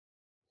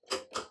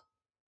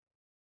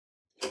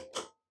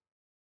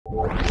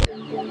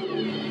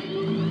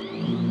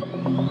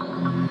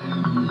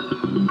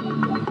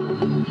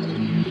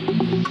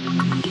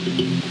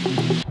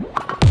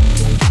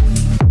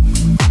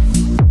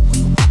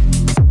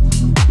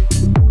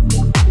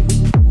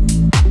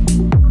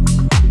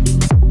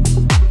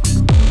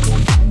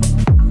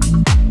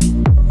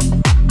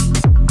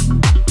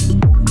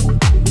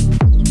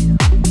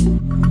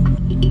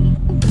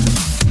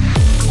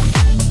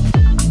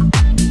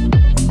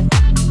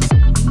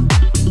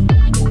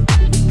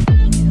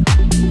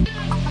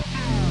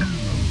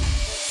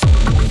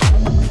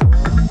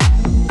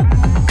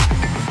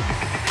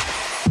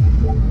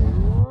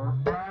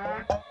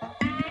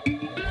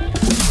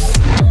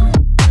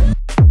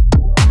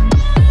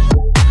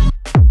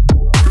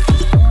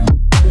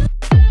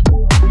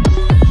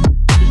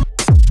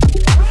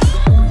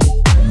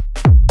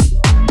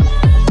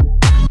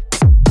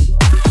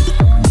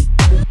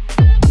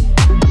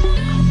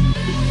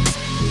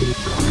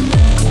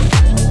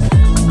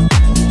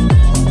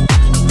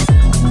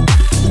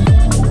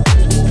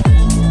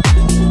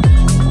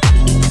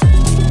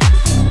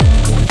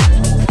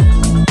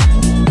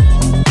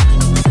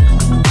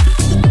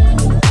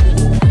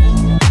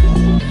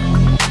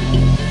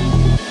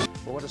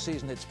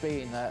Season it's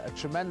been a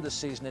tremendous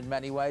season in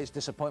many ways.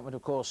 Disappointment,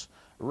 of course,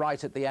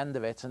 right at the end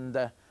of it,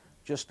 and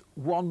just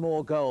one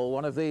more goal,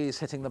 one of these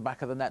hitting the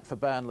back of the net for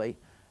Burnley,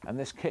 and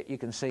this kit you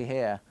can see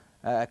here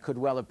could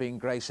well have been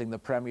gracing the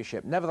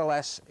Premiership.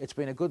 Nevertheless, it's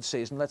been a good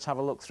season. Let's have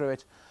a look through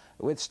it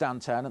with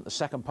Stan Ternent, the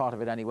second part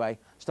of it anyway,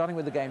 starting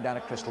with the game down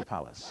at Crystal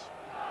Palace.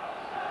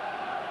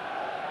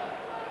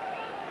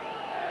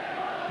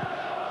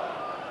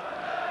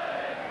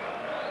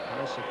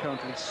 Palace are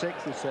currently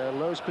 6th. It's their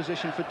lowest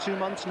position for 2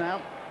 months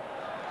now.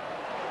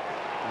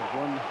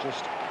 They've won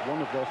just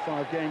one of their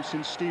 5 games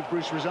since Steve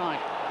Bruce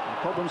resigned. And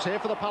problems here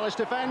for the Palace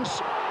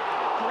defence.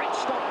 Great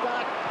stop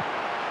back.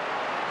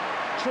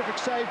 Terrific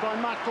save by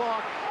Matt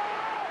Clark.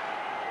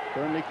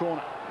 Burnley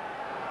corner.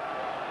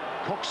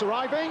 Cox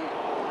arriving.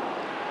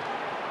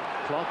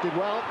 Clark did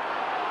well.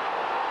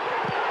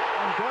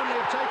 And Burnley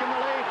have taken the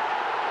lead.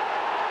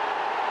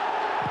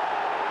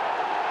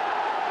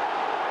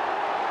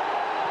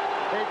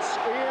 It's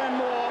Ian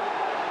Moore.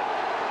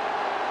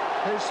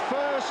 His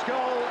first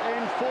goal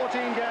in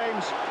 14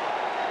 games.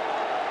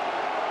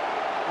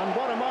 And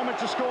what a moment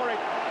to score it.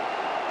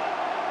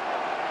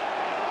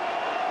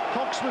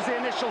 Cox was the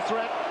initial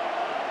threat.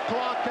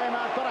 Clark came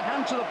out, got a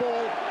hand to the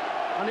ball,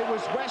 and it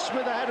was West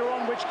with a header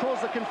on, which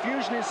caused the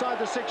confusion inside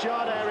the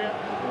 6-yard area.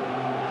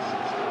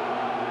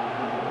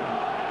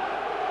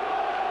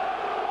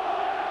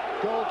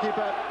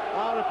 Goalkeeper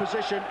out of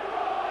position.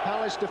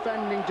 Palace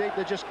defending deep.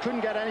 They just couldn't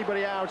get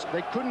anybody out.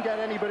 They couldn't get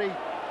anybody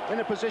in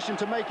a position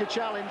to make a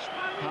challenge.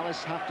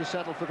 Palace have to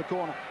settle for the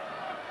corner.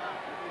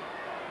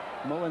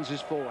 Mullins is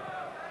forward.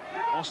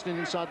 Austin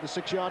inside the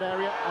 6-yard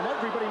area, and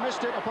everybody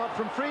missed it apart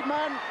from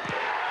Friedman.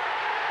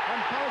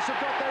 And Palace have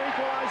got their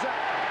equaliser.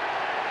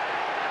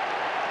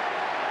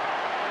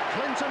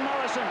 Clinton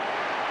Morrison.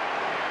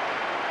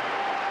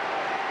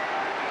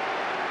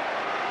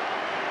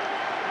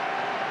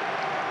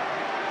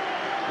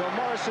 Well,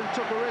 Morrison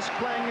took a risk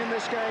playing in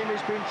this game.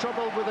 He's been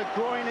troubled with a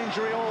groin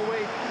injury all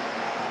week.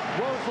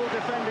 Woeful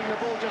defending, the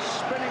ball just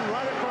spinning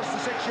right across the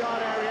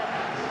 6-yard area.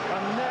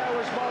 And there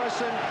was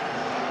Morrison,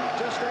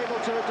 just able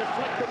to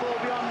deflect the ball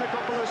beyond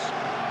Nikopoulos.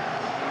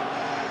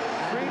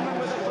 Friedman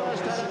with the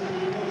first header,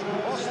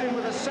 Austin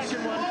with the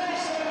second one,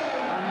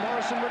 and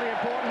Morrison with the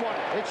important one.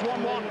 It's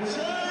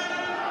 1-1.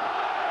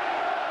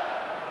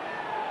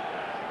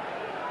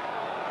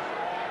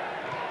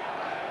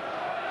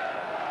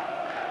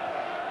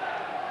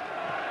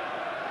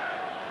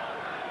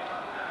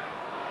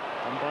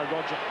 By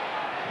Roger.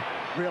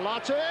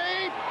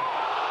 Rialati!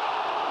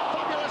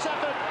 Fabulous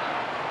effort!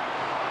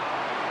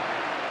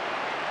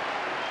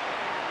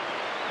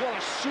 What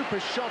a super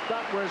shot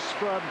that was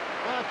from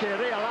Ake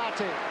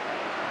Rialati.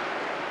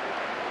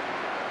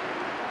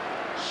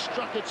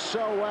 Struck it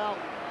so well,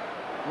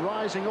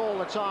 rising all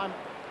the time.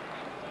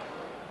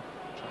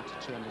 Tried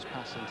to turn his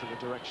pass into the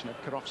direction of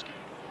Karofsky.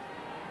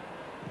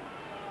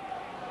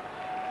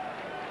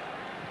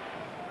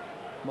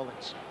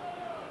 Mullins.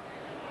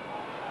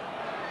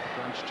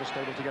 Branch just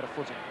able to get a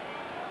footing.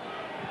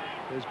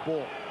 Here's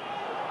Ball.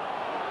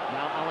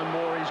 Now Alan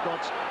Moore, he's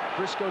got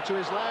Briscoe to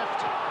his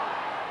left.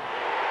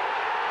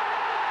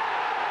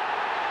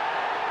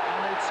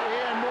 And it's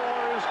Ian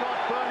Moore who's got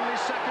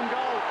Burnley's second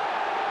goal.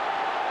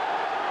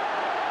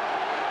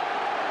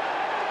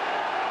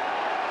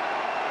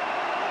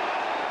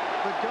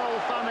 The goal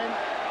famine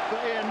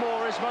for Ian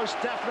Moore is most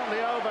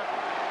definitely over.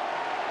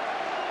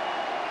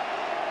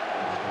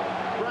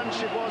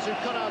 Branch it was who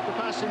cut out the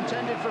pass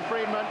intended for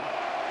Friedman.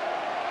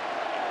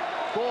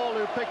 Ball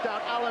who picked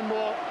out Alan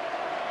Moore.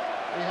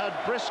 He had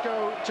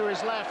Briscoe to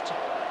his left,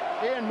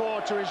 Ian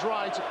Moore to his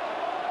right,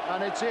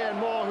 and it's Ian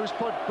Moore who's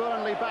put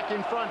Burnley back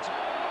in front.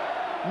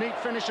 Neat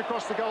finish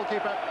across the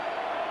goalkeeper.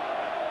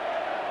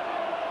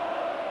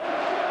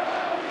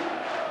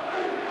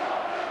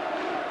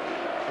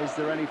 Is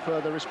there any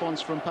further response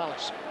from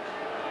Palace?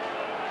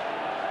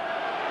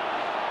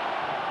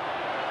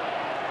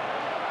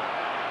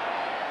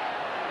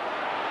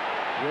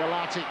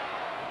 Riolati.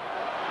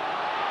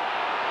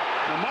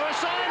 And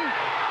Morrison!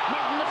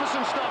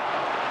 Magnificent stop.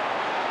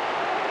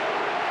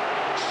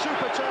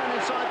 Super turn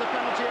inside the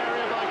penalty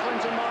area by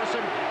Clinton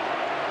Morrison.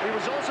 He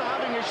was also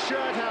having his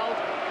shirt held.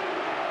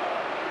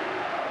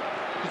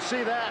 You can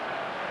see there,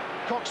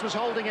 Cox was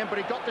holding him, but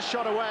he got the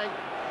shot away.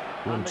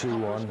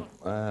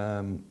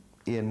 1-2-1.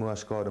 Ian Moore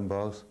scored them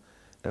both.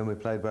 Then we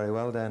played very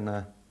well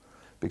then.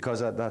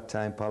 Because at that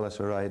time Palace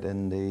were right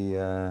in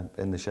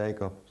the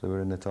shake-up. They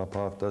were in the top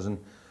half dozen,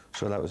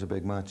 so that was a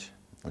big match,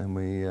 and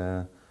we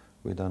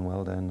done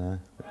well then.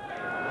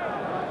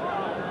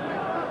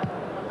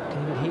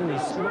 David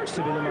Healy's looks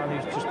to be the man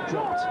who's just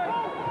dropped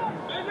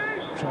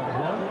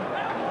one.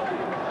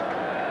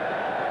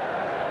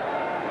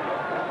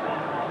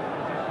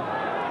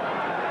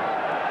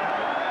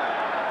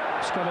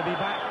 It's got to be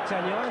back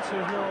 10 yards, so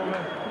there's no...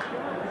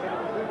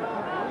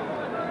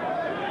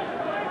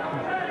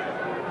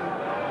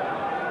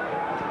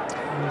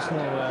 There's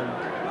no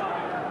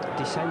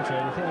descent or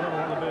anything. I don't know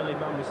what the Burnley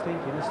man was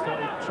thinking. Just thought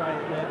he'd try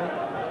it maybe.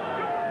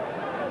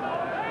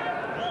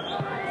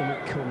 And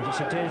it comes.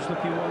 It's a dangerous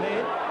looking one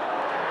in.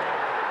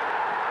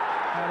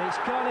 And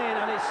it's gone in,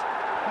 and it's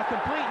a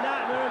complete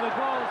nightmare of a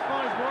goal as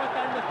far as both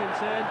ends are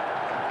concerned.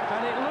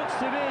 And it looks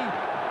to be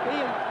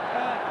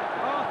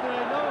Arthur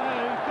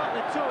Noher who got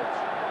the touch.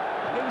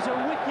 It was a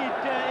wicked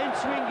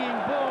in-swinging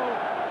ball.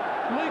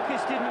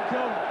 Lucas didn't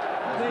come.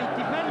 The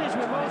defenders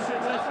were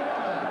motionless.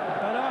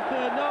 And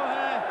Arthur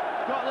Noher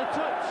got the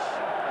touch.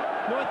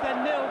 North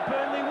End 0,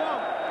 Burnley 1.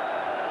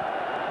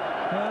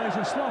 It's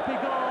a sloppy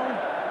goal.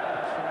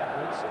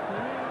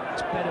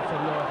 It's better for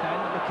North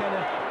End.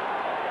 McKenna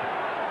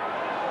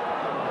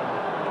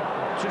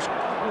just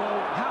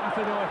will happen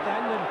for North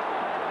End, and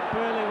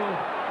Burnley will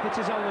hit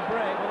us on the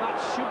break. Well, that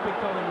should be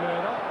Colin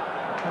Murdoch,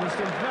 and he's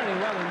done very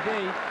well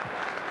indeed.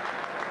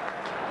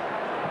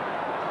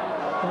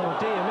 Oh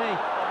dear me.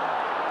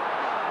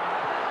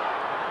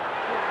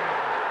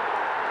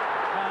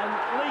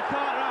 Lee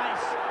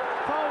Cartwright's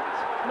fault,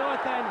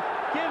 North End,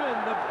 given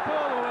the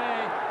ball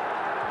away.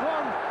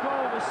 One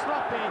goal was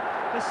sloppy,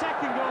 the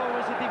second goal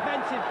was a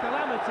defensive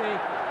calamity.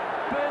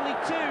 Burnley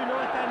 2,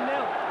 North End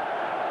 0.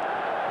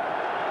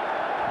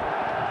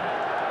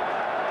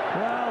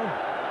 Well,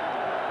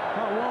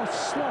 that was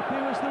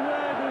sloppy was the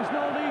word. There was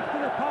no need for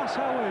the pass,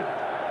 Howard.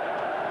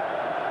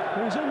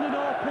 He was under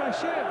no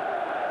pressure.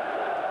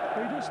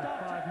 He just had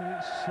 5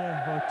 minutes,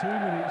 or 2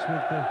 minutes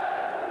with the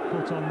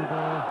foot on the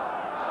ball.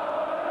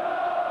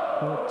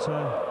 But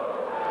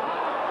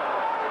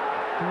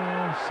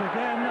yes,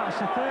 again, that's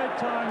the third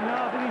time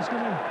now that he's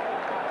going to...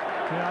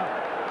 Yeah.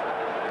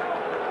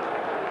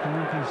 I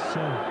think his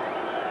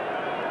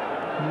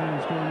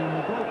name's going in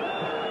the book.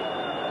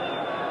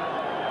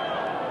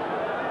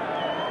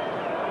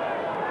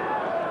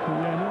 But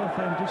yeah, North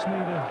End just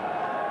need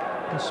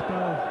a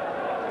spell.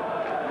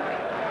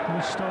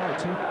 And start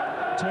to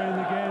turn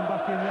the game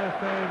back in their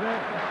favour.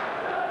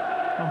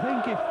 I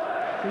think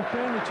if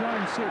Burnley try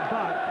and sit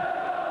back,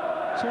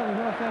 certainly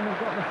North End have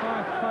got the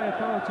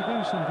firepower to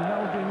do something. That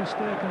would be a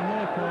mistake on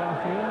their part, I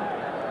feel.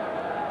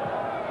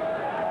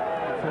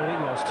 Thought it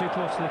was too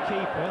close to the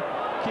keeper.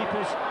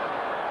 Keeper's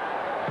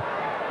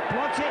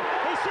blocked it.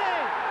 It's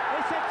in!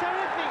 It's a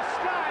terrific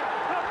strike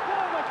from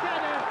Paul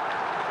McKenna.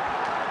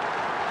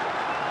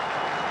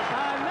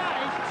 And that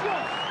is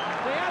just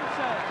the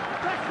answer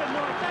Preston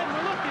North End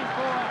were looking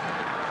for.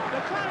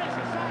 The Clarets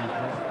are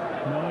silent.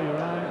 No, you're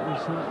right.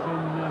 It's not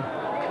been...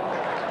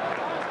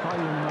 that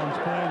young man's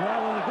played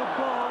well, and a good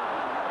ball.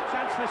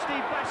 Chance for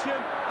Steve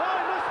Basham. Oh,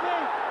 it must be.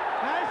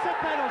 There's a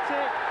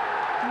penalty.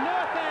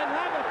 North End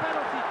have a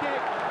penalty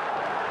kick.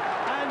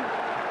 And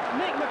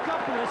Nick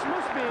McCopolis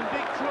must be in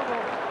big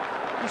trouble.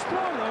 He's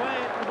thrown the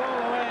ball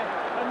away,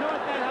 and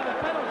North End have a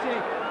penalty.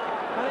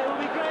 And it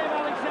will be Graham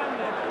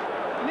Alexander.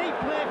 Neat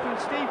play from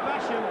Steve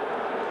Basham.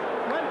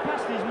 Went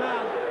past his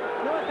man.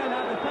 North End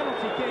have the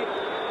penalty kick.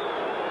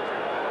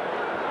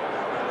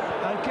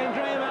 And can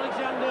Graham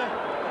Alexander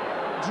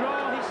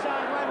draw his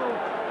side level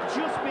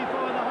just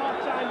before the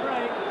half-time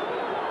break?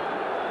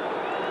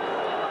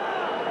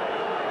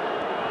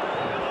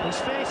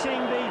 He's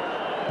facing the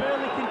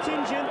Burnley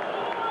contingent.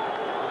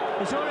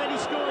 He's already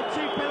scored 2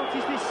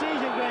 penalties this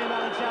season, Graham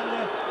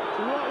Alexander.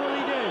 What will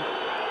he do?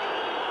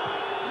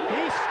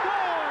 He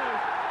scores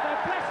for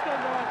Preston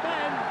North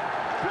End.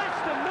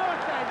 Preston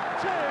North End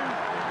 2,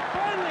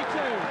 Burnley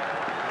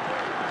 2.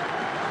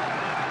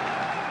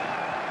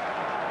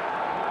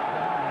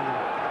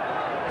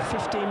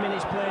 15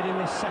 minutes played in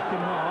this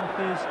second half.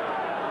 There's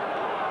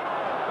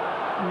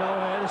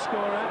Noher, the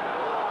scorer.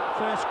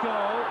 First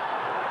goal,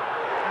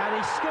 and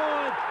he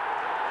scored.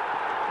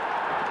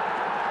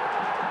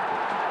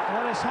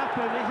 What has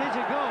happened? It is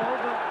a goal,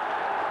 but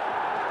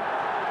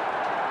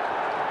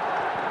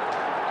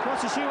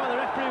not to see what the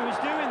referee was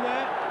doing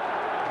there.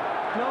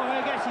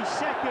 Noher gets his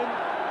second,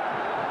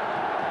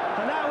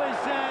 and that was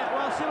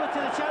well similar to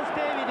the chance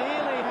David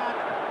Healy had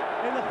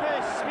in the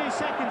first few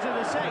seconds of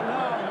the second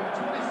half.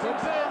 But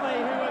Burnley,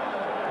 who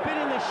have been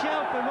in the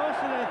shell for most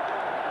of the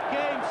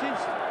game since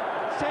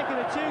taking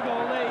a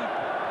 2-goal lead,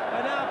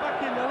 are now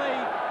back in the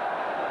lead.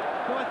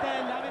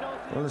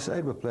 Well, the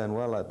side were playing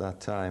well at that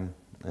time,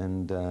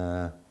 and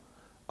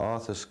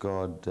Arthur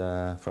scored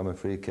from a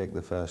free kick,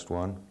 the first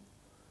one.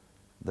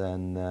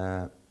 Then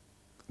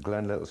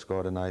Glenn Little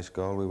scored a nice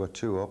goal. We were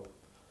 2 up.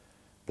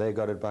 They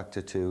got it back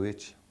to 2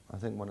 each. I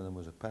think one of them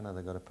was a penner.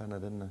 They got a penner,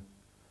 didn't they?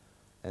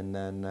 And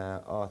then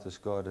Arthur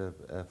scored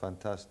a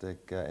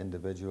fantastic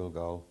individual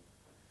goal,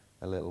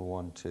 a little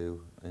 1-2,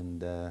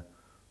 and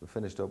we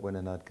finished up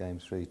winning that game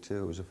 3-2.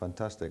 It was a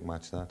fantastic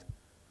match, that.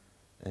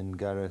 And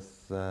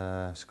Gareth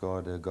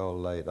scored a goal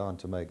late on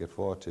to make it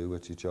 4-2,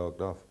 which he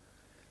chalked off.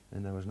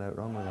 And there was no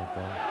wrong with that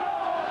goal.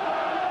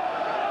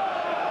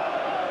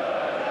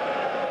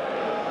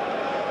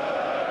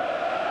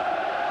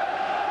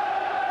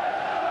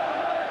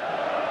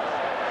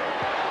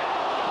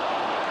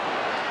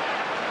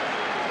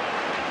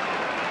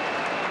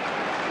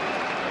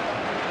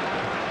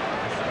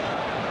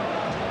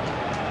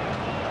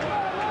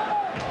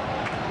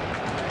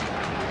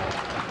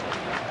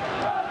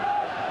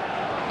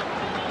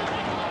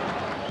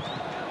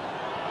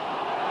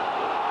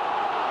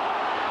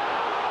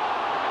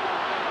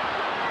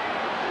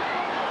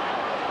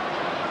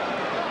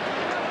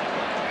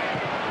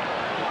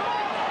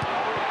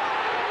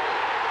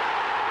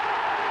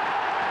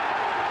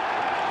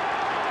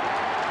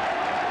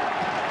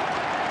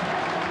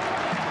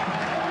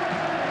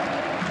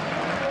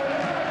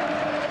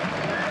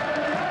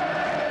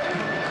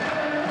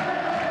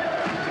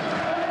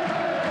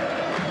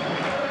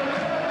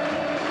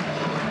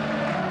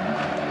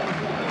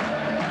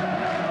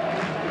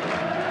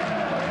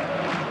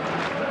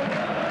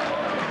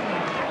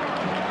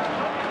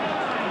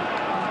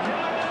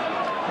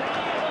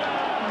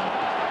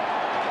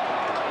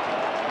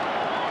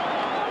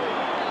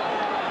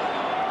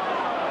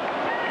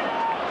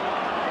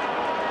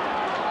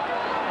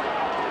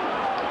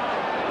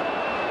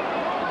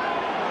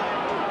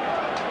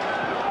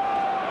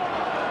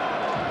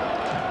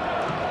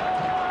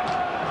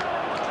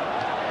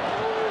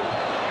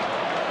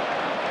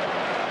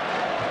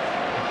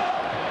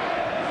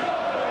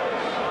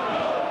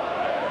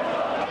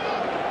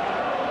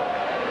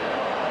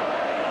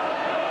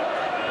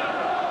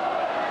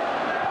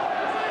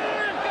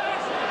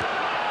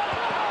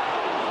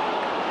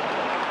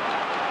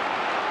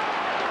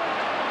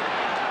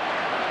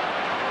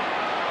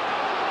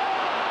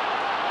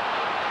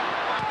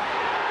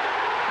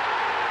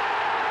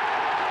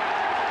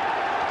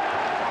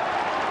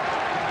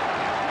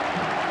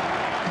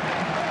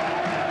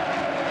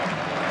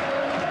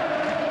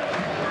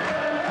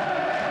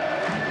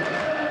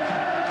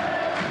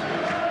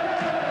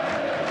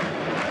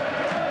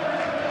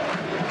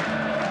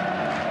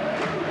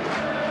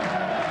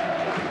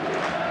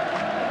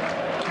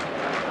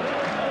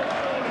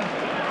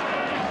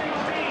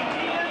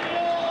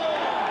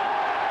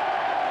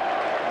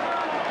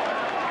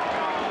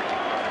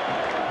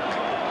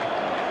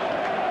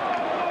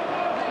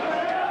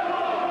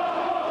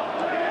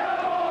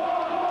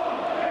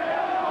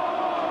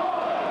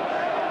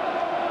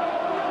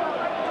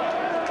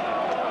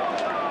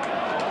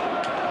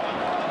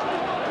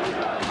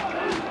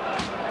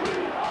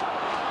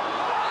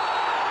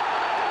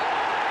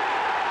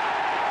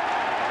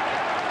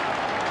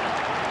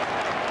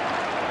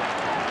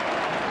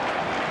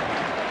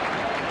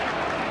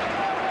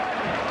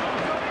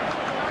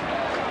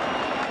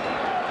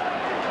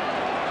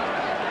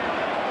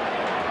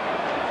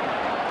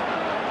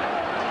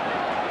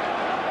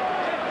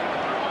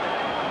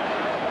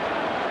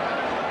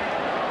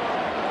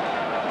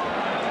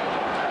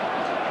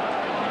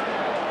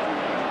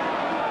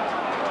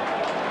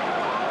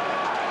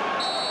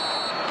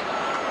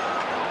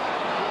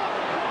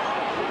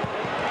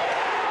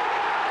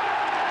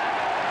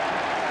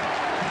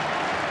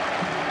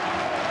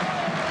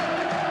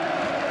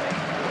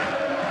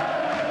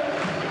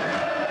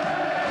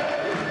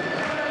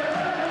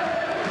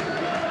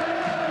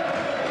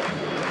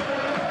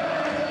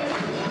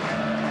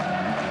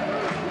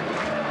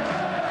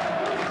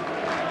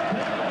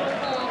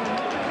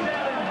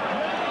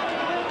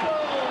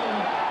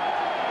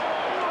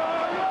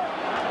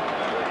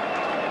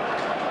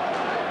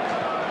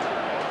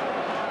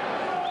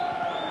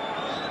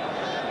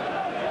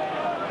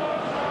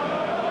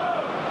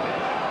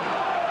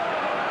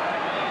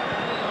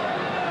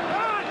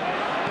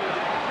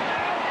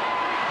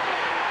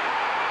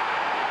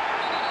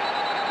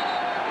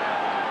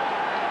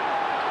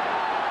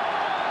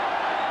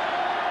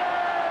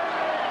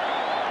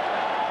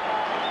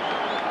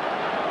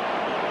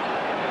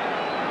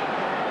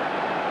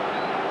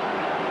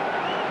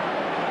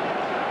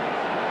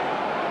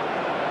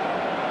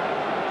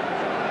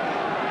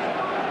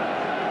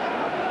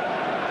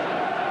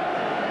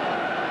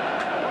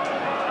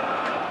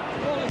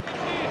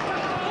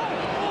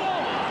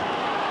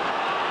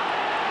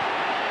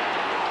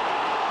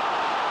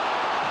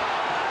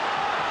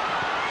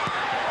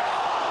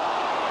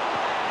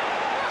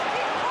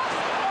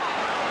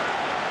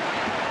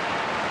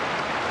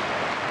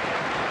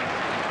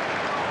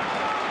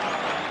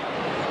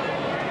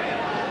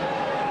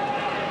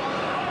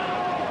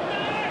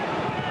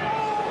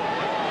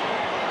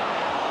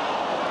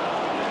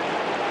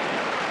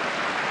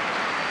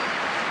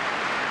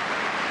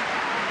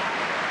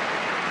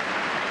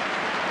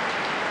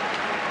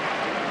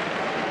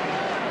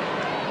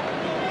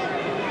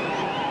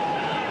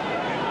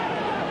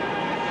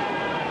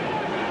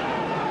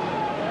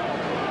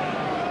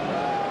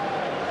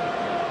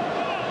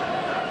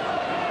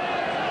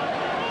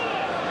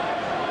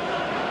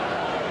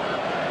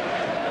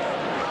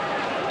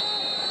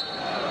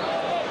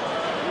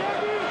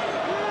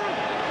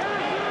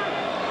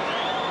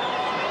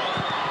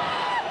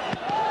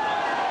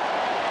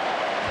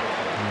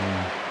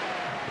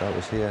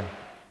 here.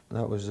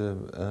 That was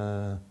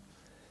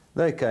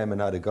they came and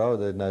had a go.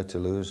 They'd now to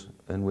lose,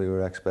 and we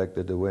were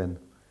expected to win,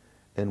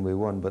 and we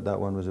won. But that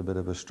one was a bit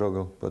of a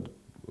struggle. But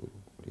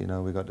you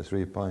know, we got the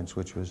 3 points,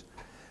 which was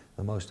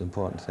the most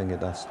important thing at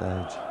that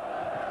stage.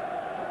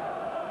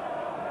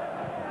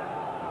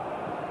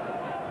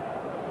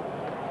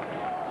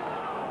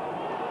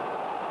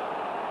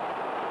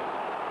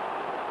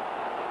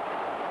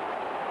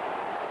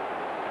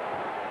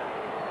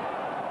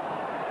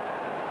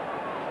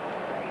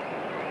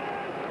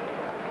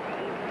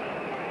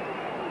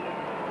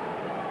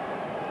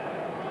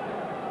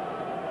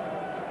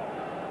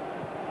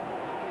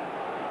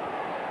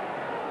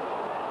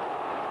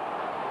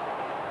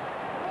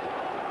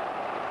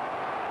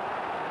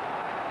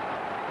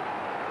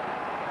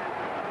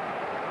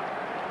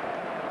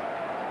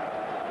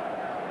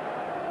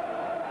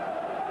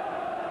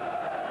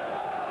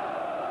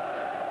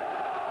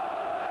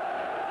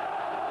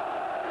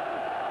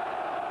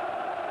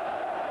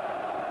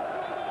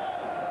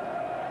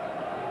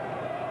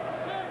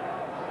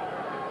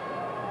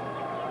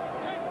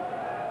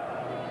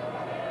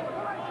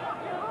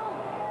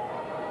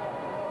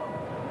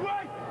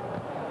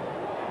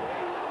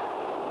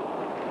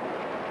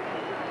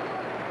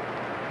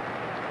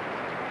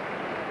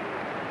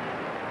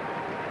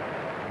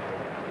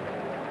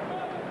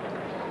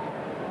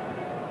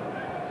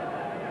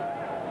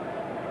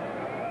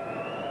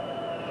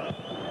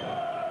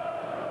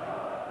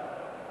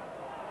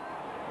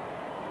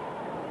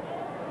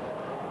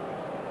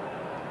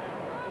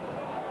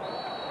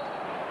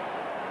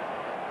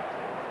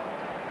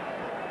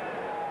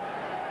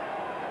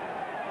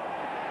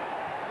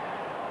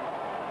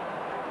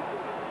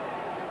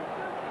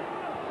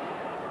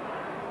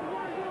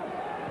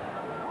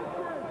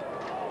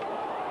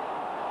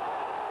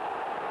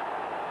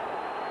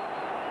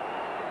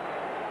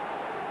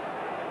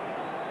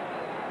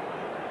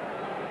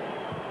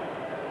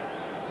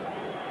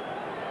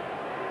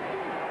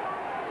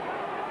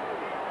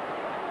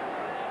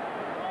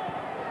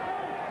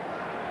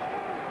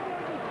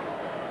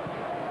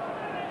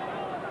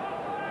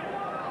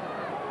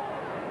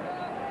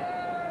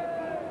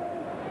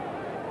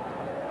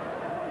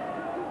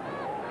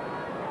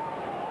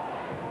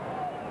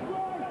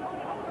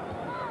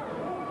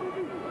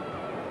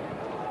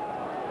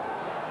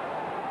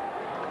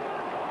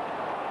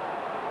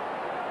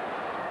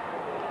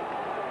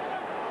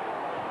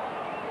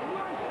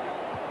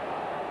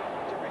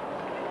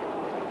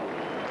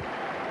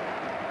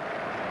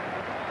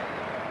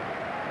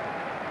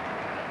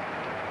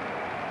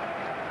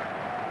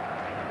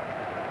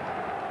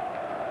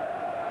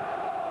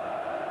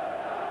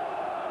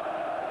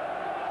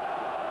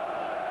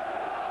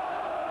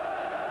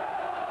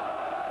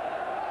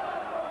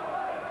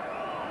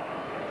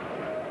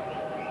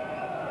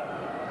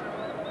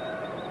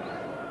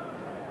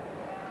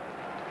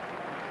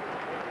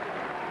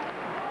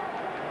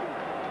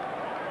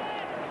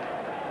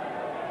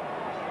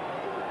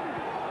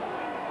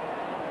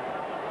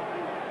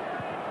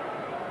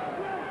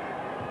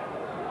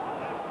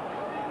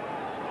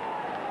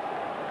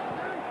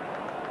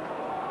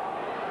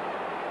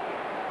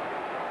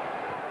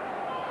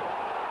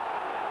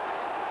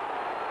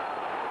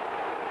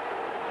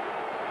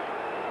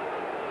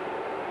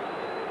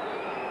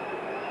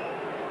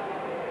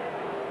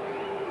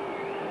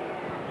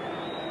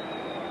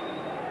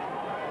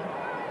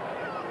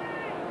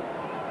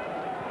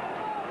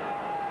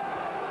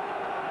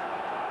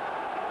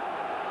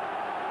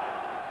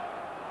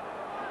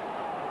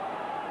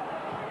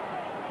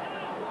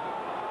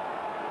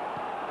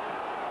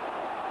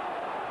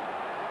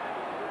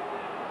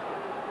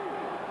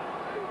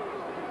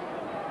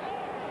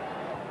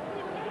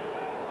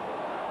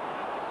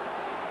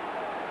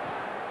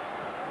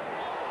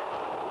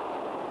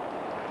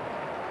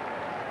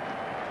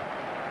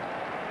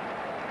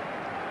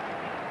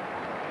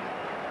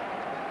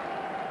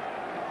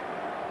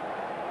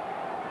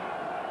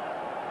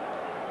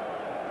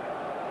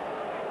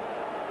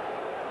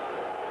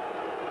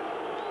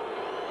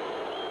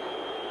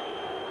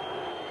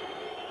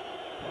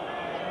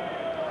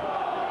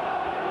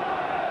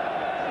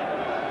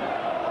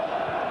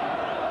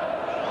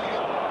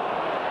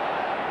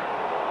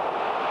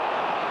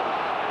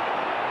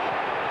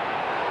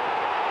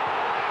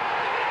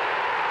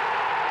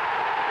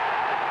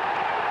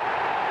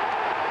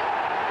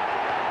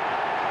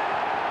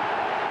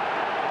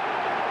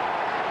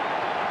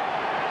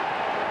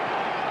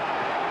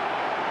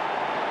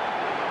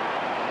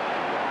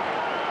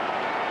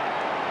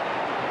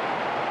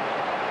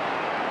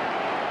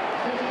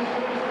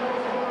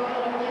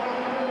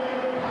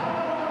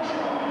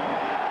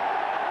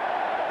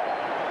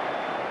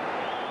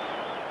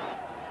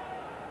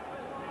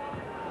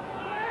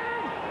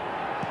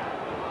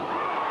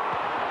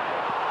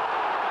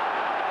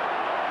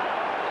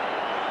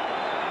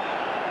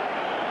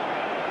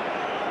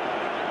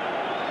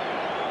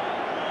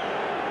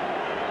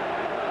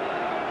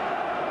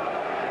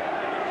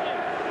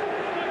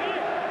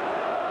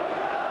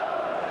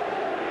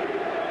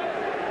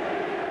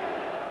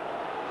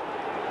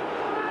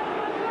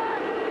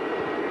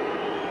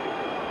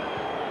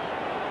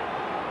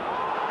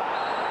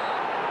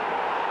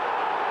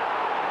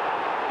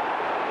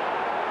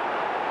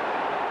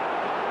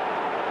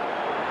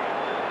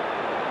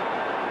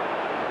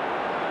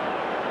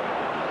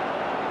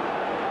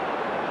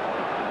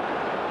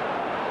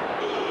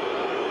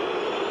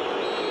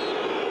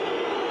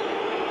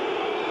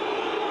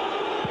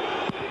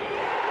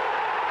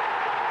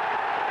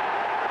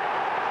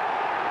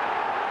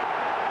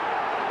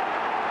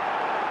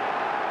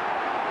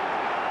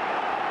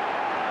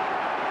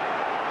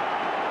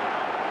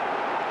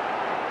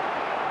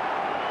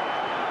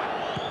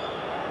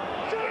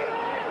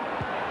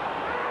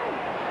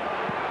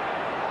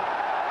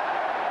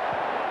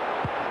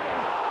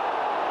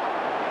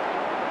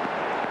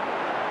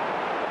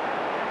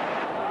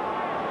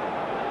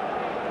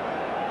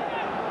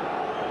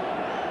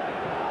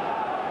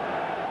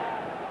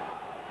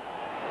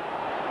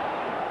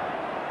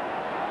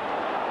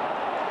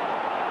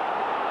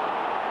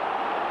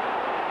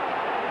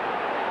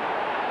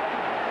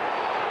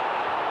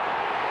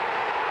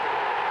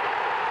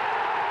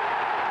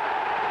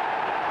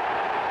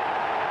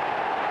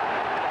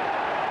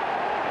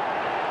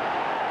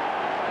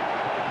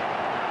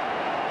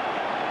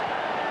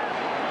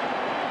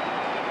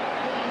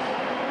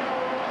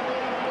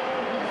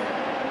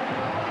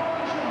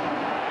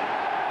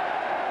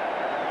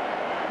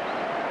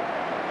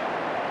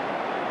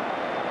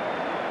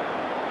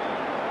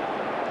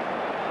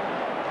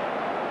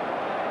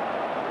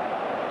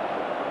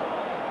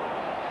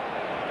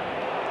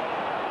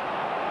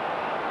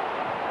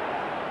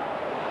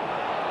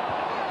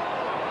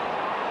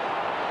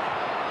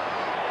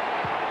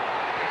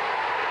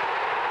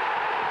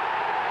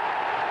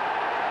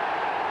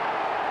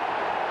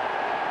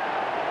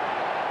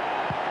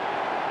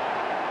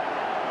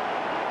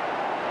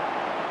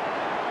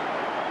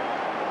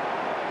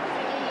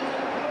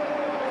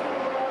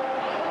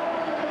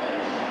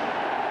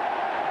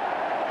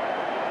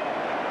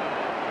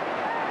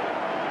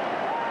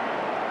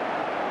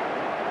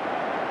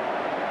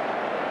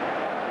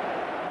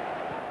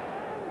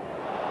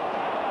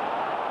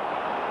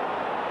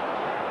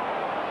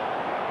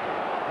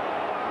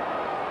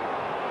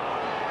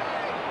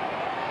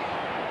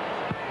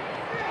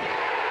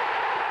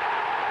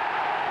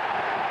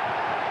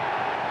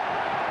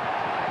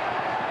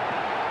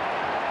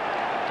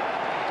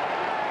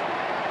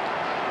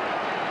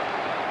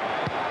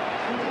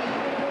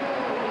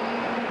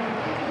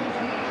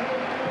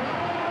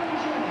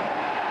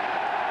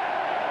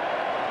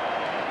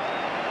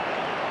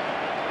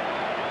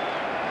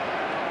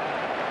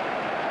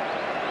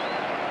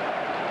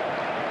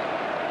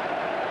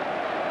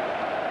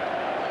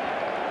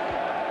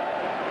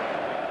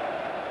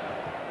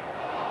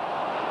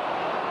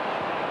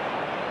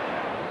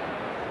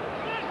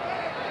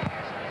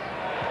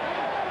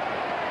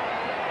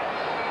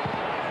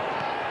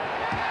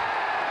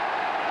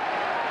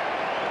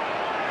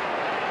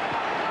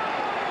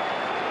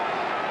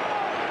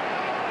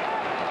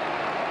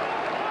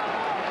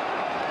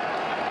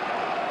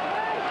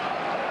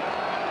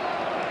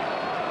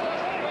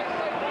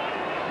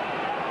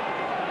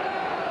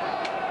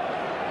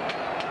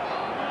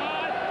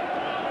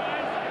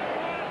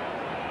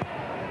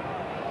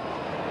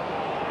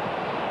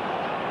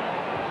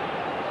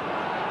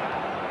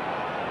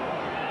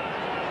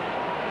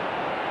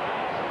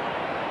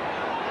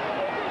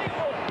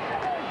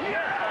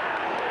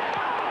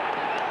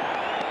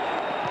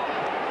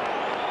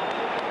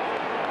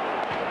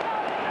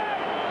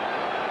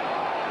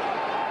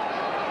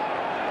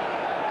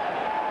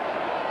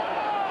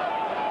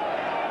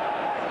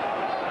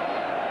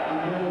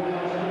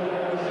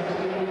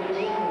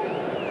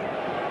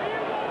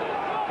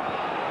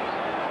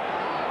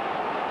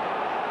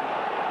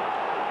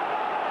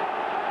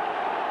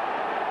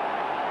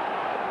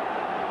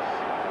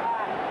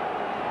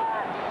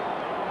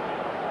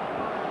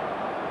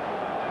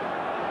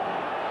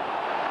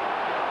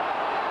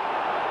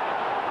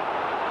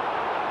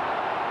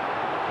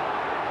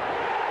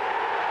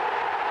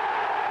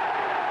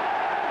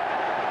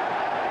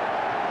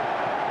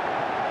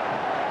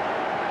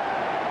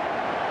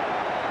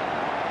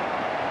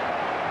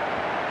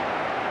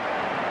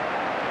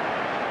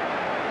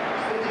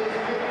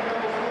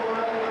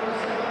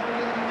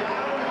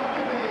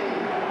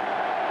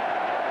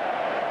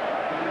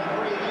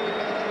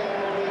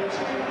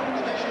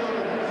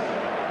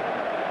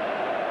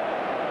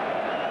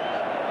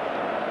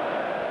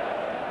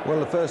 Well,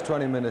 the first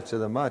 20 minutes of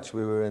the match,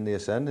 we were in the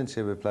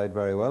ascendancy. We played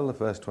very well the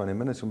first 20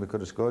 minutes, and we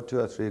could have scored 2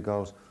 or 3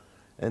 goals.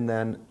 And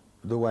then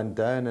they went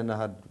down, and they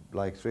had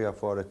like 3 or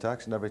 4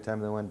 attacks, and every time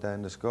they went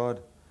down, they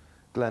scored.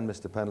 Glenn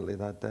missed a penalty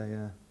that day,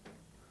 yeah.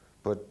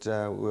 But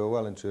we were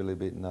well and truly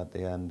beaten at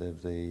the end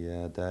of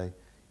the day.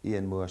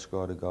 Ian Moore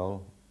scored a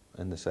goal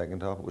in the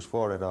second half. It was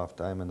 4 at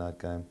half-time in that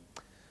game.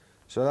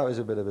 So that was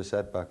a bit of a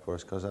setback for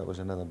us, because that was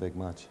another big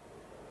match.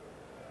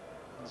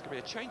 There's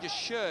going to be a change of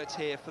shirt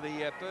here for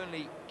the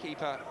Burnley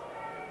keeper,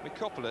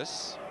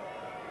 Mikopoulos.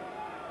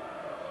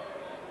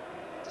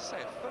 To say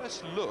at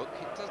first look,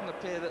 it doesn't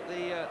appear that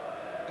the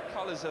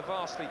colours are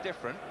vastly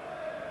different.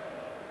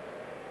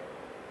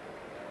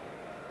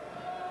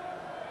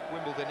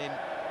 Wimbledon in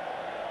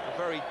a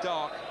very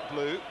dark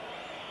blue,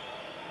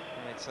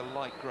 and it's a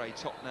light grey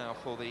top now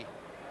for the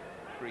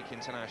Greek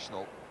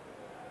international.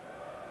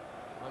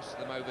 Most of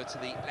them over to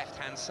the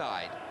left-hand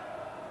side.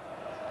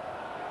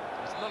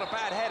 It's not a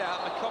bad header.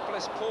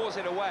 Mikopoulos paws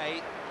it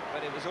away,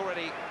 but it was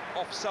already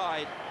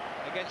offside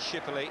against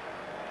Schipperle.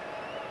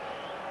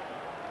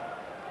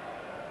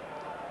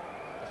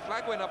 The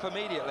flag went up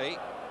immediately,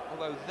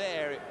 although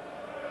there it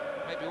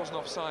maybe wasn't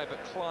offside,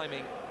 but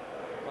climbing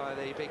by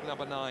the big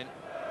number 9.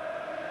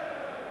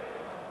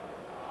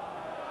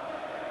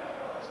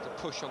 Just a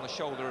push on the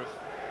shoulder of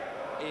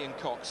Ian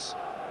Cox.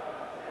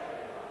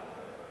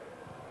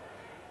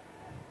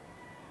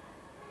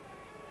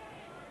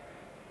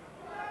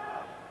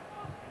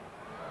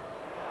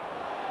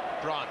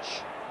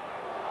 Branch,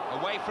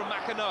 away from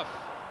McAnuff,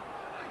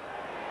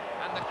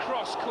 and the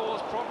cross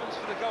caused problems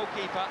for the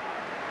goalkeeper.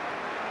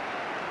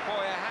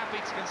 Boyer happy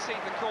to concede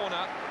the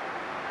corner.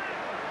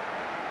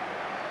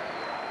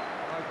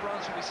 Although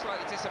Branch will be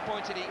slightly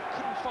disappointed, he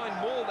couldn't find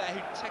Moore there,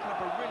 who'd taken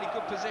up a really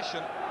good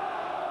position.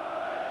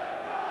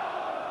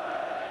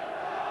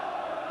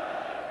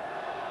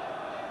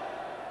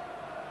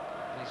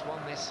 And he's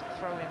won this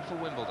throw-in for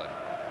Wimbledon,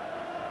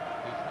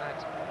 who've had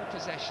more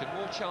possession,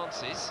 more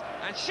chances,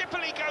 and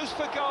Schipperle goes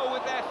for goal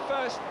with their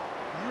first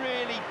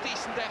really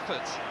decent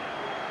effort.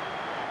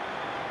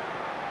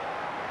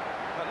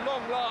 At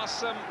long last,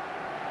 some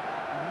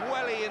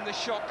welly in the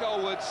shot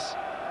goalwards,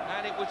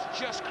 and it was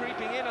just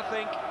creeping in, I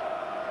think.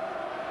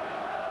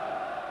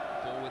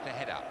 Ball with the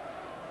head up.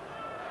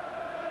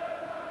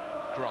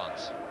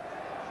 Grant.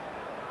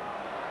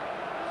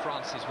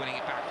 France is winning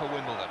it back for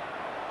Wimbledon.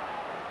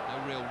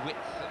 No real width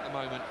at the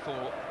moment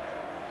for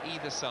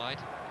either side.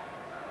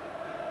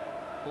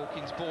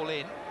 Hawkins ball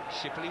in,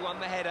 Schipperle won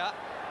the header,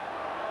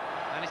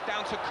 and it's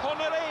down to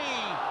Connolly.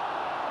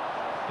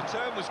 The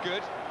turn was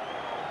good.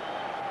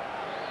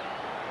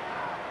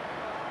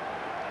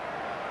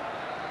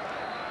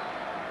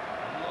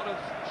 A lot of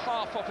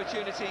half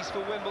opportunities for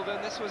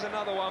Wimbledon. This was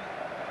another one.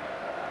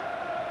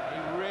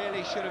 He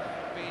really should have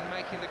been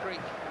making the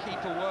Greek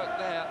keeper work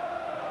there.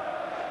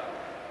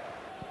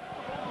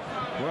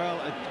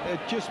 Well, it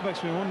just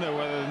makes me wonder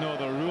whether they know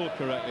the rule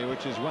correctly,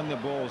 which is when the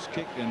ball's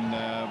kicked. And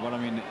but I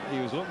mean, he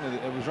was looking at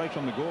it was right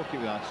from the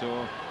goalkeeper that. So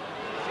no.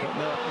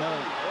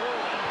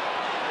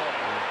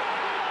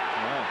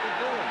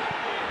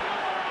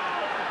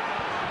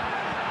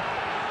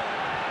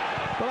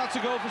 Well, that's a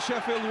goal for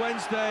Sheffield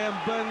Wednesday, and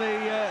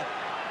Burnley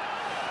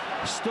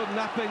stood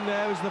napping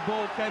there as the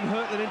ball came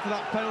hurtling into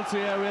that penalty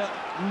area.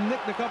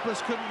 Nick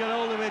Nikopoulos couldn't get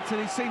hold of it,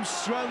 and he seemed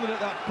stranded at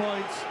that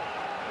point.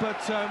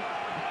 But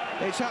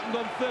it's happened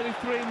on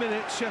 33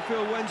 minutes.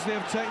 Sheffield Wednesday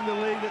have taken the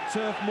lead at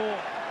Turf Moor.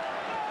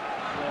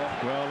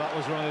 Well, that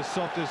was one of the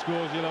softest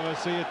goals you'll ever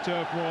see at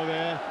Turf Moor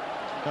there.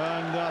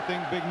 And I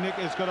think Big Nick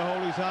has got to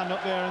hold his hand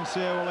up there and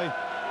say, well,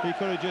 he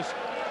could have just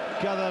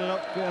gathered it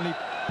up and he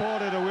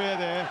poured it away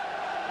there.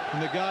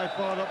 And the guy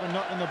followed up and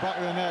knocked in the back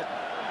of the net.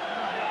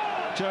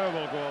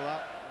 Terrible goal,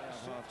 that.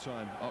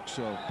 Half-time,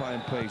 Oxo,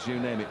 Brian Pease, you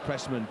name it.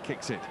 Pressman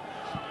kicks it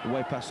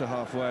way past the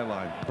halfway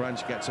line.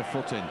 Branch gets a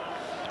foot in.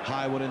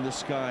 High one in the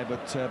sky,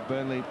 but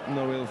Burnley,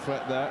 no real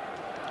threat there.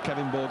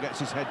 Kevin Ball gets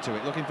his head to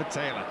it, looking for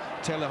Taylor.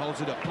 Taylor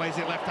holds it up, plays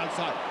it left-hand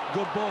side.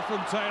 Good ball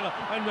from Taylor,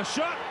 and the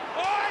shot.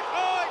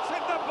 Oh, it's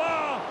hit the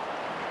bar!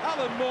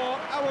 Alan Moore,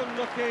 how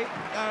unlucky.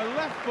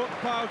 Left foot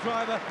power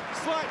driver,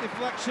 slight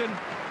deflection.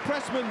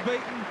 Pressman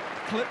beaten,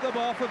 clipped the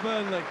bar for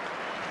Burnley.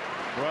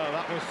 Well,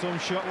 that was some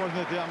shot,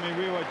 wasn't it? I mean,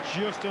 we were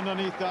just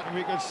underneath that, and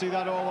we could see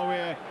that all the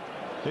way.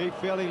 He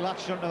fairly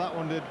latched onto that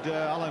one, did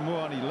Alan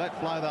Moore, and he let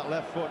fly that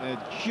left foot, and it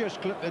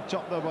just clipped the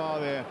top of the bar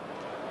there.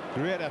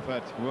 Great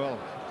effort. Well,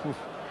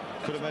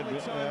 could have made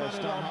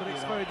but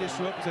it's very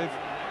disruptive.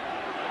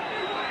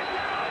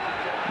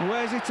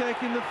 Where's he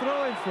taking the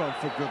throw-in from,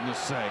 for goodness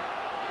sake?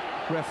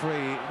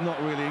 Referee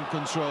not really in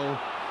control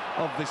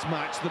of this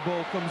match. The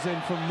ball comes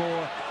in from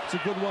Moore. It's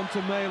a good one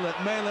to Maylett.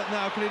 Maylett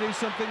now, can he do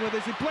something with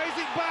this? He plays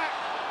it back,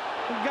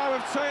 and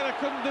Gareth Taylor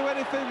couldn't do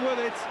anything with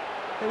it.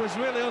 It was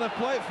really on a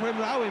plate for him.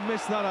 How he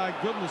missed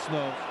that, goodness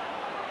knows.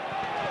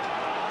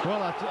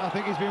 Well, I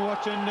think he's been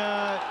watching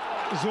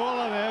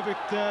Zola there,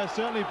 but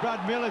certainly Brad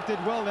Maylett did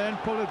well then,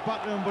 pulled it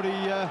back to him, but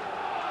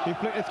he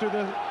flicked it through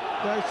the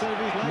outside of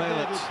his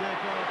leg.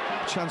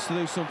 Maylett, chance to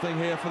do something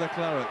here for the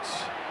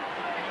Clarets.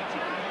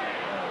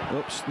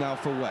 Oops, now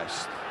for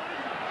West.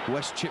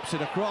 West chips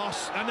it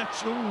across, and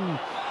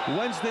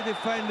Wednesday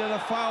defender, a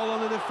foul on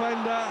the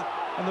defender,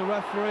 and the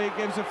referee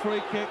gives a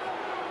free kick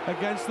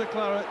against the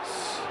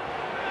Clarets,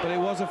 but it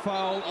was a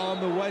foul on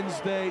the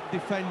Wednesday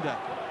defender.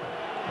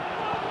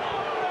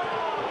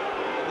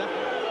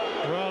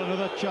 Well,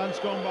 another chance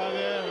gone by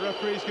there. The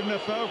referee's given a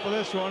foul for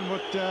this one,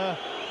 but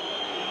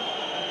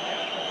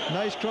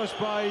nice cross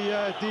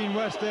by Dean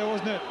West there,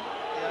 wasn't it?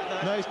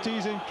 Yeah, nice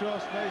teasing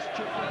cross, nice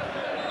chip.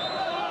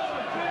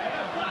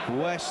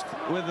 West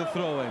with the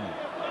throw-in.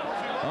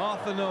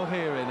 Arthur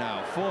Nohiri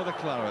now for the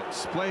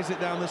Clarets. Plays it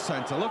down the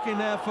centre. Looking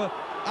there for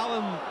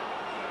Alan.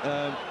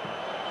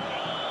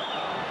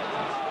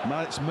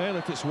 It's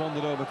Malett that's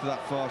wandered over to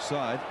that far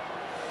side.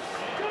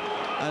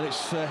 And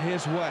it's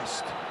here's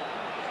West.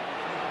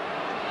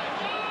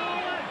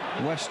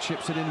 West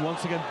chips it in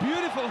once again.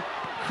 Beautiful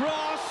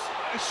cross.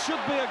 It should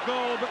be a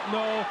goal, but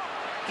no.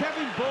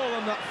 Kevin Ball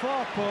on that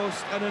far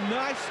post, and a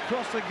nice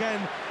cross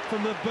again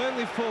from the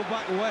Burnley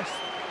full-back West.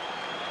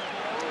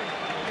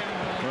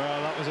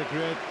 Well, that was a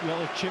great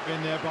little chip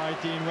in there by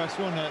Dean West,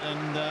 wasn't it?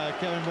 And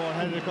Kevin Moore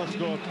headed across the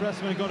goal.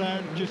 Pressman got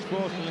out just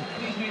forcefully,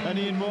 and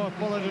Ian Moore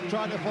followed it,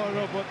 tried to follow it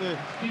up, but the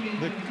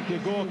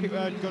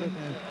goalkeeper got it.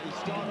 He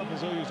started off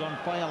as though he was on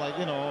fire, like,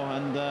 you know,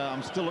 and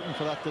I'm still looking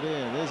for that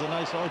today. There's a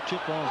nice old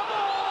chip on.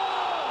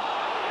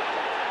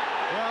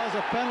 Well, there's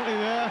a penalty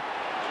there.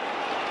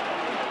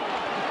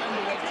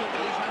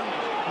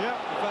 Yeah,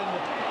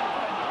 defender.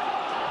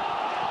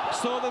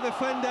 So the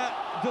defender,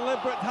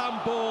 deliberate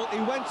handball, he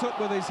went up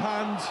with his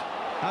hand,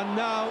 and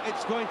now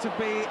it's going to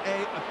be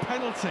a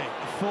penalty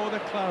for the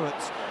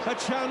Clarets. A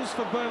chance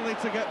for Burnley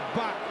to get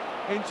back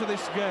into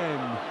this game.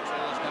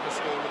 Taylor's never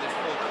scored with his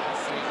foot this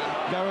season.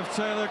 Gareth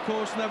Taylor, of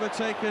course, never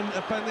taken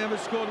a penalty, never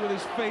scored with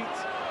his feet.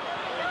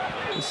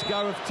 It's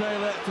Gareth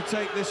Taylor to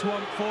take this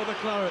one for the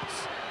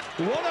Clarets.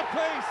 What a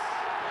pace!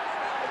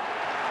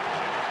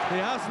 He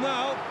has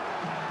now.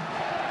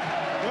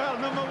 Well,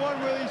 number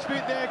one with his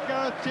feet there,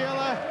 Gareth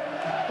Taylor.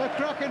 A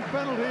cracking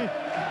penalty.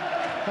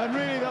 And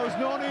really, there was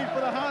no need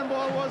for the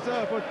handball, was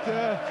there? But,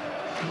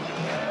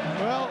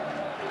 well,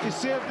 he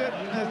saved it.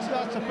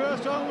 That's the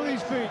first one with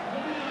his feet.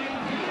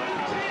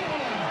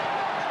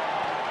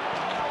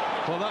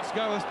 Well, that's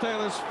Gareth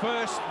Taylor's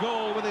first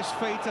goal with his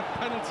feet, a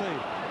penalty.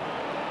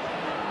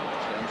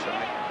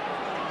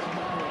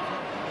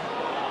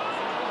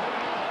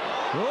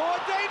 Oh, a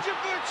danger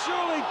for it,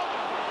 surely.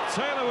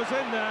 Taylor was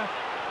in there.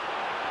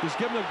 He's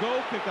given a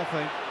goal kick, I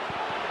think.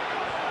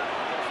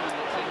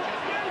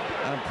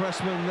 And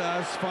Pressman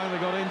has finally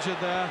got injured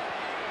there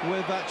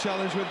with that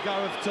challenge with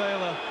Gareth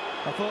Taylor.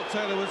 I thought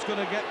Taylor was going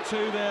to get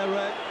two there,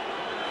 Ray.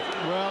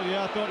 Well,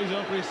 yeah, I thought he was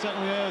on for his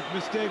second there.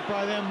 Mistake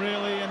by them,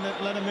 really, and that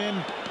let him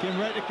in. Came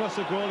right across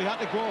the goal. He had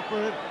to go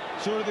for it.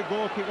 So did the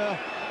goalkeeper.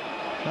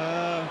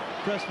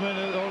 Pressman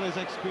had all his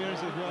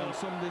experience as well. And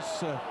some of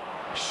this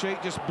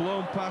sheet just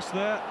blown past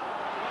there.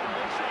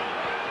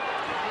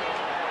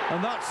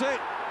 And that's it.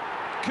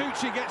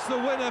 Cucci gets the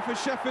winner for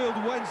Sheffield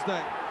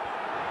Wednesday.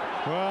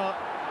 Well,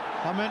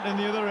 I meant in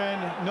the other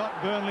end, not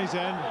Burnley's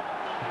end.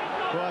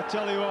 But I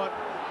tell you what.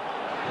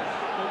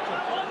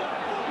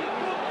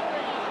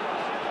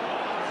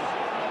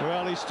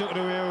 Well, he stuck it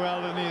away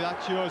well, didn't he?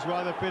 That shows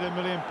why they paid £1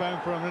 million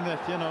for him, isn't it?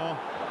 You know,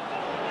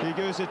 he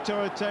gave us a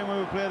torrid time when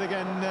we played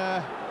again.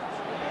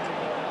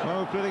 When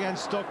we played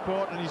against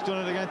Stockport, and he's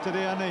done it again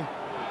today, hasn't he?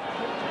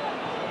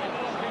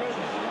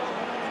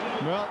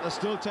 Well, there's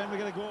still time to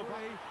get a goal.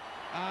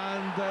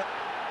 And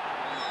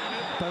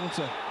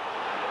penalty.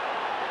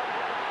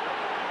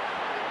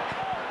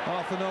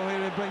 Arthur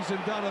Nohiri brings him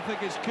down. I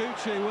think it's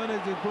Cucci. When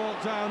it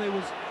brought down,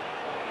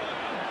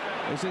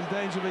 he's in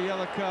danger of a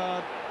yellow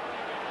card.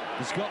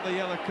 He's got the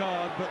yellow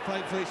card, but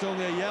thankfully it's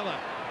only a yellow.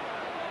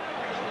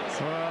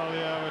 Well,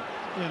 yeah, but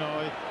you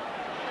know,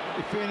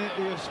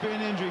 he was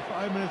feigning injury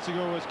 5 minutes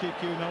ago, was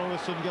KQ, and all of a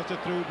sudden gets a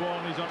through ball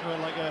and he's onto it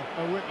like a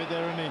whippet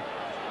there, isn't he?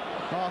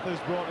 Arthur's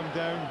brought him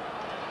down.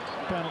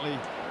 Penalty.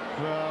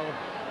 Well,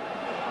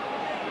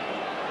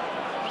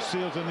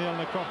 seals a nail in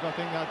the coffin, I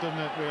think that, doesn't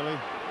it, really?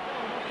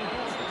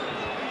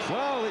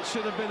 Well, it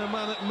should have been a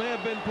man that may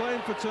have been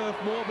playing for Turf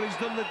Moor, but he's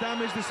done the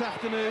damage this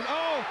afternoon.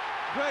 Oh,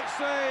 great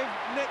save.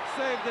 Nick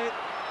saved it.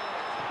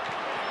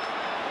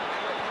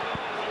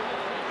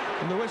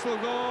 And the whistle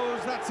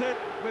goes. That's it.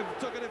 We've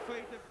took a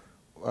defeat.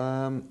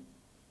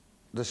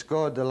 They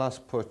scored the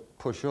last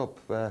push up,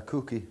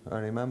 Cookie, I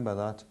remember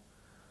that.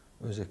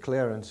 It was a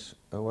clearance.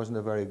 It wasn't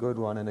a very good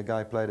one, and the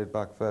guy played it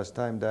back first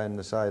time down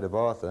the side of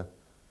Arthur,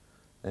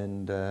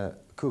 and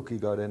Cookie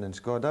got in and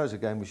scored. That was a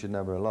game we should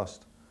never have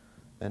lost,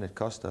 and it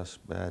cost us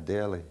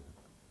dearly.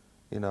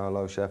 You know,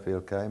 although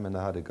Sheffield came and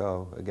they had to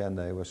go, again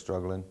they were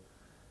struggling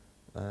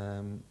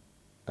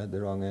at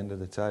the wrong end of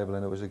the table,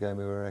 and it was a game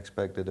we were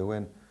expected to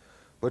win.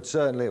 But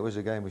certainly it was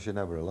a game we should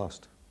never have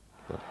lost.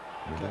 But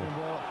we did.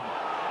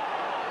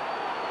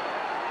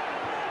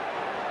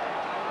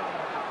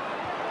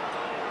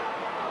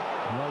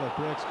 Well, it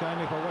breaks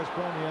kindly for West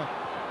Brom here.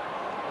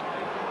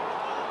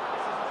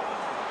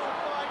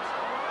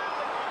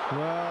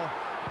 Well,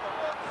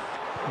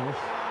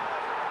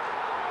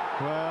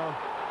 Well,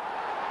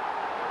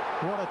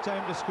 what a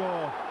time to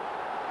score.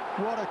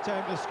 What a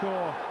time to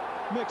score.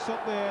 Mix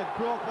up there,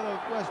 broke for the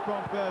West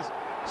Brom players,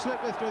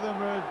 slipped it through the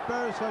mud.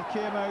 Beresford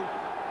came out,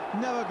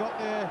 never got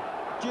there.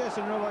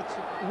 Jason Roberts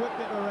whipped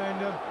it around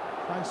him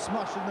and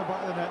smashed in the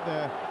back of the net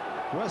there.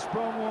 West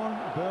Brom 1,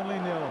 Burnley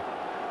 0.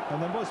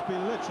 And there must be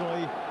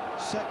literally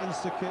seconds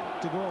to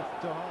go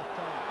to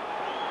half-time.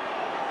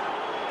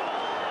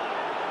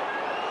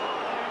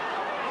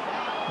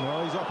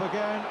 No, he's up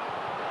again.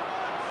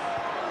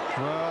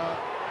 Well,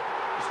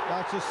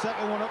 that's his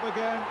second one up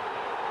again.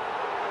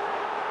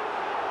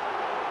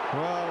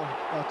 Well,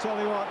 I'll tell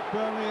you what,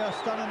 Burnley are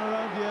standing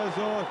around here,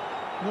 so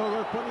no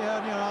good, put your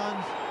head in your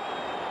hands.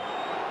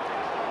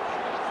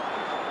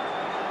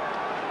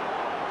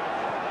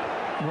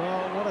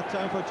 Well, what a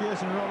time for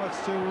Jason Roberts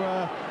to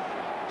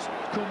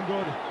come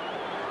good.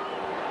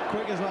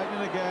 Quick as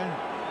lightning again,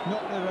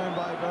 knocked it around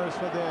by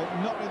Beresford there,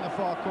 knocked it in the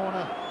far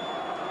corner.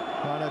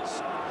 And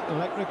it's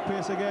electric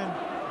pace again,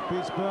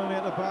 beats Burnley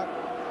at the back.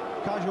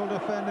 Casual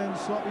defending,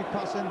 sloppy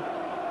passing.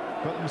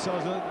 Got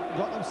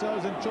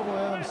themselves in trouble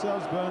there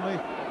themselves, Burnley.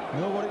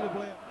 Nobody to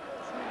blame.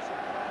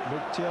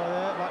 Big tail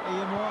there, back to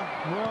Ian Moore.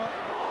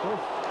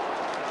 Oof.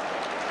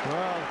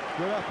 Well,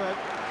 good effort.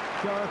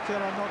 Gareth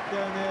Taylor knocked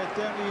down there,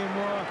 down to Ian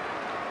Moore.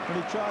 And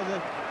he tries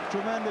a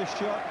tremendous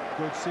shot.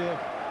 Good save.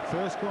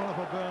 First corner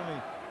for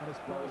Burnley.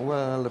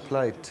 Well, they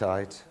played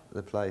tight,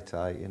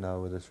 you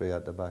know, with the three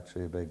at the back,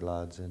 three big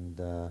lads.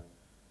 And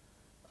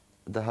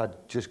they had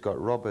just got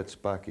Roberts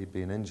back. He'd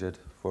been injured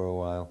for a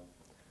while.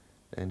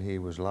 And he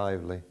was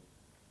lively,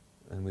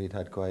 and we'd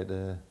had quite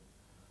a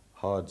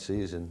hard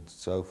season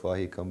so far.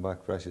 He come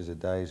back fresh as a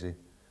daisy,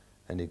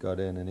 and he got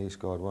in and he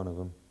scored one of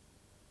them,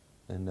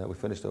 and we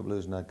finished up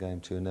losing that game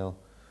 2-0.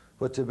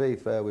 But to be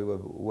fair, we were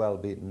well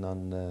beaten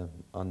on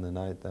the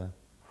night there.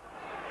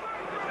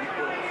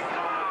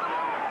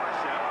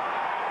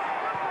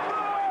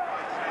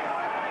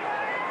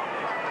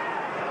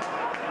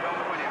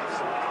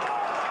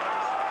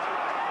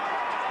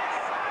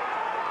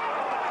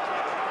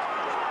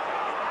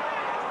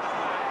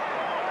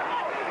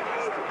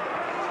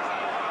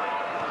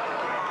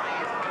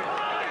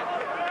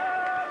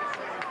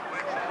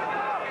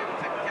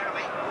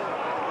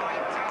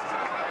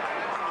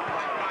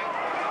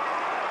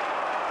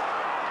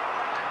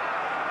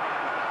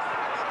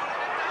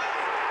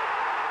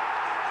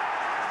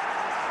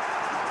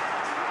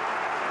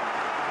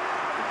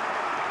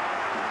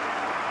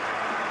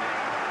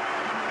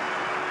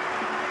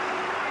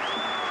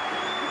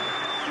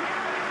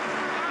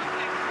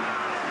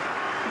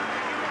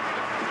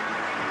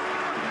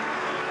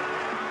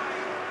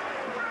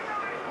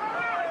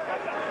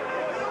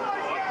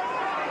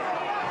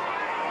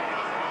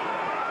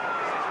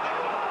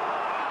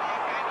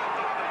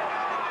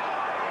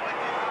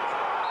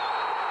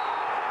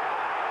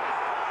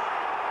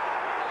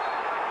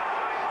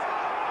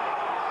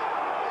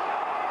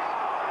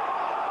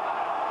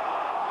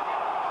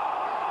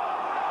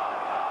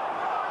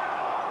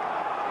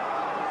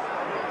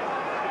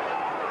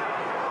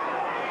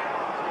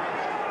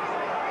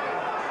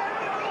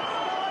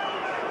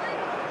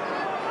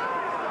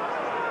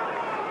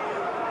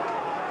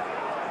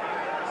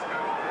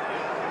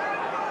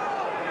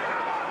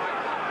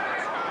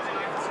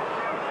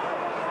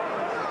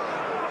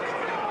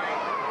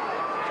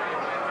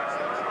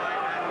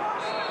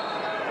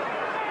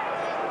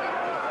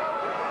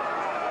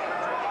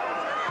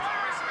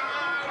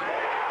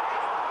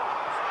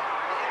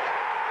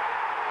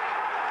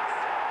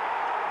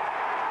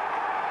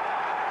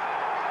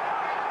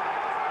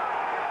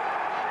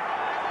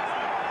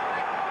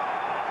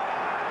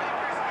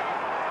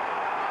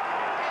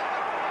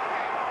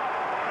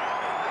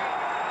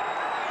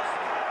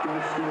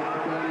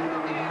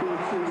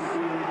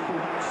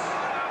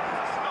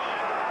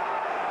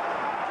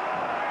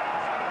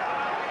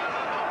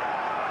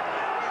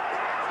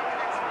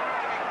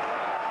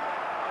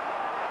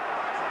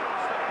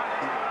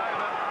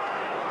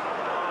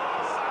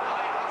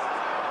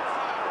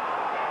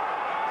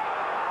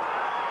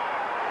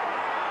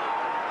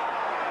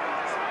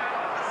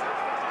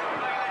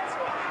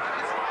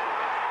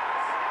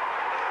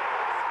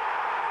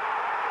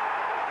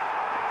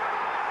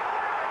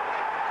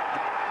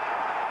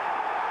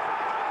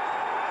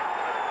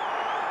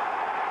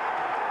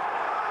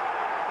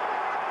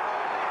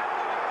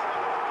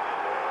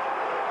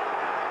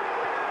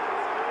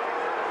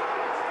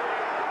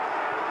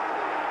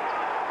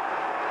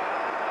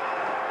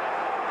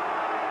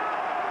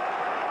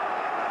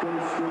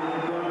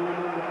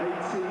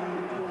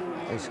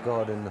 He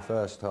scored in the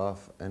first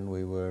half, and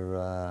we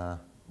were,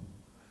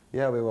 we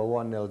were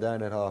 1-0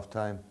 down at half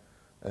time,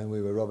 and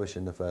we were rubbish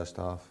in the first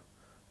half.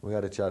 We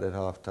had a chat at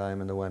half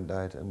time, and they went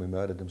out, and we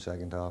murdered them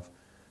second half.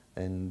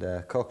 And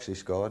Coxey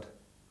scored.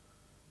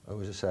 It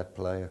was a set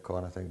play, a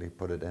corner, I think they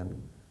put it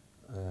in.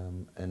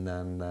 And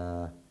then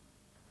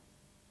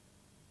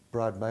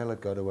Brad Maylett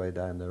got away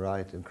down the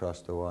right and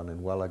crossed the one,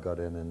 and Weller got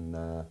in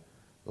and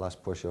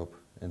last push up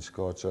and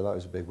scored. So that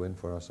was a big win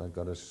for us. That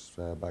got us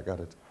back at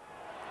it.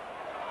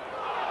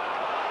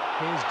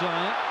 Here's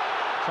Dyer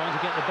trying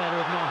to get the better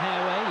of Maher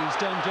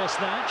done just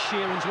that.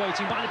 Sheeran's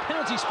waiting by the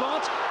penalty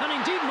spot, and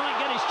indeed might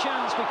get his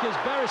chance because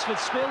Beresford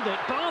spilled it.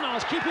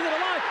 Barnard's keeping it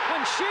alive,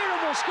 and Sheeran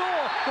will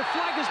score. The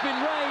flag has been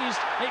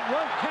raised. It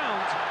won't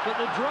count, but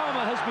the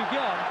drama has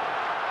begun,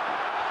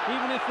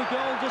 even if the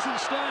goal doesn't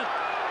stand.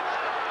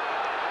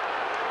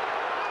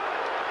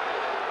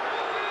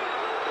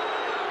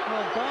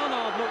 Well,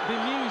 Barnard looked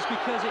bemused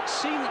because it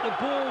seemed that the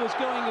ball was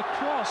going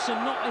across and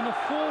not in a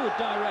forward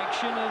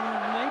direction, and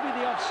maybe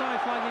the offside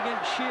flag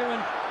against Sheeran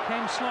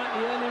came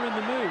slightly earlier in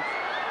the move.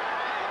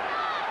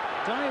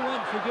 Dyer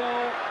went for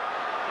goal,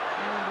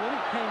 and when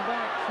it came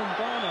back from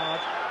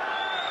Barnard,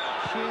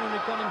 Sheeran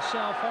had got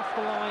himself off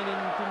the line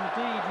and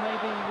indeed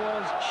maybe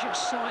was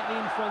just slightly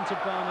in front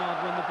of Barnard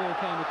when the ball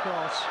came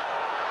across.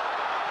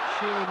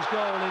 Sheeran's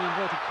goal in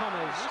inverted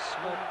commas,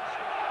 but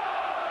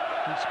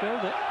he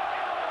spilled it.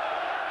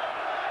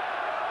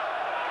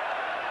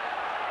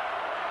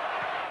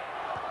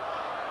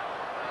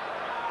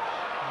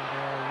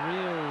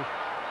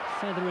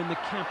 Feather in the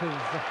cap of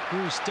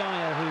Bruce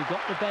Dyer, who got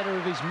the better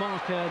of his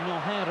marker,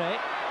 Nohere.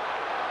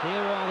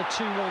 Here are the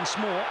 2 once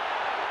more.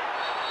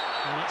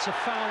 And it's a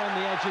foul on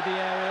the edge of the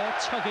area,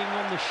 tugging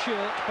on the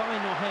shirt by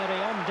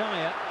Nohere on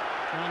Dyer.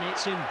 And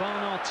it's in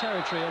Barnard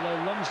territory,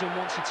 although Lumsden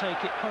wants to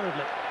take it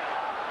hurriedly.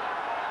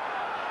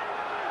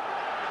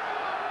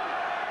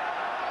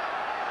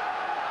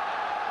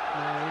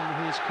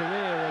 In his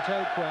career at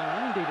Oakwell,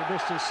 and indeed at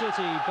Bristol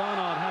City,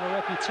 Barnard had a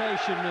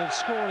reputation of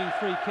scoring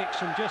free kicks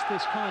from just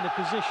this kind of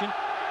position.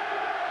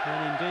 And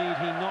indeed,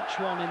 he notched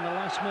one in the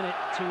last minute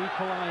to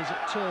equalise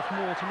at Turf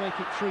Moor to make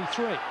it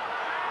 3-3.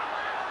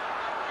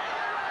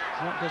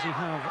 What does he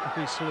have up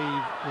his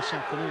sleeve this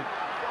afternoon?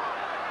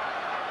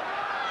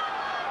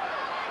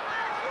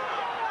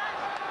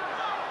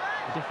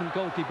 A different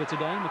goalkeeper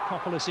today.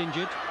 Mikopoulos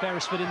injured,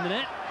 Beresford in the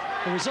net.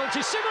 The result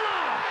is similar!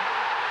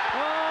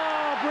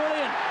 Oh,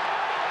 brilliant!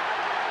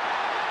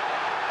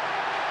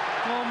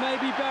 Or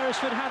maybe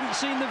Beresford hadn't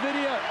seen the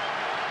video.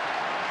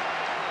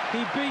 He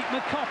beat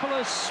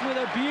Mikopoulos with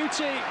a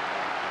beauty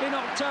in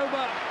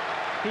October.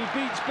 He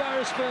beats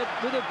Beresford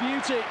with a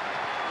beauty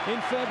in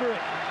February.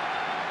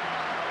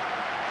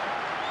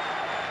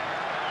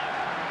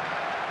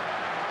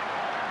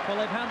 Well,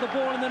 they've had the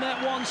ball in the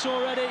net once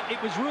already.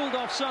 It was ruled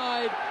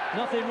offside.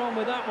 Nothing wrong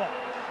with that one.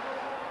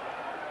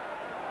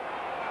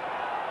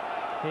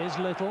 Here's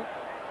Little.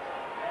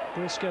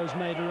 Briscoe's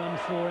made a run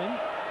for him.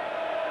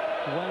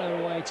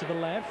 Weller away to the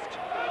left.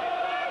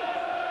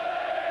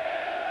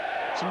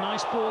 It's a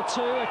nice ball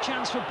too. A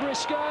chance for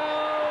Briscoe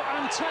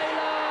and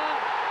Taylor.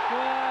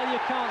 Well, you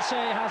can't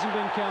say it hasn't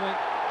been coming.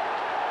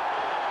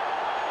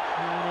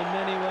 And in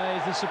many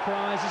ways, the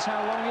surprise is how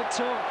long it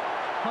took.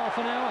 Half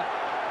an hour.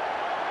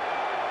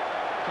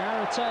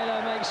 Gareth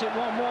Taylor makes it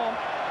 1-1.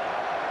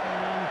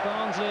 And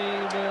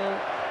Barnsley will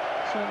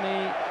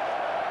certainly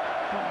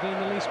not be in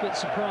the least bit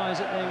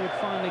surprised that they would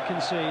finally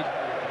concede.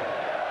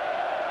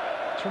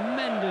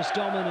 Tremendous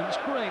dominance,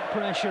 great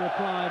pressure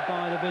applied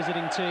by the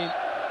visiting team.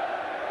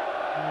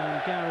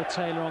 And Gareth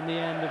Taylor on the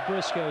end of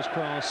Briscoe's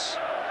cross.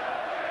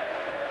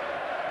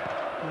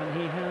 And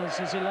he has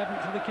his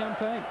 11th of the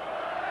campaign.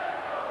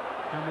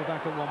 And we're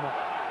back at 1-1.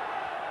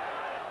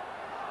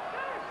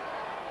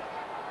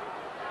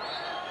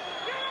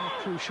 How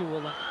crucial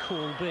will that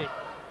call be?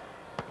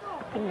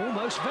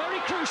 Almost very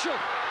crucial.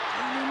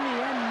 And in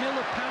the end,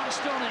 Miller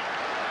pounced on it.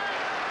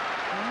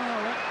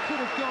 Oh, that could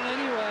have gone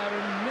anywhere,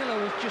 and Miller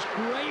was just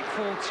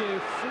grateful to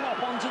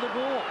flop onto the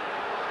ball.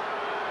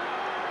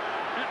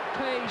 At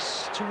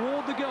pace,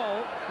 toward the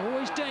goal,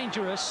 always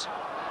dangerous.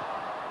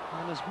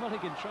 And as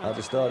Mulligan tried at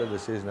the start of the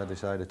season, I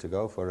decided to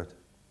go for it.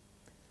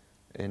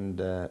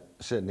 And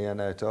sitting here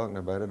now talking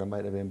about it, it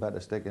might have been better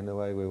sticking the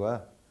way we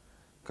were,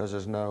 because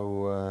there's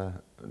no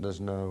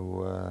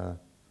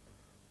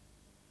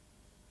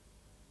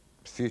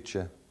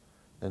future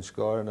in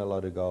scoring a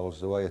lot of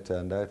goals the way it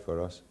turned out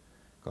for us,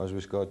 because we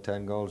scored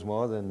 10 goals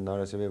more than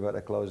Norwich, we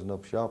better closing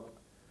up shop.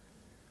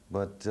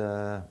 But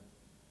the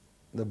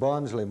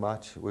Barnsley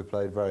match, we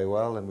played very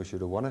well and we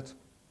should have won it.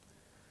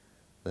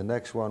 The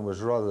next one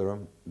was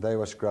Rotherham. They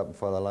were scrapping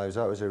for their lives.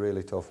 That was a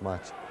really tough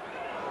match.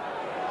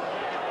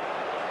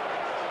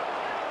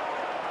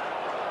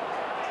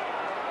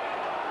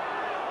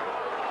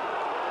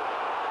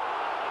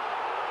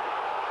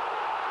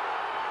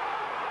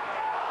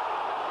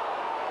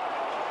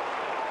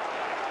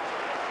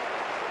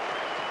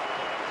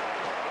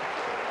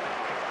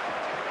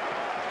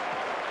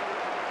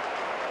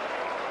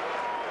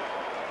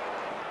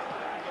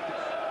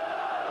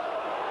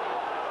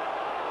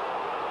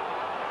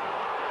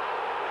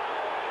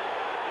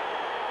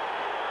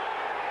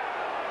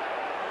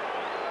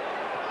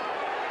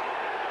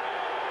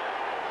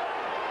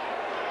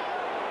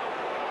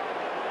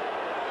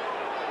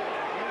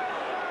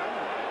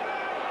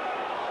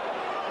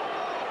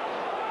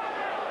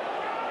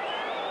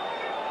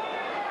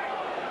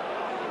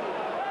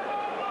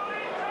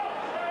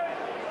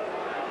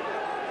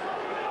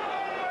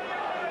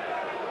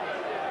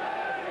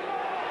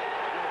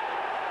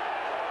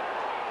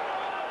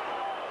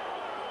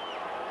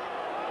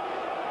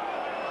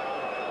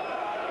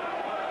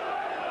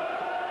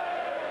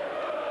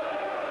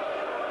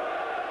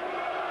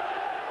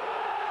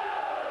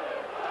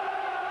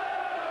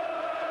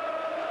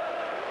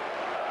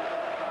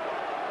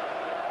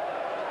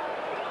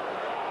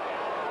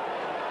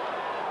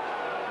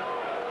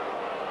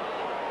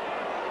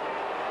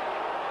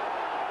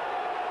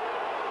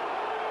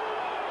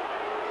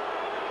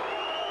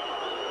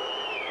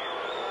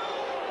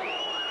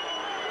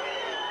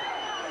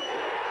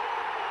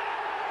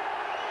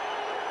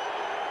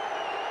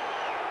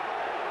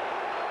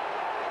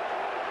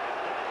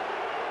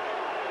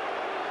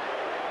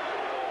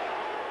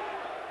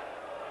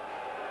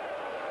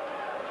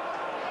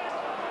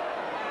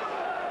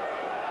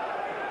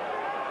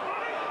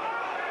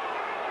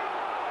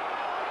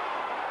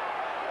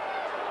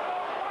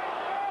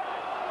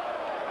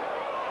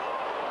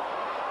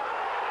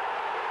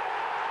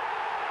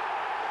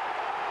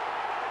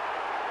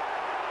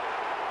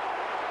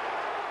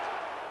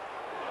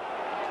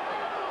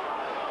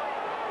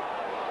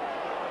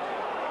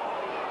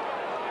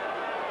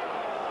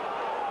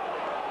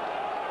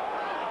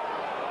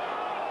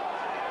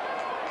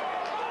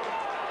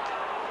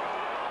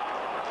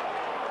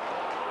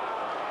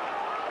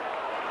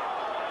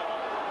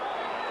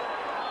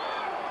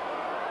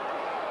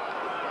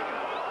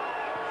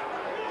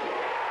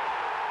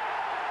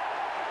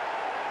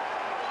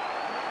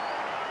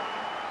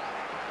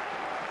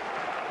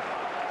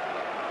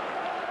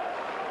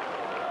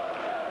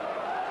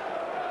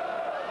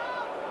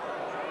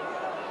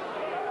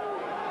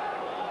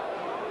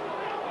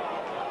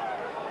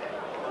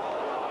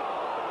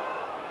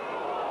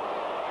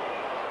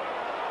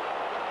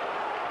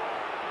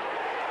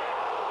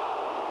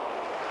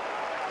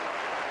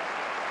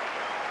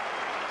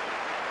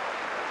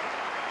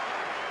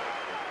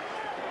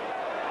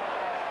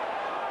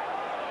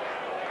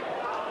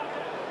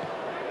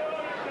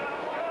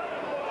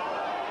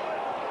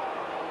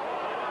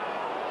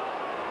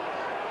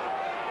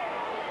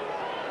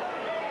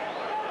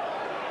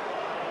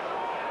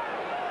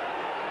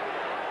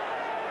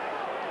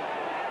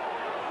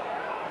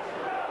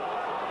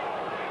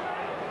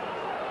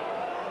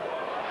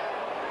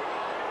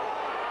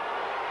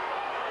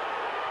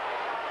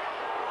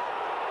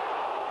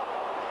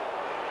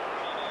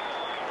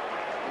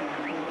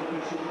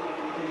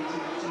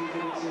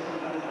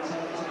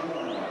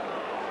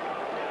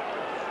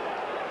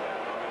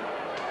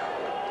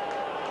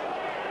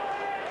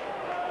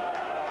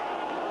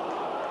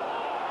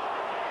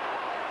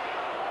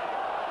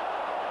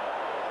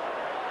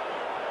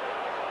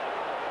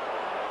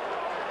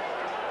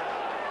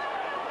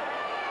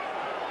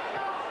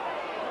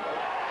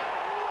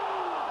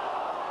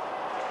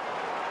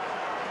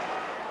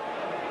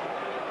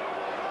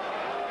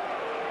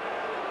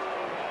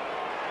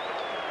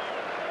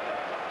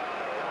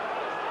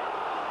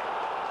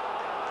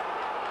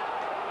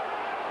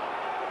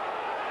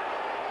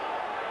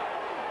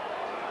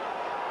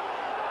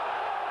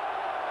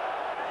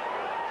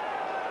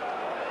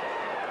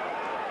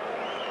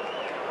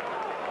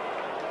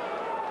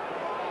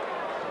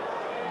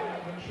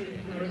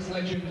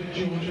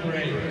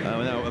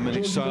 Now a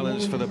minute's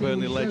silence for the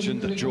Burnley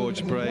legend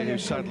George Bray, who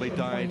sadly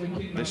died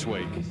this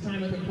week. His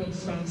time at the club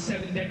spanned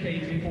 7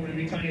 decades before he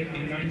retired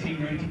in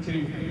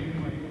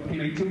 1992. He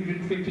made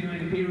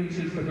 259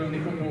 appearances for Burnley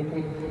Football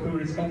Club, who were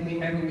his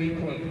only ever league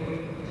club.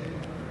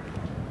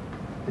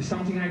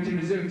 Starting out in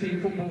reserve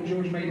team football,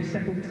 George made a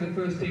step up to the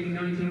first team in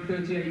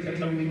 1938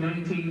 at only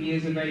 19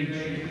 years of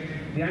age.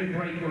 The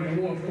outbreak of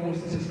war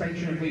forced the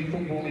suspension of league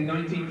football in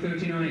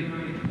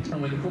 1939,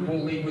 and when the Football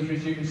League was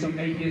resumed some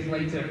 8 years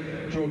later,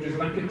 George was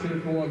back at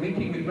Turf Moor,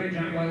 linking with Reg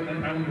Atwell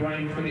and Alan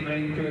Bryant for the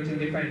Iron Curtain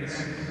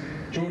defence.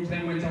 George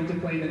then went on to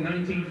play the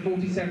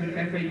 1947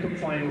 FA Cup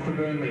final for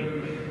Burnley.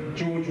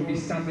 George will be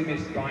sadly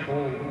missed by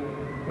all.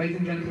 Ladies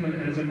and gentlemen,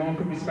 and as a mark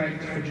of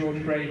respect for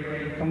George Bray,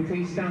 can we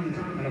please stand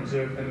and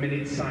observe a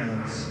minute's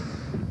silence.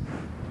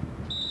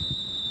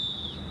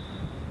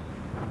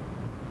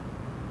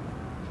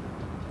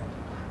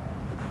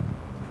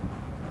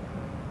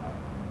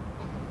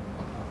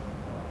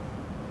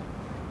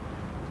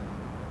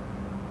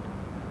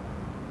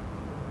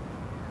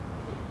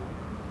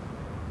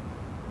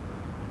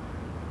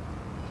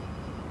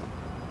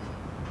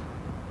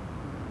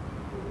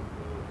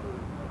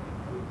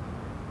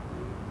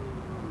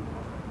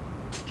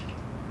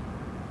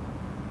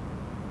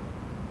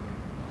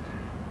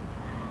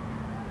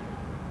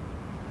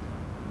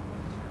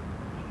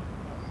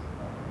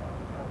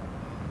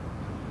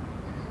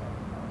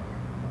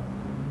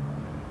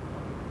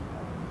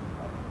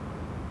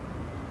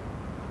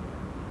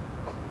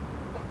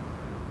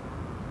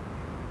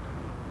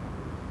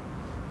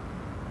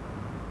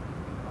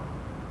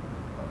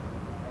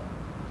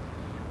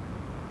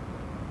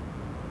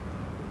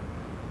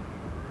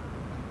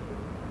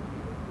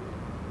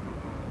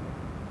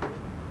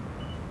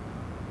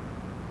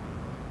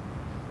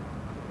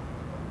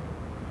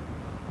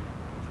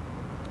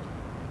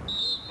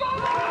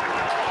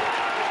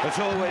 As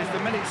always,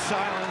 the minute's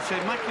silence,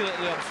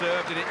 immaculately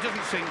observed, and it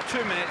doesn't seem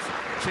 2 minutes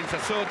since I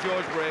saw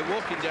George Bray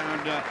walking down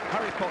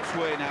Harry Potts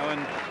Way now,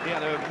 and he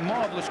had a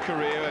marvellous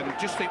career, and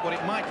just think what it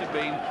might have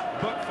been,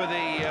 but for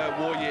the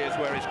war years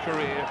where his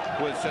career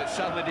was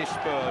sadly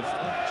dispersed.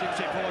 Chips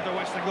it forward to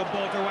West, a good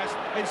ball to West,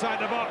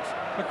 inside the box,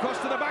 across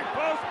to the back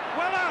post,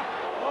 Weller!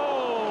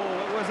 Oh,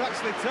 it was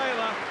actually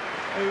Taylor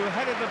who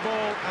headed the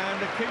ball, and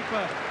the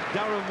keeper,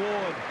 Darren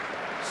Ward.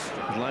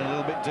 He's lying a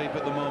little bit deep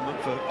at the moment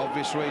for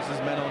obvious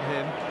reasons, men on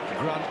him.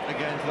 Grant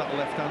again to that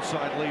left-hand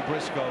side, Lee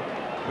Briscoe.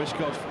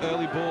 Briscoe's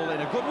early ball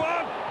in, a good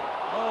one!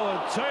 Oh,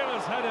 and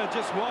Taylor's header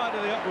just wide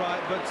of the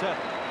upright, but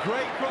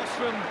great cross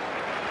from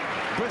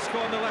Briscoe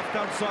on the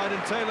left-hand side,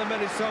 and Taylor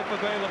made himself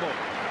available.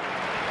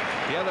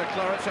 Yeah, the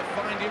Clarets are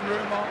finding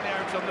room, aren't they,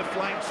 out on the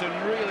flanks, and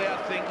really I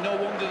think no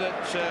wonder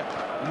that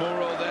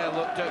Muro there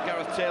looked at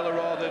Gareth Taylor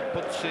rather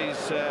puts his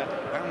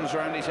hands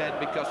around his head,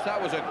 because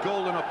that was a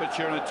golden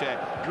opportunity.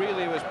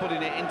 Really was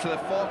putting it into the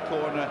far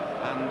corner,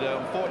 and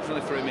unfortunately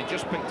for him, he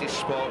just picked his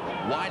spot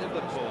wide of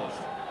the post.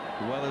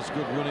 Weller's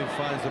good running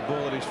finds the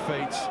ball at his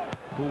feet.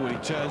 Ooh, he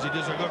turns, he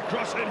does a good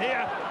cross in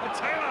here, and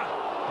Taylor!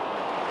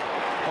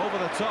 Over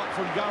the top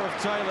from Gareth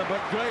Taylor,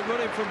 but great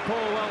running from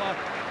Paul Weller.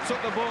 Took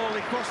the ball,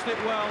 he crossed it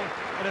well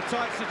in a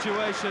tight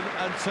situation,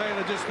 and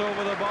Taylor just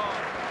over the bar.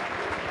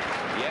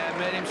 Yeah,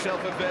 made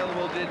himself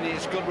available, didn't he?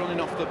 It's good running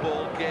off the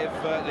ball, gave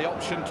the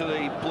option to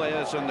the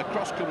players, and the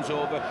cross comes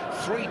over.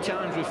 3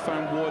 times we've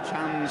found Ward's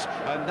hands,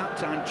 and that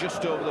time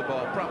just over the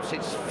bar. Perhaps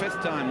it's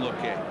 5th time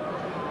lucky.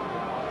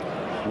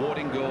 Ward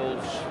in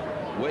goals,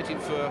 waiting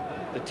for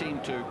the team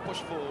to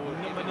push forward.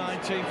 Number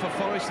 19 for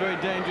Forest, very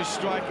dangerous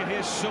striker.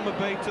 Here's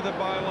Summerby to the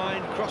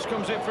byline. Cross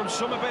comes in from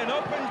Summerby, an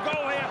open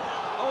goal here.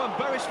 Oh, and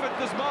Beresford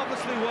does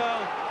marvellously well.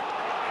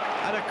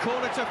 And a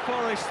corner to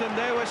Forest, and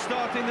they were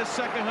starting the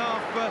second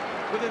half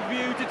with a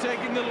view to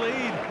taking the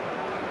lead.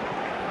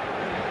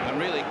 And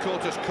really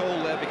caught us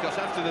cold there, because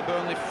after the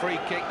Burnley free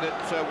kick that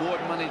Ward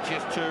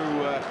manages to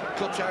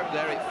cut out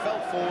there, it fell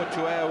forward to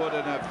Airwood,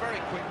 and a very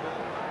quick ball.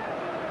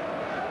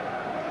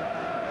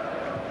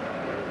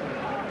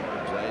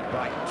 Played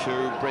back to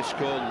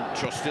Briscoe,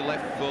 trusty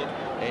left foot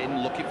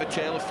in, looking for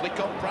Taylor, flick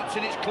on perhaps,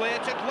 and it's clear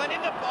to Glenn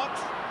in the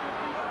box.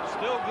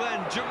 Still Glenn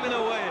juggling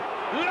away.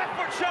 Left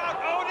foot shot,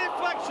 oh,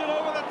 deflection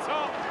over the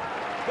top.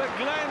 But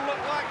Glenn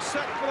looked like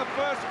set for the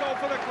first goal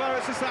for the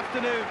Clarets this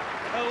afternoon.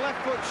 A left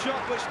foot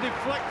shot which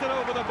deflected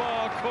over the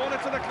bar, corner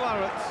to the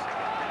Clarets.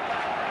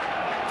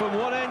 From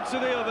one end to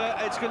the other,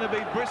 it's going to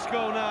be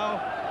Briscoe now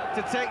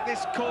to take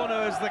this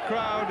corner, as the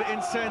crowd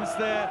incense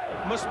there.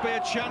 Must be a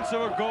chance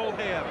of a goal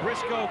here.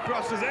 Briscoe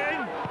crosses in,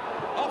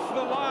 off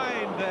the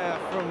line there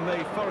from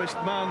the Forest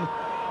man,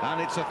 and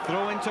it's a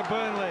throw into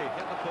Burnley.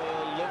 Get the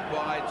ball, look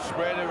wide,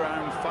 spread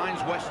around, finds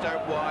West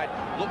out wide,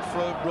 looked for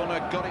a runner,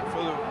 got it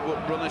for the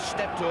runner,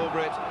 stepped over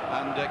it,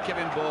 and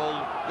Kevin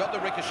Ball got the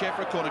ricochet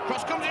for a corner.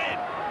 Cross comes in!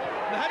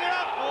 And head it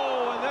up!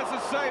 Oh, and that's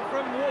a save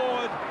from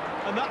Ward,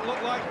 and that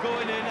looked like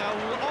going in.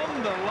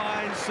 On the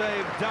line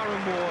save,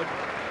 Darren Ward.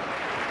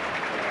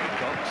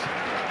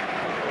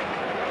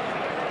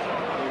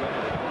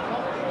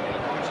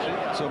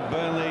 So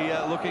Burnley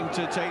looking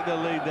to take the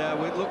lead there.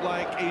 It looked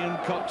like Ian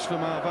Cox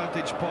from our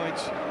vantage point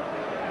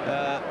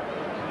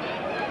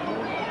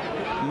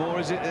Moore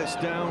is it that's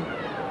down.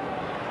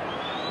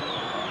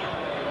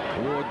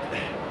 Ward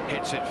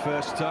hits it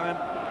first time.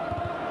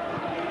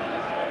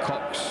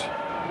 Cox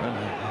and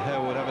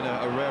Harewood having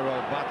a rare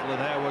old battle,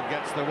 and Harewood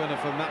gets the winner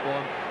from that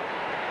one.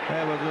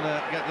 Harewood going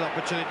to get the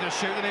opportunity to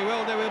shoot, and he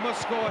will do. He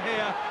must score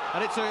here,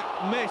 and it's a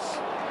miss.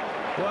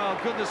 Well,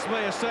 goodness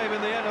me, a save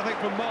in the end, I think,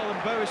 from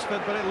Marlon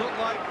Beresford, but it looked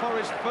like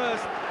Forrest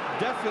first,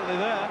 definitely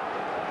there.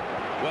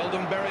 Well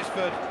done,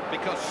 Beresford,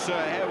 because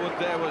Harewood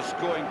there was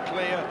going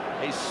clear.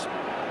 His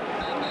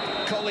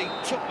colleague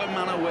took the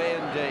man away,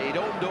 and he'd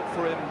opened up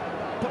for him,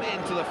 put it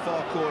into the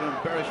far corner,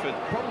 and Beresford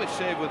probably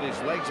saved with his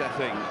legs, I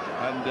think,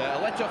 and a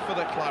let off for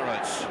the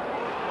Clarets.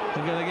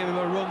 They're going to give him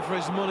a run for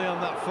his money on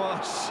that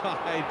far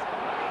side,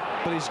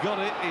 but he's got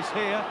it, he's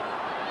here.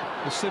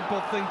 The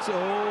simple thing to...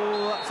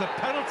 Oh, that's a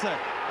penalty.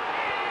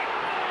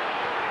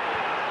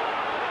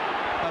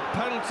 A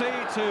penalty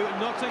to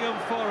Nottingham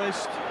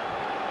Forest.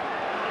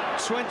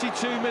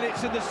 22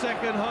 minutes in the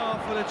second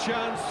half, and a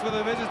chance for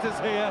the visitors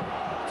here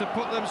to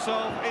put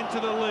themselves into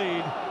the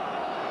lead.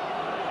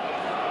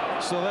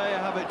 So there you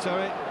have it,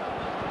 Terry.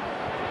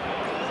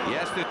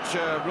 Yes,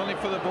 that running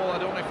for the ball, I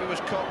don't know if it was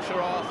Cox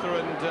or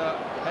Arthur, and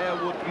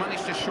Harewood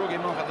managed to shrug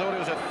him off. I thought it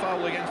was a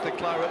foul against the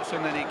Clarets,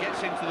 and then he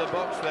gets into the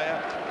box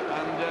there,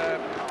 and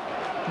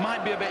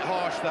might be a bit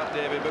harsh that,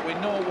 David, but we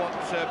know what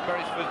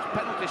Beresford's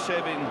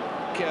penalty-saving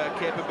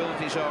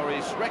capabilities are.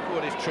 His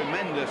record is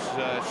tremendous,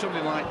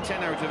 something like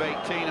 10 out of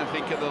 18, I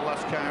think, at the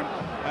last count,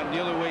 and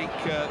the other week,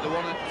 the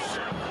one at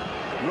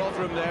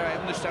Rotherham there, I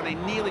understand he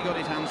nearly got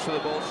his hands to the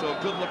ball, so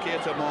good luck here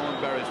to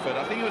Marlon Beresford.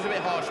 I think it was a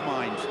bit harsh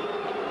mind.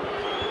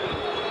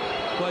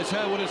 Well, it's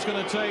Harewood is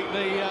going to take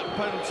the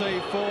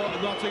penalty for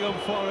Nottingham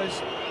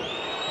Forest.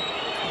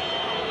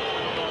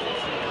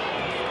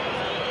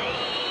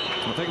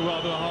 I think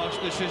rather a harsh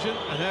decision,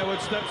 and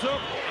Harewood steps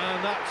up, and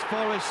that's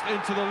Forest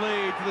into the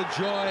lead, to the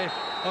joy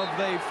of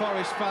the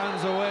Forest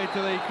fans away to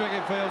the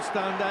cricket field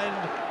stand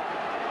end.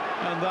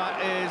 And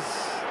that is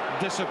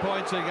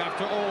disappointing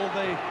after all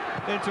the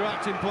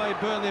interacting play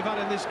Burnley have had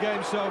in this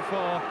game so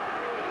far,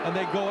 and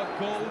they go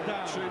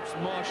down. Troops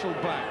marshalled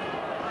back.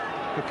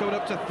 We're coming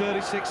up to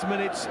 36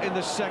 minutes in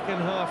the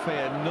second half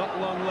here, not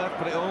long left,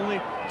 but it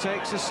only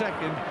takes a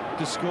second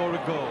to score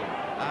a goal.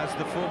 As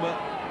the former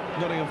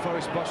Nottingham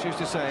Forest boss used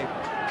to say,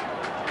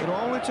 it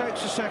only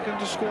takes a second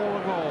to score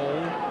a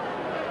goal.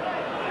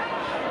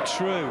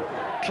 True,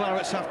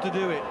 Clarets have to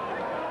do it.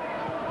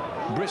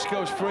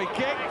 Briscoe's free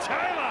kick,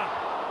 Taylor!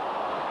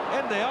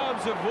 In the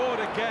arms of Ward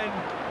again.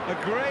 A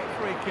great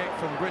free kick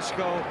from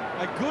Briscoe,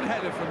 a good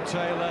header from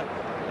Taylor,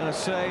 and a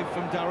save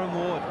from Darren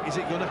Ward. Is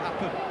it going to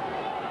happen?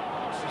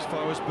 As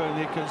far as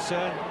Burnley are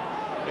concerned,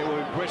 it will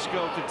be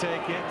Briscoe to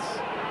take it.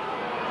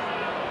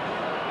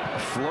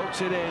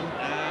 Floats it in,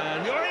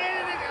 and you're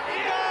in!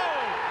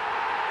 Goal!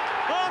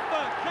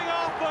 Arthur, King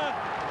Arthur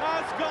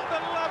has got the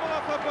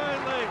leveller for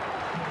Burnley.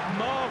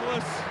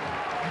 Marvellous.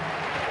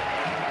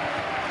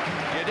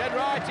 You're dead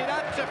right, it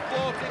had to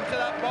float into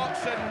that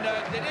box, and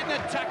they didn't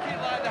attack it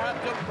like they had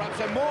done. Perhaps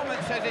a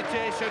moment's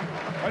hesitation,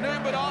 and who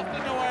but Arthur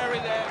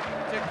Noeri there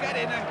to get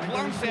in and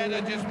glance the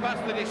header just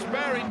past the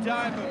despairing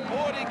time of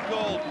boarding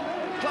goal.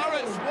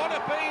 Clarets, one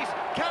apiece,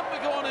 can we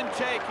go on and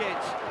take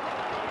it?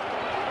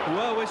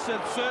 Well, we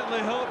should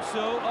certainly hope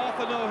so.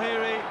 Arthur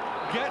Noeri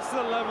gets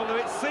the leveller.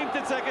 It seemed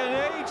to take an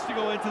age to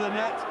go into the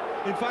net.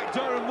 In fact,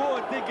 Darren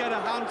Ward did get a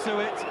hand to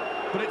it,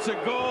 but it's a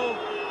goal,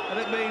 and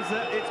it means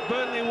that it's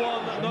Burnley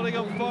 1,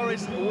 Nottingham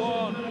Forest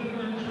 1.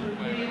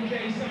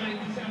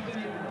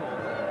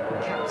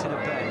 Captain of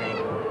Burnley,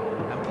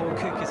 and Paul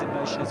Cook is in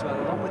motion as well,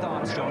 along with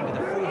Armstrong, and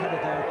a free header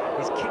though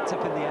is kicked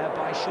up in the air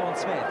by Sean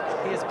Smith.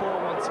 Here's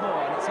ball once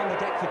more, and it's on the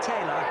deck for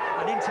Taylor,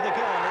 and into the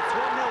goal. It's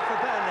 1-0 for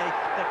Burnley.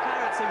 The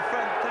Clarets in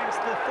front thanks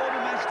to the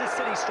former Manchester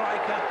City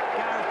striker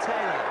Gareth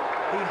Taylor.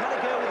 He had a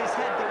go with his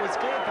head that was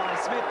cleared by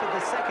Smith, but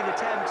the second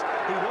attempt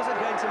he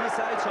wasn't going to miss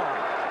out on.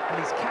 And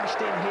he's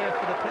cashed in here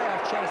for the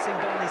playoff chasing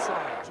Burnley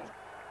side.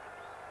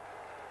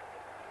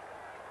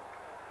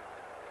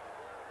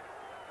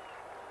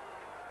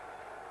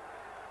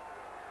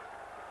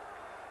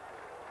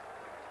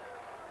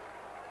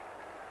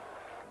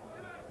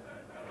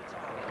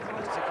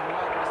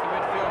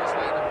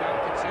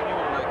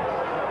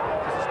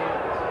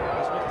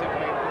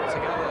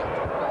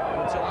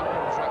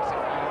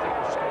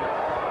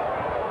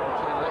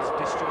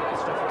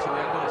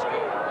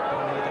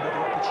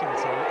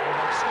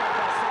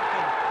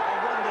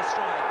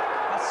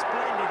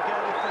 Splendid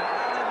goal from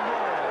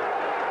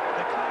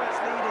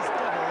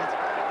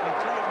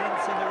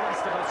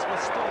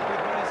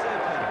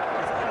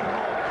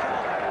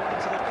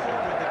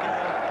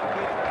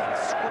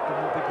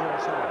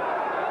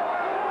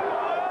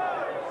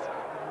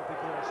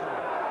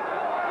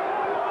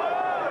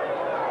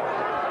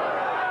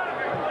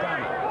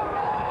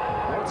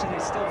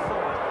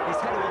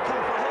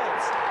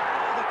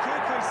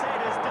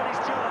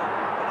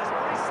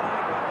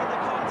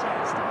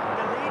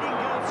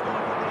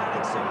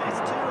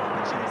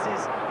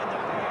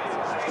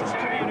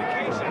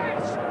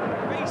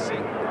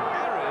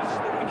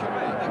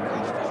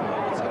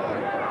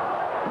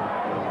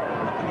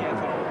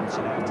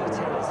attention after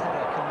Taylor's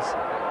header comes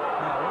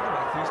now all the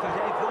way through to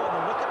Dave Vaughan.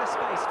 And look at the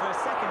space for a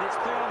second. It's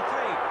 3 on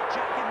 3.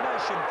 Jack in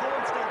motion.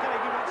 Vaughan still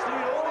going. He wants to do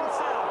it all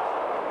himself.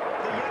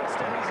 The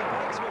youngster who's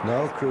about to... No,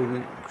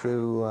 Crew,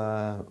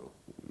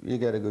 you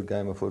get a good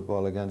game of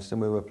football against them.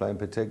 We were playing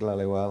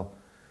particularly well.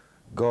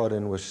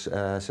 Gordon was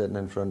sitting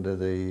in front of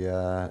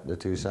the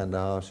two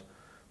centre-halves,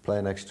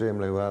 playing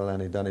extremely well,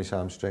 and he'd done his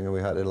hamstring, and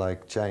we had to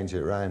like change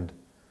it round.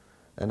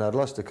 And I'd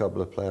lost a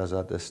couple of players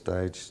at this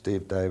stage.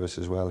 Steve Davis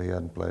as well, he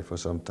hadn't played for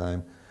some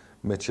time.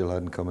 Mitchell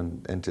hadn't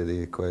come into the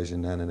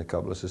equation then, and a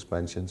couple of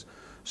suspensions.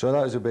 So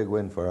that was a big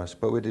win for us,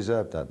 but we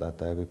deserved that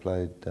day. We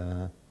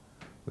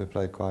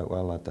played quite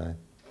well that day.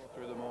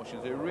 Through the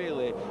motions, they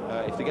really,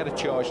 if they get a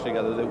charge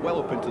together, they're well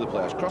up into the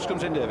players. Cross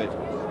comes in, David.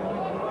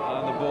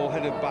 And the ball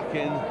headed back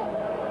in.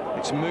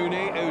 It's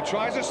Mooney who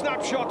tries a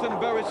snapshot, and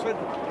Beresford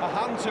a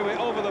hand to it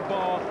over the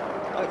bar.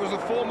 It was a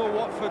former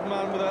Watford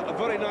man with a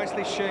very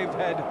nicely shaved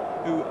head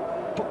who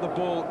put the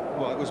ball,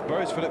 well, it was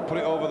Beresford that put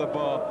it over the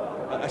bar.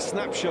 A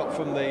snapshot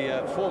from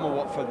the former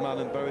Watford man,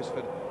 and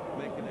Beresford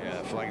making it.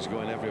 Yeah, flags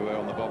going everywhere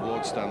on the Bob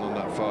Lord stand on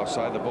that far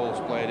side. The ball's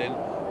played in.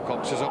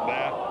 Cox is up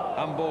there.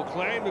 Handball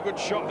claimed. A good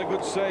shot and a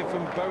good save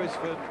from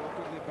Beresford.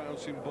 Quickly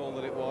bouncing ball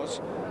that it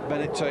was.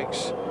 Bennett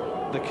takes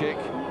the kick.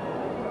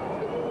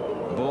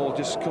 Ball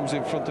just comes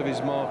in front of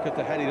his marker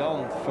to head it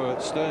on for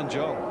Stern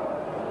John.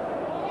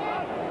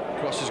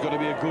 Cross has got to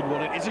be a good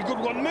one. It is a good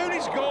one.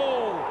 Mooney's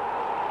goal!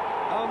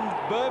 And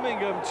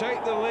Birmingham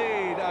take the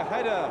lead. A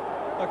header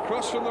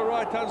across from the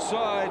right-hand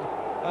side.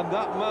 And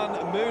that man,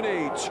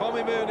 Mooney,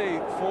 Tommy Mooney,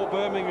 for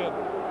Birmingham.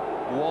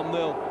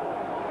 1-0.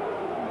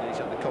 He's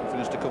had the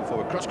confidence to come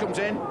forward. Cross comes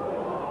in.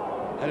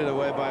 Headed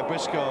away by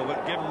Briscoe,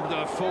 but given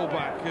the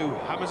full-back who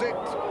hammers it.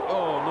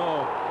 Oh,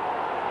 no.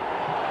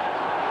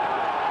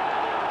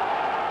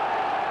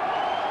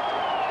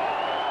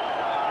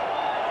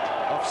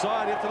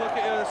 Offside, you have to look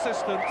at your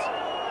assistant.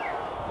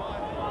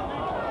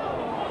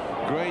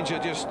 Granger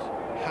just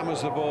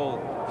hammers the ball,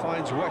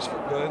 finds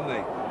Westford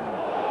Burnley.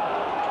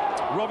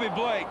 Robbie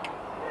Blake.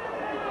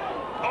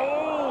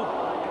 Oh!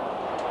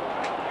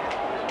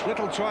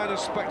 Little trying a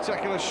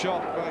spectacular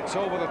shot, but it's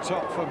over the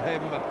top from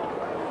him.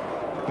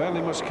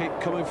 Burnley must keep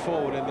coming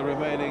forward in the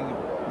remaining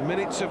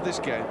minutes of this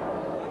game.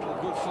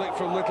 Good flick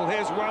from Little.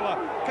 Here's Weller.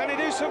 Can he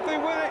do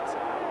something with it?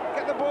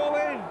 Get the ball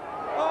in.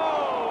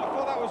 Oh, I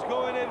thought that was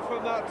going in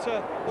from that.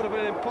 Would have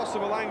been an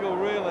impossible angle,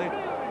 really.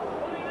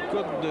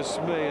 Goodness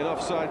me, an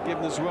offside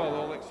given as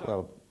well.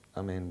 Well,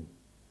 I mean,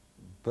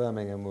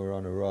 Birmingham were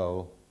on a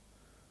roll,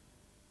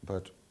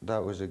 but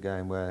that was a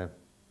game where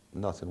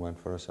nothing went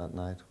for us that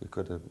night. We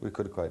could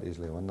have quite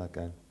easily won that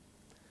game,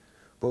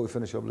 but we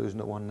finished up losing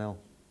at 1-0.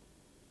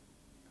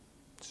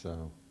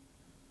 So.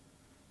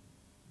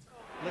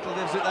 Little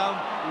gives it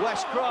down.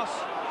 West cross.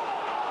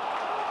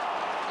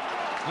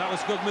 That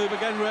was a good move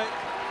again, Ray.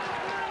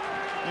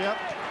 Yep,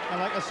 and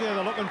like I say,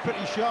 they're looking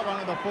pretty sharp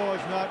onto the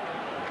forwards now.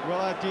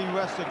 Well, Dean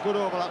West, a good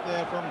overlap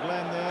there from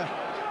Glenn there,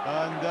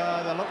 and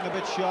they're looking a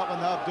bit sharp,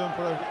 and they've done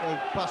for a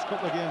past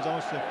couple of games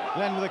almost.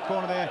 Glenn with the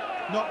corner there,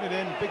 knocked it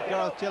in. Big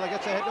Gareth Taylor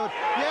gets a hit to it.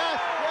 Yes,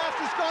 yes,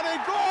 it's gone in,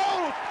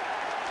 goal!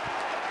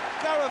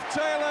 Gareth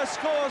Taylor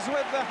scores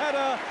with the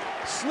header.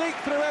 Sneak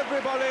through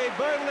everybody.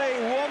 Burnley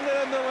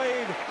 1-0 in the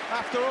lead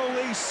after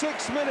only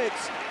 6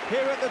 minutes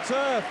here at the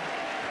Turf.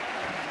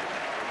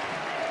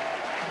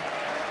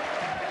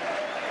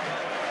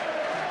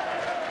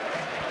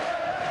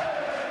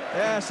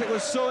 Yes, it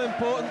was so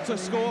important to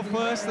score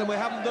first, and we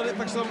haven't done it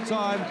for some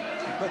time.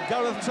 But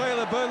Gareth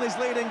Taylor, Burnley's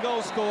leading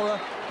goal scorer,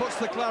 puts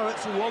the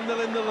Clarets 1-0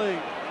 in the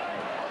lead.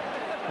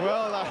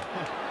 Well,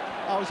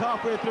 I was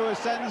halfway through a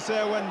sentence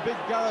there when Big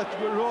Gareth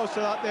rose to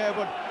that there,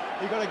 but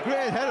he got a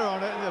great header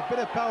on it and a bit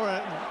of power in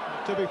it.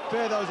 And to be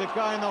fair, there was a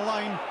guy in the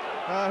line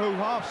who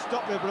half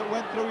stopped it, but it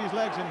went through his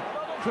legs and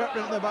crept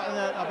into the back of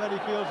the net. I bet he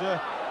feels a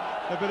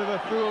bit of a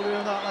fool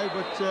doing that, like,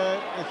 but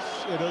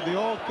they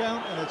all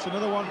count, and it's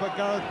another one for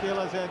Gareth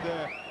Taylor's head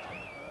there.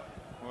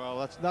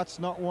 Well, that's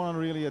not one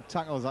really of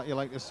tackles that you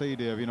like to see,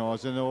 Dave. You know,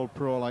 as an old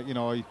pro, like, you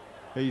know,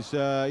 he's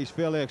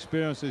fairly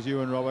experienced as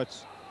Ewan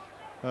Roberts,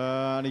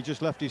 and he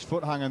just left his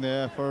foot hanging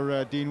there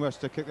for Dean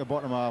West to kick the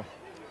bottom off.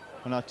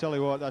 And I tell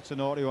you what, that's a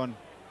naughty one.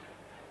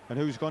 And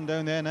who's gone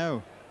down there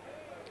now?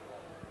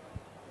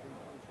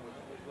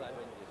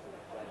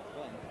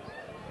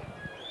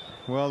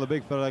 Well, the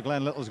big fella,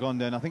 Glenn Little's gone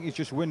down. I think he's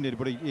just winded,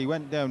 but he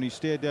went down, he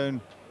stayed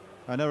down,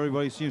 and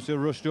everybody seems to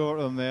have rushed over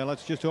to him there.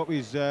 Let's just hope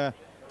he's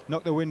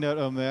knocked the wind out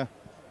of him there.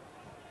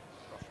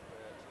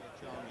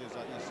 Challenges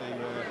that you see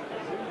where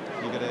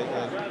you get a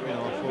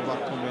full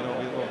back coming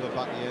over the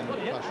back end,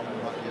 flashing on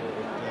the back end.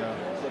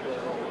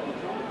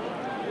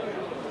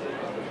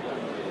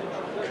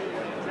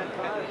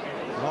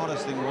 The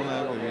hardest thing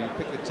when you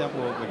pick the tempo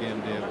up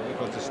again, Dave,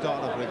 because to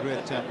start off with a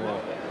great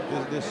tempo,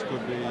 this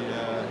could be,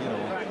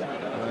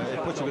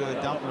 it puts a bit of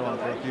a dampener on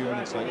for a few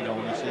minutes, like, you know,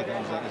 when you see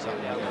things like this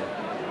happening.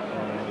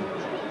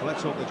 But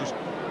let's hope they just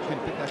can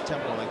pick that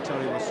tempo, like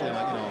Terry was saying,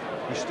 like, you know,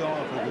 we start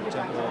off with a good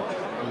tempo,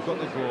 we've got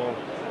the goal,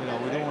 you know,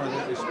 we don't want to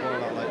let this spoil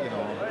that, like, you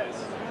know.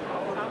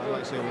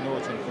 like I say, we know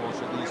it's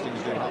unfortunate. These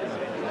things do happen.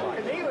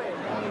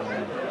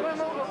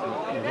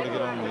 You've got to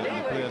get on with it. And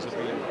the players have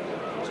been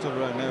stood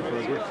around now for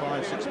a good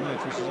 5-6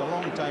 minutes, which is a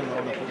long time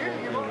around a football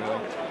field,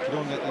 really. You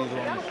don't get these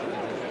long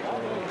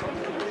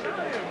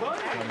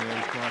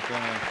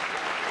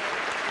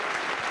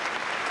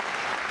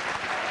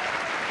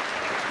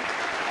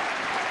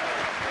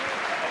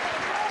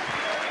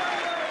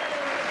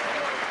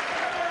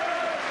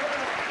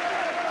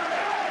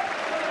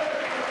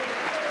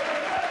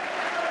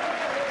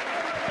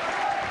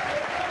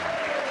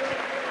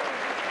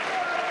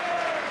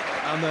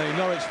And the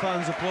Norwich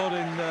fans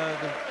applauding the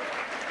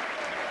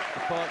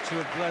departure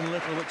of Glenn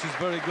Little, which is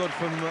very good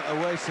from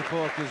away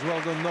supporters.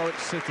 Well done, Norwich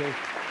City.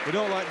 We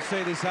don't like to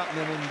see this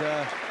happening,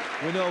 and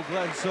we know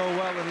Glenn so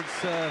well, and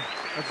it's,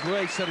 as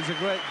Ray said, he's a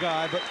great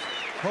guy, but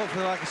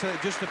hopefully, like I said,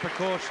 it's just a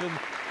precaution,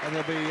 and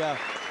they'll be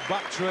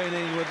back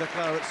training with the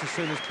Clarets as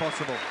soon as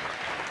possible.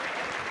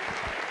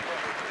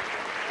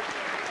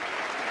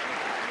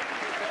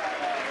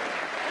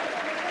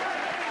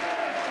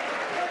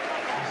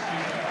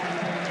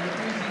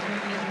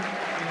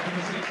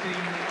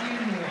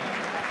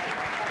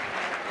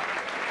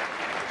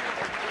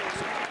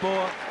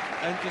 Moore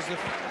enters the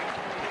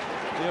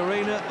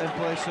arena in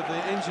place of the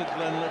injured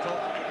Glenn Little.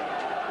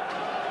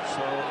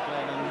 So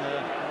Glenn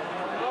and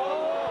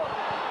oh,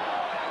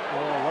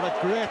 what a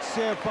great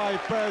save by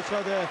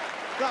Berger there.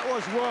 That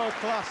was world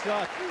class,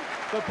 that.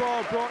 The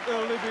ball brought to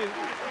Libby.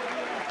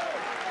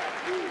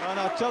 And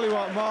I'll tell you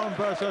what, Martin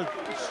Berger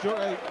struck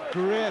a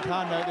great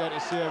hand out there to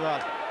save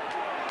that.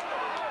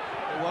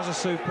 It was a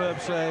superb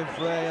save,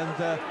 Ray,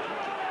 and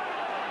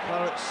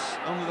Clarets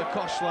under the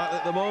cosh light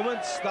at the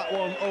moment. That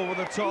one over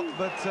the top,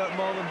 but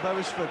Marlon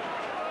Beresford,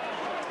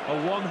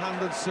 a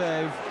one-handed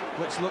save,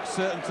 which looked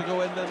certain to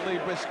go in. Then Lee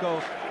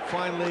Briscoe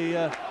finally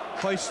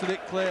hoisted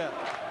it clear.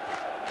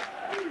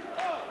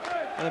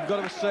 And I've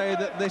got to say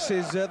that this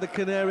is the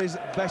Canaries'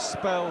 best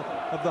spell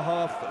of the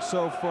half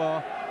so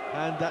far,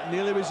 and that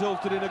nearly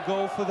resulted in a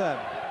goal for them.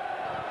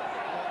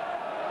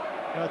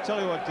 I'll tell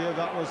you what, Dave,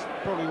 that was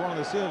probably one of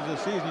the saves of the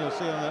season you'll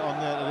see on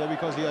there today,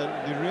 because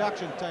the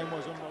reaction time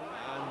was unbelievable.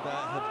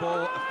 And the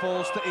ball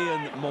falls to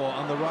Ian Moore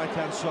on the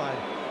right-hand side,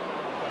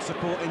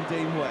 supporting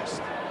Dean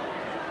West.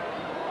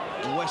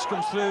 And West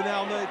comes through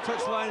now on the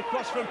touchline,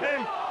 across from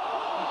him.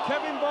 And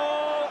Kevin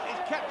Ball is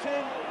kept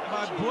in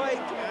by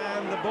Blake,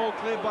 and the ball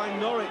cleared by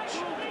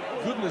Norwich.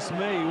 Goodness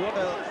me, what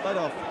a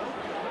let-off.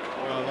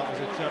 Well, that was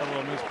a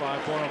terrible miss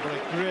by Bono, but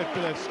a great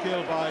bit of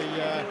skill by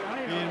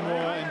Ian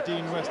Moore and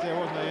Dean West there,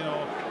 wasn't there? You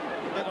know,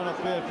 get on a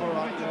play for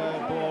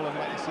that ball, and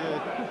like you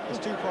say, it's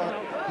too far.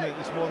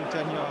 It's more than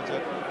 10 yards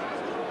up.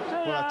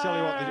 But I tell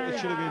you what, it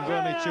should have been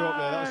Burnley 2 up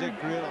there. That was a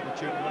great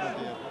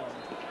opportunity.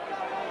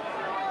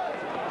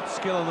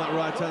 Skill on that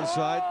right-hand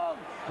side.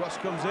 Cross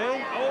comes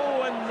in.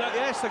 Oh, and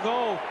yes, the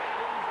goal.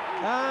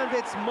 And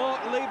it's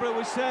Mark Lieber,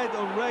 we said,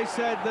 and Ray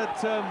said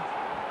that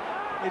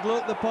he'd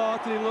looked the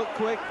part and he looked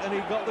quick and he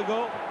got the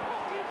goal.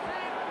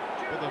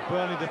 But the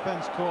Burnley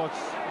defence coach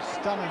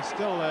standing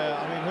still there.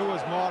 I mean, who was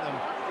Martin?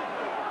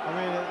 I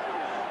mean,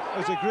 it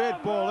was a great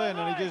ball in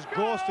and he just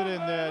ghosted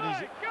in there. And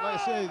he's,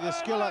 like I say, the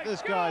skill that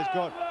this guy's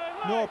got,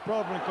 no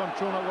problem in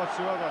controlling it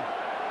whatsoever.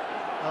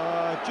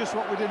 Just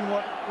what we didn't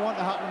want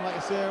to happen, like I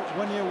say,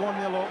 when you're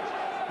 1-0 up,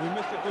 we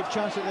missed a good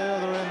chance at the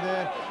other end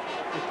there.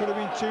 It could have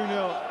been 2-0,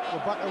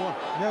 we're back to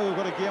 1. Now we've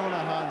got a game on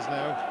our hands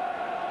now.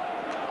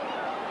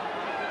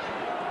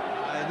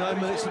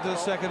 9 minutes into the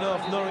second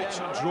half, Norwich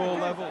draw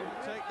level.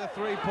 Take the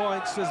 3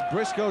 points as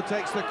Briscoe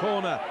takes the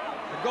corner.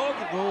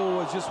 The goal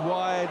was just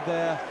wide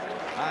there,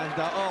 and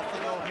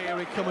Arthur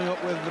O'Leary coming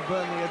up with the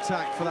Burnley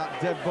attack for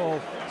that dead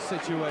ball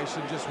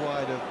situation just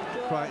wide of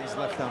Crichton's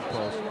left-hand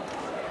post.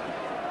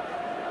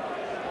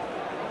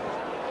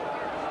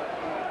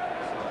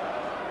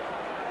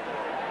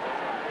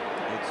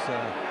 It's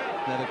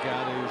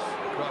Nedegard whose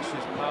cross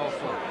is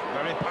powerful,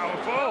 very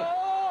powerful,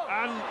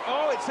 and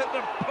oh, it's at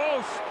the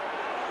post.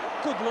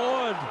 Good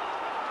Lord.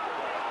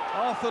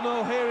 Arthur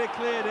O'Leary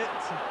cleared it,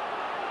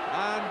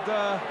 and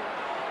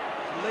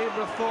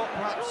Lieber thought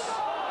perhaps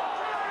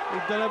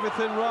he'd done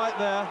everything right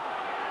there.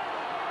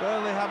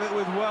 Burnley have it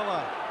with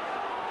Weller.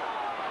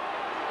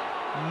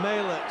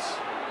 Maylett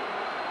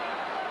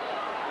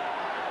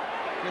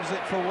gives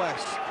it for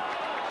West.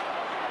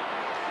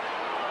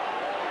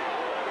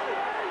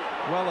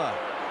 Weller,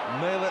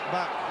 Maylett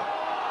back.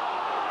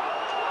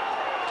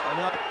 And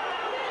up.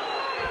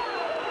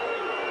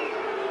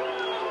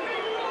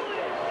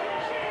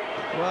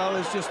 Well,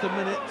 it's just a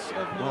minute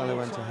of... Well, they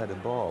went to head a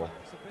ball,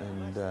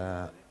 and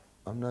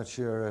I'm not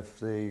sure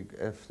if it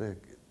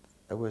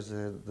was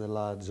the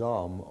lad's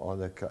arm or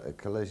the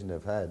collision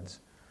of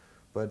heads,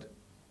 but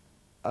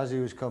as he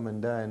was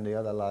coming down, the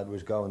other lad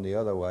was going the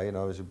other way. You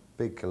know, it was a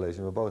big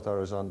collision. We're both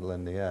horizontal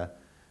in the air,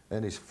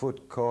 and his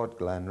foot caught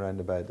Glenn round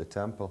about the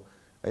temple.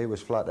 He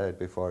was flat out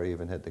before he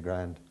even hit the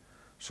ground.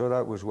 So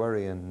that was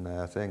worrying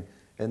thing.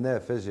 And their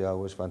physio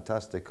was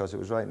fantastic because it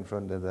was right in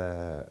front of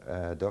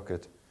the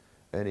ducket,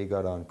 and he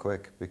got on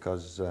quick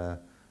because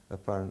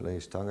apparently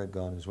his tongue had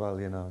gone as well,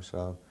 you know.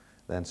 So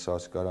then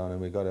Sos got on and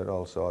we got it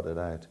all sorted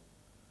out.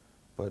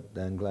 But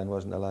then Glenn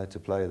wasn't allowed to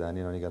play then,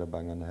 you know, he got a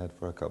bang on the head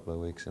for a couple of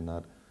weeks and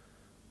that.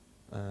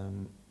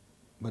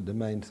 But the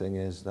main thing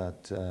is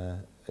that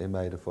he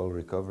made a full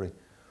recovery.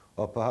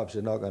 Or perhaps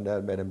a knock on the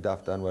head made him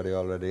daft on what he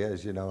already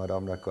is, you know, and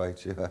I'm not quite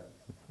sure.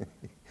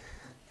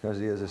 Because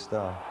he is a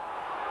star.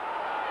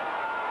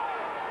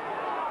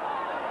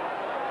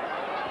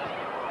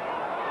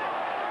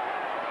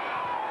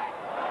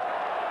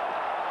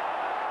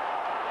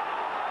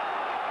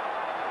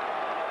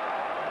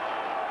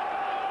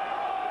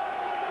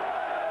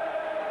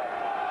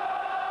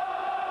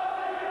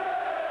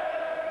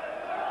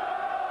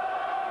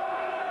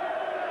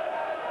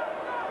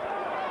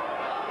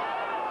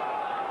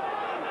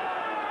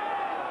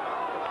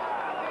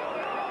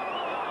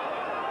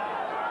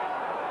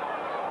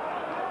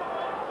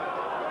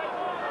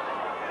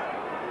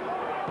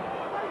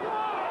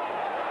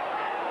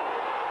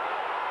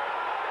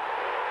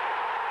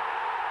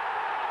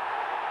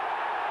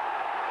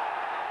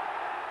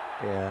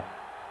 Yeah,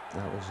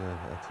 that was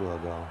a poor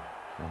goal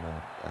on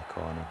a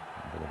corner,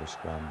 a bit of a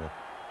scramble.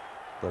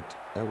 But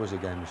it was a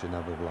game we should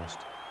never have lost.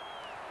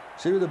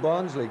 See with the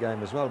Barnsley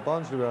game as well,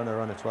 Barnsley were on a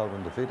run of 12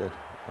 undefeated.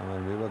 I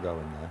mean, we were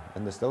going there,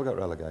 and they still got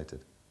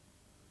relegated.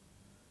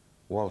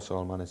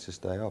 Walsall managed to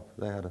stay up.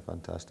 They had a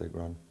fantastic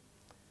run.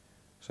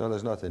 So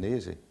there's nothing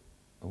easy.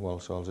 And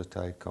Walsall's a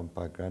tight,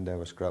 compact ground. They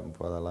were scrapping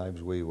for their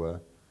lives. We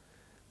were.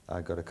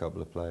 I got a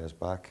couple of players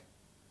back,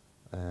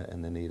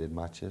 and they needed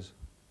matches.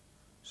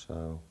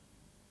 So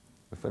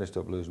we finished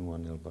up losing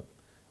 1-0, but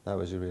that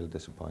was a real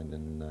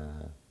disappointing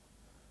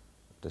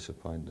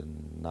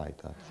night.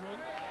 That.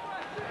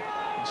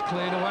 It's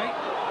cleared away.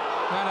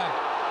 Header.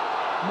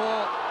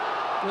 Moore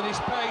with his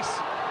pace.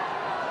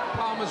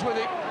 Palmer's with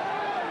it.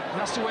 He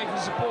has to wait for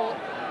support.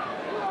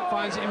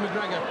 Finds it in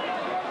McGregor.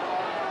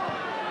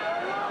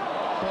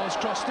 Ball's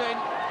crossed in.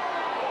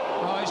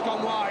 Oh, he's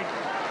gone wide.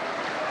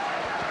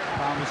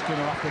 Palmer's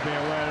going to have to be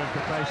aware of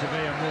the pace of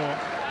Ian Moore,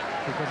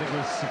 because it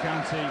was the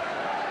county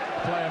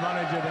player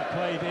manager that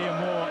played Ian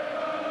Moore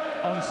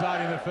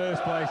onside in the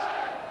first place.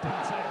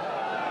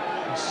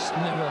 It's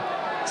never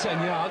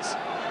 10 yards.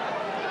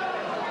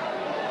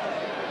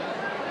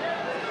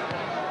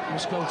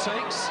 Musco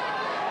takes.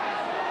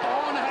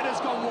 Oh, and the header's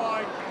gone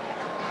wide.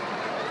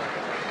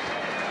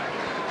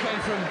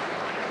 Came from,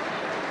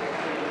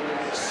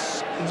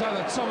 it was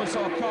either Thomas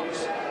or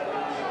Cox. I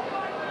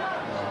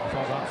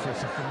thought that for a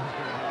second.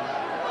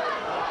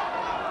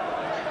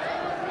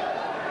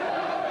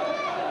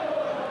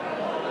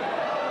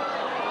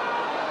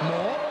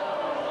 Moore.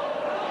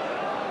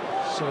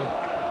 So,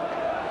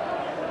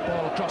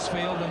 ball across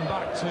field and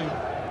back to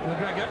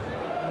McGregor.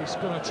 He's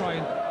going to try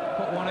and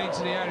put one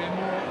into the area.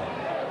 Moore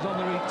is on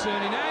the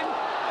returning end.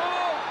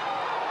 Oh!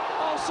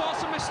 All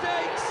sorts of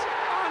mistakes,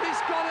 and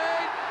it's gone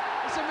in.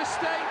 It's a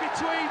mistake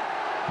between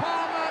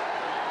Palmer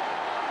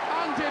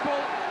and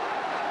Dibble.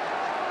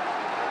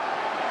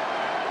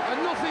 A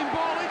nothing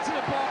ball into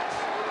the box.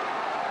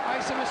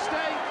 And it's a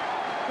mistake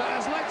that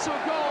has led to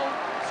a goal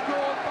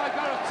scored by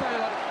Gareth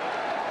Taylor.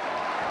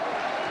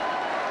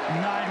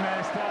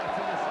 Nightmare start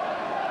to this.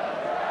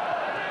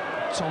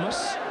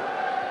 Thomas.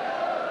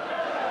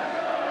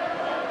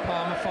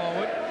 Palmer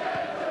forward.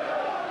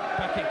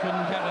 Beckett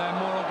couldn't get there.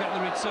 Moore will get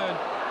the return.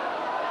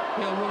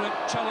 He'll run it.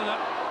 Challoner.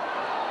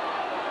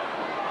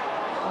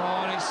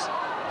 Oh, and it's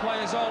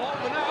players all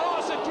over now. Oh,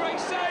 it's a great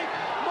save.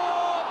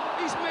 Moore,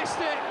 he's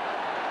missed it.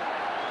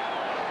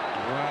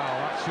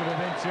 Wow, that should have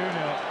been 2-0.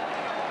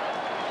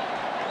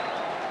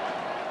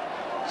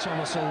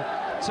 Thomas will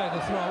take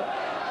the throw.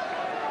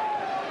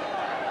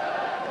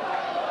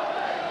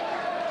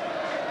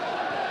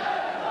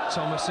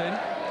 Thomas in.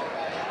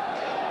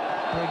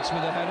 Briggs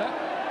with a header.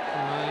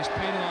 He's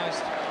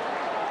penalised.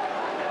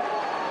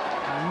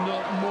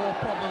 Not more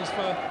problems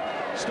for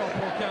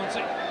Stockport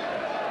County.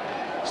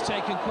 It's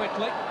taken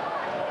quickly.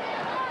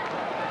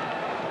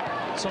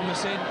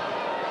 Thomas in.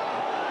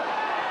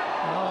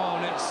 Oh,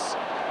 and it's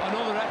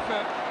another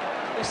effort,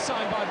 this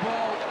time by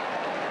Ball.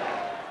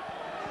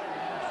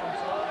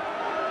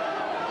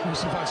 In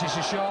fact, it's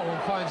a short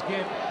one, finds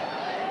Gibb.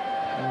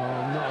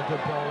 Oh, not a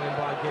good ball in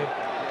by Gibb.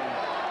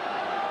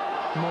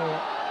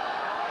 Moore.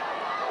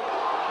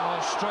 Oh,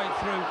 straight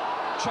through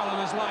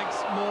Challoner's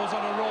legs. Moore's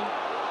on a run.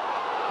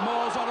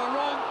 Moore's on a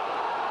run.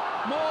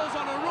 Moore's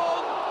on a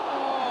run.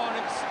 Oh, and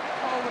it's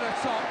over the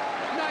top.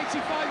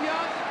 95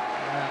 yards.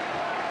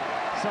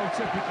 Yeah. So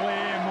typically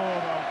Ian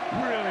Moore, though.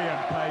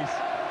 Brilliant pace.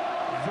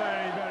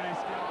 Very, very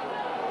skillful.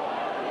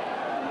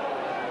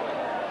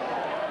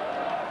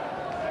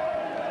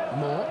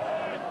 Moore.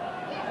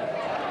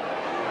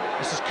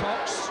 This is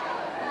Cox.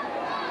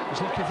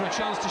 He's looking for a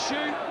chance to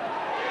shoot.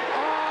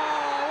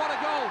 Oh, what a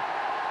goal!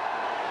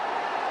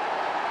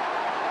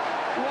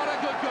 What a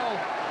good goal.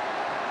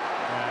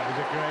 Yeah, it was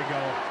a great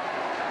goal.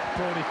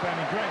 Poor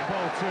defending. Great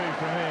ball too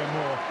from Ian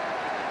Moore.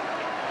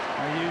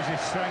 He used his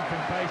strength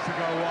and pace to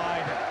go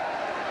wide.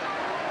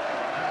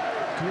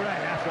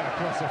 Great effort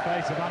across the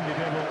face of Andy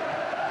Dibble.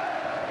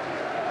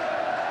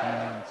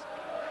 And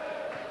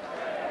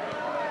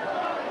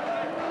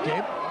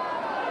Gibb.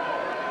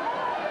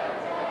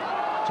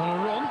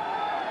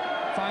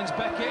 finds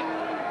Beckett.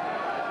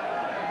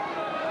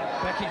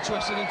 Beckett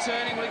twisting and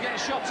turning. Will he get a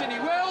shot in? He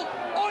will.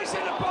 Oh, he's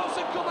hit the post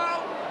and come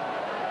out.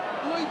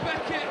 Louis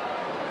Beckett.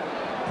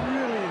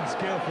 Brilliant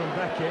skill from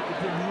Beckett. He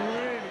did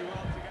really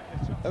well to get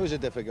the shot. It was a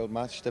difficult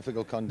match,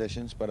 difficult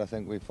conditions, but I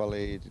think we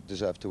fully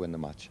deserved to win the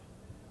match.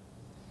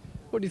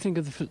 What do you think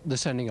of the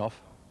sending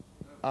off?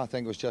 I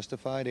think it was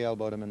justified. He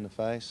elbowed him in the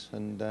face,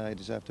 and he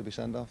deserved to be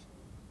sent off.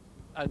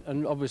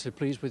 And obviously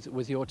pleased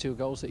with your 2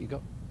 goals that you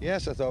got?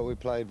 Yes, I thought we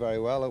played very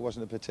well. It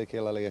wasn't a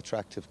particularly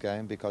attractive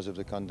game because of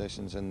the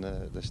conditions and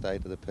the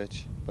state of the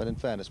pitch. But in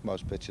fairness,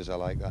 most pitches are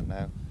like that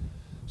now.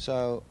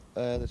 So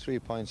the 3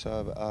 points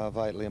are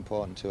vitally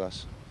important to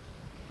us.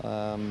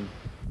 It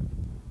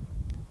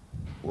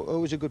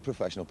was a good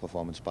professional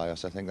performance by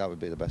us. I think that would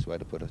be the best way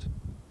to put it.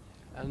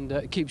 And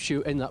it keeps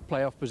you in that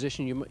playoff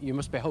position. You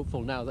must be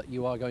hopeful now that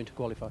you are going to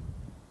qualify.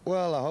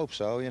 Well, I hope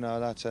so. You know,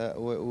 that's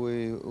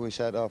we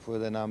set off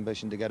with an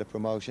ambition to get a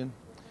promotion.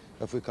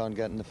 If we can't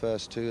get in the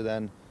first 2,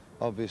 then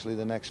obviously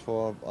the next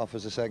 4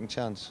 offers a second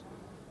chance.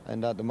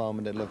 And at the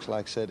moment, it looks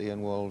like City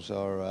and Wolves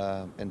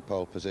are in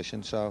pole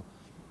position. So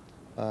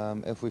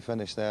if we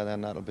finish there,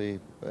 then that'll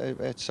be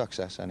it's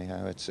success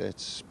anyhow.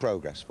 It's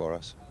progress for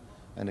us,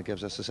 and it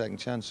gives us a second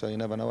chance. So you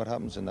never know what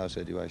happens in those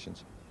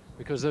situations.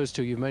 Because those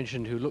 2 you've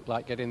mentioned who look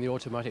like getting the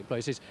automatic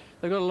places,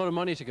 they've got a lot of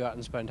money to go out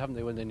and spend, haven't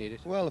they, when they need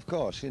it? Well, of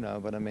course, you know,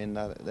 but I mean,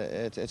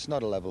 it's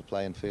not a level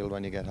playing field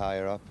when you get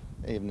higher up.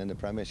 Even in the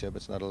Premiership,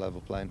 it's not a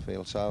level playing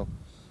field. So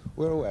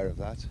we're aware of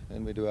that,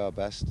 and we do our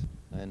best.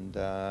 And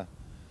the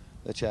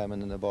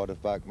chairman and the board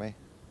have backed me.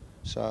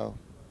 So,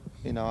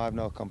 you know, I have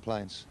no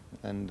complaints.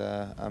 And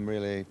I'm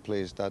really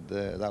pleased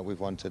that we've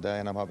won today,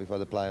 and I'm happy for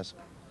the players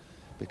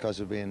because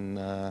they've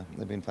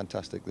been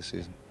fantastic this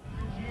season.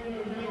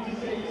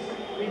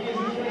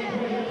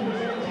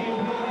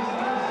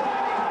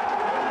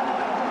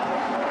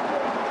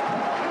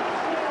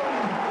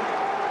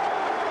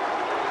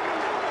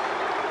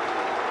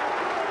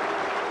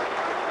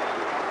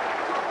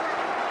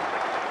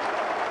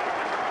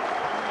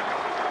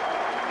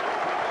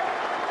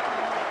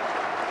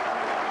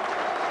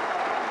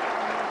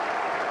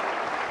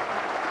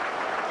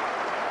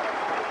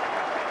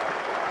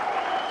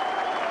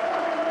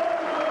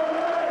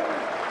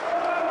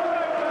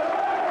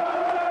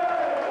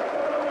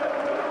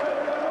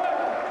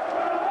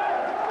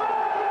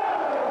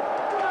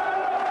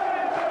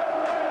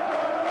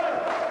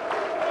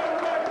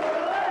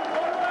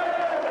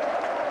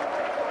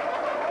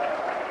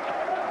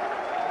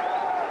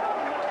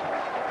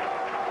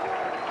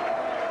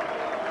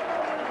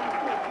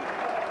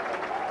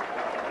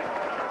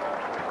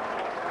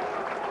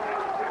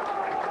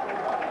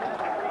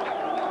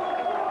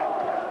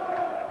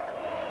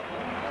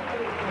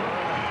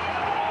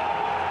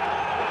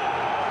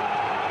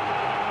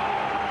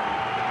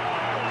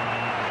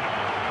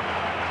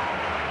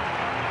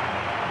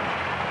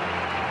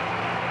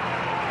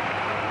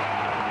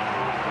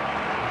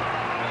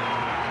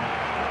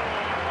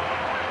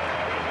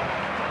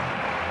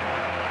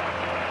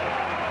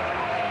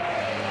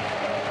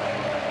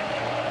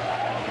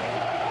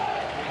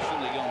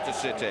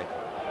 City.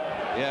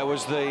 Yeah, it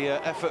was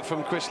the effort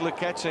from Chris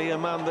Lucchetti, a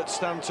man that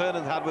Stan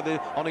Ternent had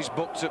on his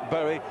books at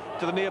Bury,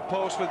 to the near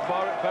post with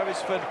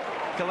Beresford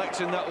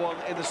collecting that one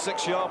in the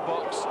 6-yard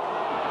box.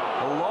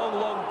 A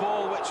long, long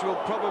ball which will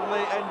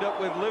probably end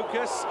up with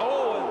Lucas.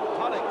 Oh, and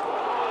panic.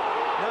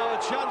 Now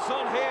a chance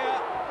on here.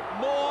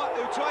 Moore,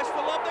 who tries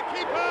to lob the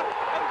keeper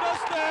and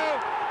does so.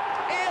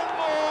 Ian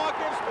Moore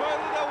gives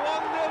Burnley the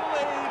 1-0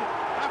 lead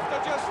after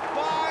just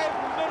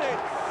 5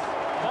 minutes.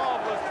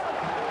 Marvellous.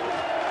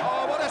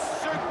 Oh, what a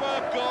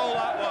superb goal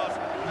that was.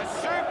 A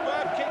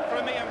superb kick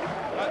from Ian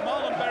at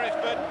Marlon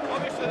Beresford.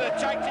 Obviously the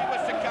tactic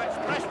was to catch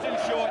Preston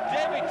short.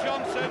 David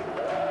Johnson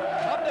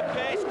had the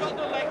pace, got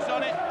the legs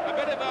on it. A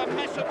bit of a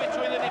mess up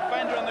between the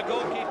defender and the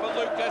goalkeeper,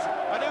 Lucas.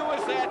 And who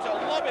was there to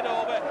lob it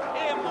over?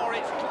 Ian Moore.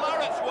 It's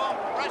Clarets 1,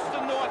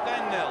 Preston North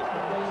End 0.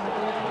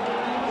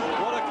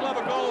 What a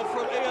clever goal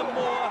from Ian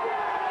Moore.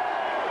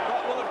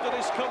 That will have done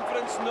his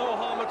confidence no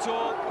harm at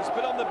all. He's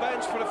been on the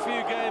bench for a few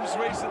games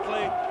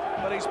recently,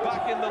 but he's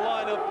back in the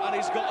lineup and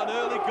he's got an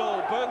early goal.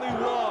 Burnley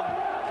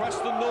 1,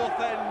 Preston North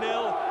End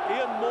 0.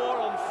 Ian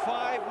Moore on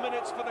 5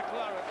 minutes for the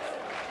Clarets.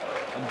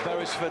 And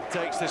Beresford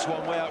takes this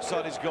one way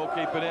outside his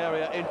goalkeeping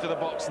area into the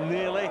box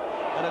nearly,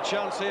 and a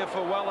chance here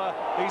for Weller.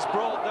 He's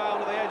brought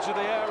down at the edge of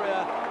the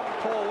area.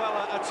 Paul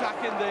Weller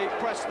attacking the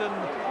Preston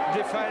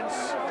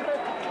defence,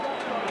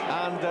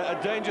 and a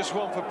dangerous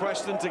one for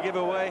Preston to give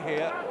away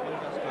here.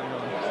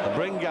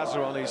 Bring Gazza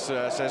on,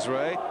 says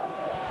Ray.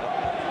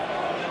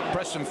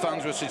 Preston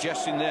fans were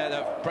suggesting there,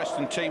 that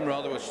Preston team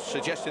rather was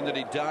suggesting that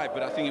he died,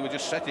 but I think he was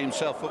just setting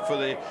himself up for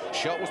the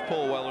shot. Was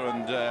Paul Weller,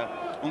 and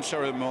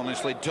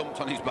unceremoniously dumped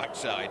on his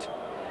backside.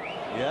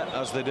 Yeah,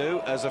 as they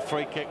do, as a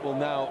free kick will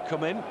now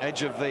come in,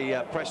 edge of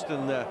the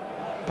Preston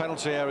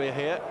penalty area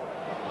here,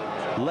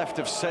 left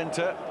of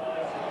centre.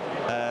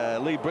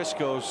 Lee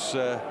Briscoe's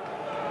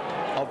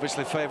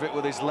obviously favourite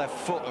with his left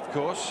foot, of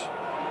course.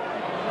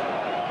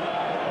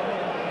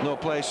 No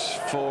place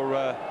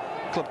for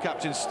club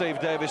captain Steve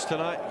Davis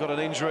tonight, got an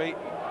injury.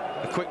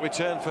 A quick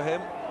return for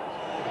him.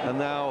 And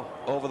now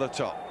over the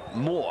top.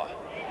 Moore.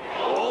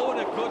 Oh,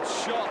 and a good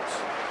shot.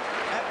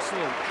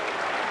 Excellent.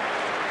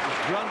 It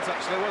was Grant,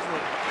 actually, wasn't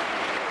it?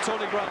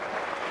 Tony Grant.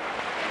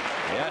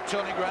 Yeah,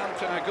 Tony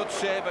Grant, and a good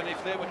save, and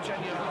if they were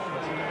 10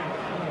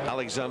 yards.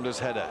 Alexander's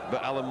header,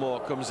 but Alan Moore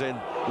comes in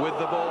with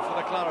the ball for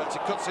the Clarets. He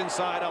cuts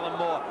inside, Alan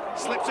Moore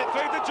slips it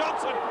through to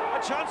Johnson.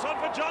 A chance on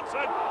for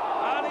Johnson,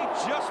 and he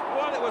just,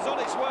 well, it was on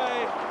its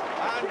way,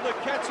 and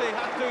Luchetti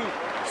had to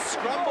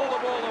scramble the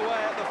ball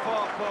away at the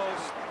far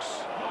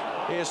post.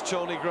 Here's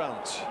Tony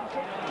Grant.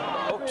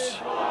 Oops.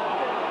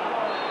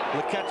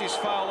 Luchetti's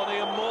foul on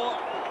Ian Moore.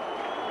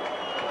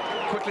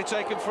 Quickly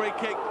taken free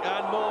kick,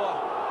 and Moore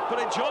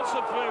putting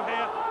Johnson through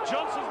here.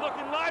 Johnson's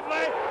looking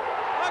lively.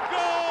 A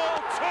goal!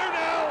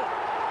 2-0.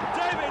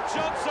 David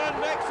Johnson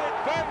makes it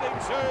Burnley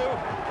 2,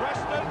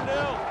 Preston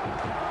 0.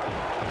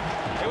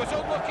 It was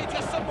unlucky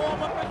just a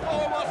moment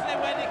before, wasn't it,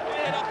 when he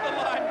cleared off the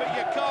line, but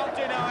you can't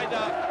deny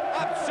that.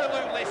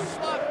 Absolutely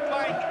slap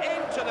bang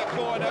into the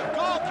corner.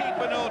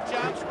 Goalkeeper no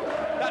chance.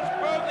 That's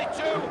Burnley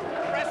 2,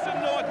 Preston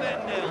North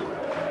End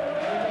 0.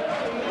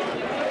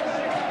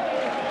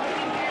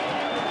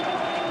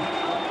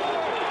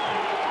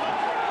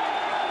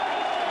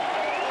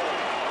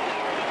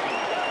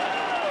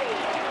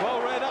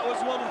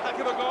 One heck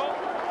of a goal.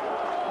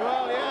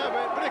 Well, yeah,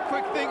 but a bit of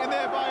quick thinking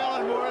there by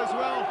Alan Moore as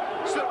well.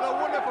 Slipped a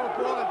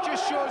wonderful ball. It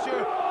just shows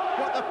you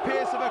what the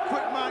pace of a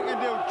quick man can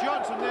do.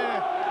 Johnson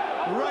there,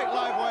 right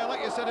live wire,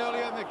 like you said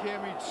earlier in the game,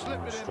 he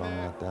slipped it in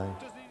there. That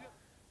day.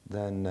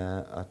 Then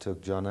I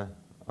took Johnny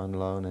on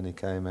loan and he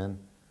came in,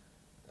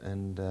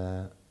 and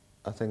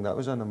I think that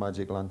was on the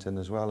Magic Lantern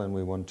as well, and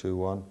we won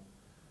 2-1,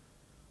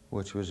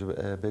 which was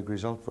a big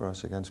result for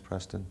us against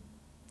Preston.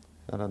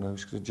 I don't know,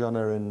 Johnny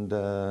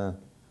and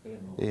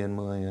Ian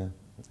Moore,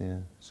 yeah.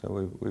 So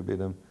we beat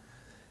them.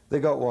 They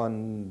got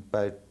one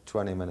about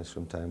 20 minutes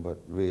from time, but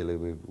really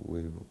we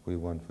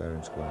won fair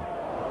and square.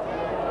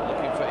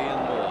 Looking for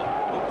Ian Moore.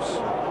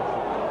 Oops.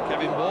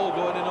 Kevin Ball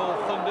going in all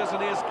thunders, and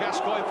here's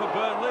Gascoigne for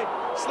Burnley.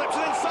 Slips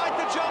it inside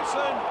to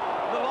Johnson.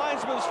 The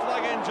linesman's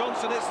flagging.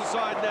 Johnson hits the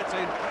side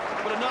netting,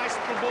 but a nice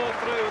little ball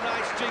through.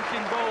 Nice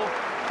jinking ball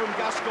from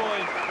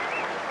Gascoigne.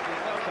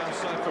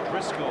 Outside for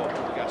Briscoe.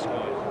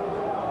 Gascoigne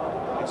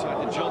inside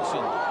to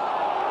Johnson.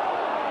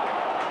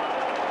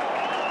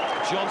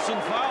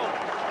 Johnson foul.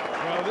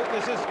 Well,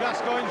 this is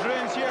Gascoigne's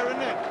range here,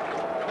 isn't it?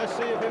 Let's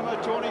see if him or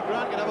Tony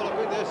Grant can have a look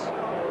at this.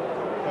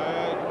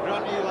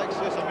 Grant, he likes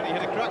this. I mean, he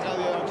hit a crack out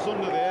there on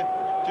Sunday there.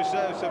 Just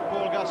so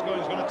Paul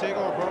Gascoigne's going to take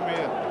over from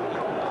here.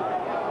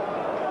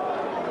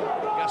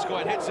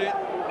 Gascoigne hits it.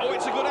 Oh,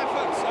 it's a good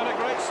effort and a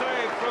great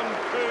save from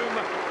Coombe,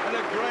 and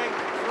a great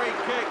free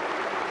kick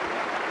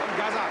from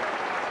Gaza.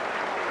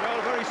 Well,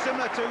 very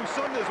similar to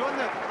Sunday's,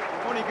 wasn't it?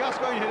 Only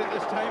Gascoigne hit it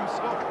this time.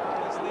 So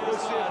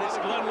it's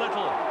Glenn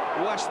Little.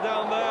 West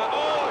down there.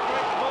 Oh, a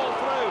great ball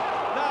through.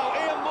 Now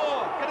Ian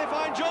Moore. Can he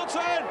find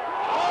Johnson?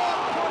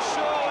 Oh, push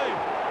surely.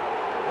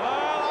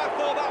 Well, I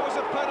thought that was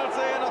a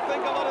penalty, and I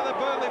think a lot of the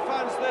Burnley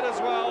fans did as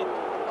well.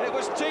 It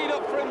was teed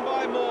up for him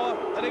by Moore,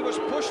 and he was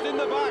pushed in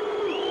the back.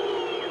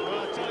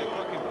 Well, I tell you,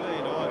 cracking play,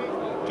 you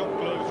know. Top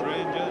clubs,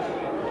 Rangers,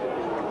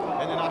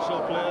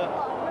 international player.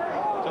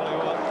 Tell you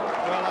what.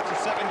 Well, that's a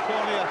second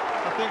corner,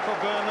 I think, for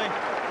Burnley.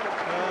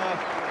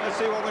 Let's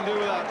see what we can do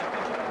with that.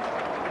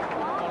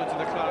 To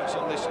the Clarets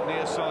on this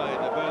near side.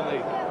 Burnley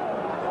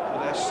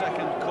with their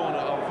second corner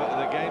of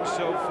the game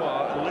so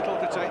far. Little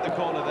to take the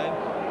corner then,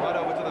 right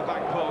over to the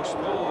back post.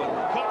 Oh, and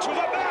Cox was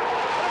up there!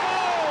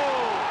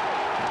 Oh!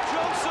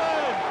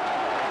 Johnson!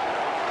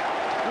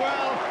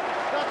 Well,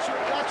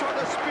 that's what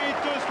the speed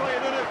does for you,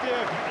 doesn't it,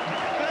 Dave?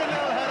 Bit of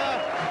little header,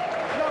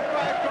 knocked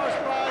by across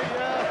by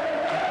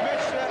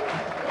Mitch,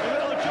 a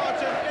little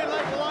Johnson, in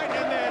like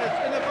lightning there, it's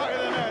in the back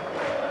of the net.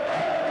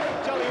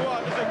 Tell you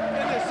what,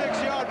 in the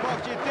 6-yard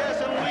box, you dare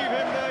to leave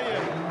him there, you.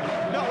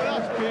 Not with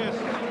that pace.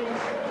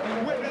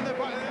 Whipped in the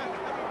back of the net.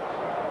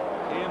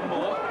 Ian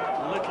Moore,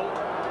 Little.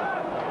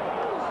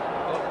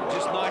 Oh,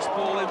 just nice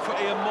ball in for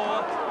Ian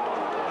Moore.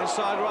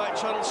 Inside right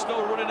channel,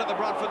 still running at the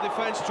Bradford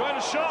defence, trying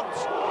to shot.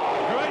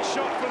 Great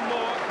shot from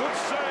Moore, good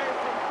save.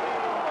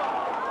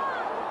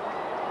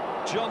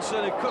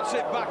 Johnson, who cuts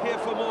it back here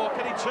for Moore.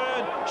 Can he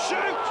turn?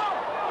 Shoot!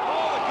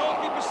 Oh, the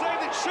goalkeeper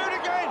saved it. Shoot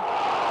again!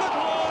 Good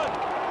Lord!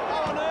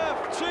 How on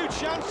earth? Two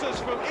chances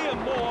from Ian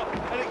Moore,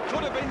 and it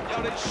could have been,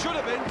 and it should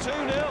have been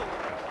 2-0.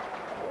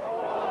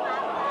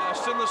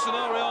 Similar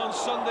scenario on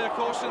Sunday, of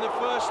course, in the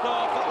first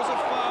half. That was a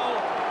foul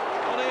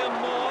on Ian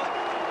Moore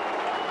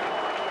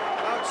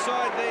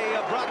outside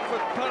the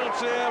Bradford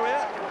penalty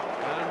area,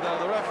 and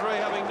the referee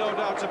having no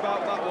doubt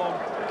about that one.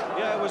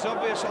 Yeah, it was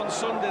obvious on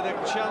Sunday the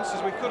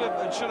chances we could have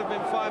and should have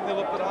been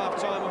 5-0 up at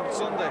half-time on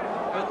Sunday,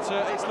 but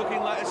it's looking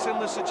like a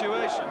similar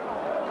situation.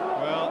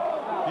 Well,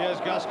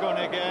 here's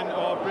Gascoigne again,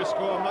 or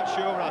Briscoe, I'm not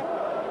sure.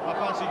 I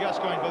fancy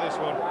Gascoigne for this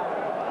one.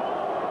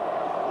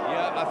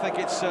 Yeah, I think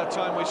it's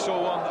time we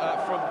saw one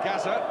from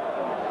Gaza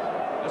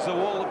as the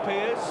wall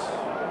appears,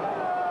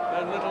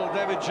 and little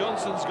David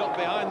Johnson's got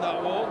behind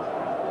that wall.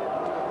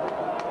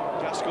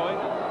 Gascoigne.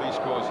 These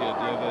scores here,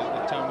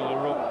 the town of the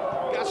rub.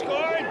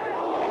 Gascoigne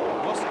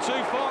wasn't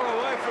too far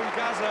away from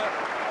Gaza.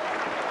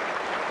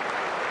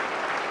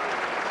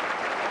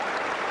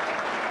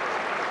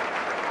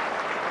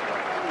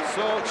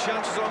 So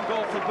chances on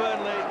goal for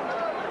Burnley,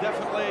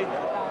 definitely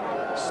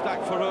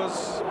stacked for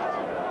us.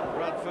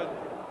 Bradford.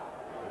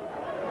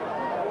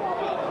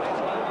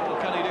 Well,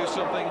 can he do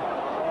something?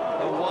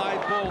 A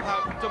wide ball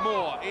out to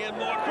Moore. Ian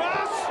Moore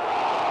cross,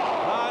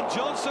 and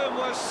Johnson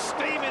was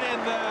steaming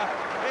in there.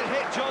 It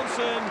hit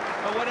Johnson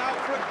and went out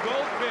for a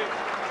goal kick.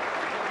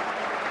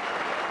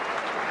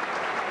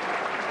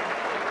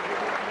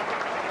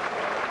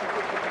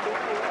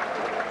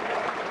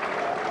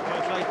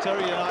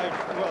 Terry and I,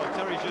 well,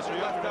 Terry's just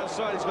reacted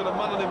outside. He's got a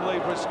man on him,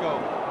 Lee Briscoe.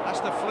 Has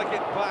to flick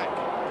it back.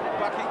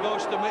 Back it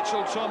goes to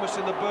Mitchell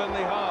Thomas in the Burnley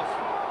half.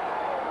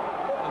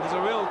 And there's a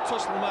real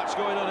tussle match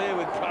going on here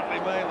with Bradley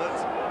Maylett.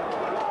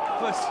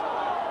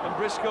 And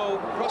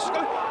Briscoe,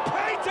 Roscoe,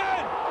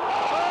 Payton!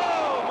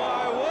 Oh,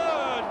 my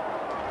word!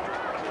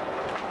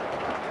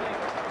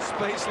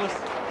 Speechless.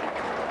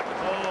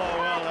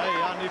 Oh, well,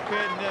 hey, Andy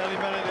Payton nearly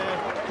made it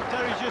there.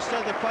 Terry's just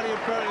said the Paddy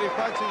and Prairie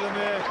fancy them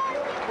here.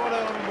 What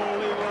an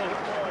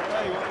unbelievable.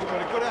 Hey, we've got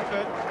a good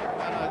effort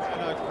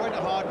and quite a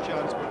hard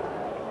chance. But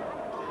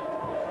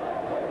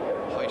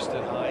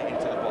Hoisted high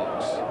into the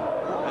box.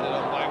 Headed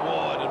on by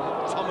Ward, and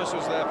Thomas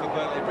was there for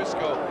Burnley.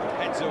 Briscoe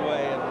heads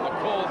away, and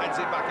McCall heads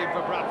it back in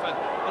for Bradford.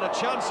 And a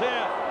chance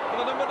here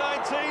for the number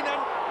 19,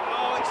 and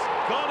oh, it's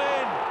gone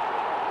in.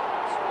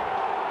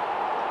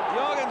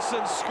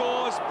 Jorgensen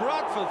scores.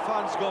 Bradford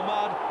fans go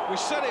mad. We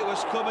said it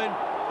was coming,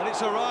 and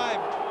it's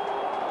arrived.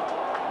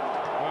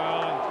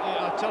 Well,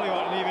 I'll tell you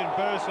what, and even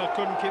Beresford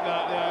couldn't keep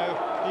that there,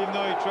 even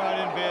though he tried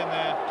in vain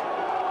there.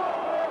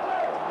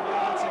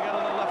 Once again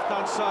on the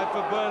left-hand side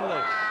for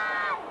Burnley.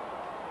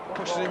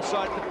 Pushes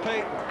inside to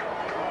Payton.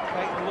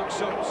 Payton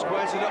looks up,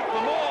 squares it up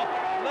for Moore.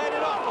 Laid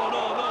it off. Oh,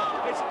 no.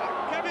 It's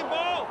Kevin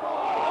Ball.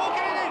 Oh,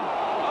 get it in.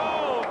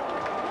 Oh,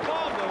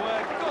 palmed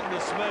away.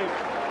 Goodness me.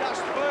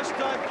 That's the first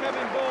time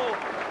Kevin Ball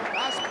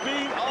has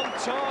been on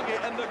target,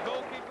 and the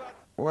goalkeeper...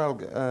 Well,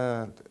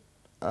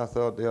 I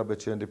thought the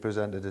opportunity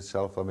presented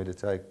itself for me to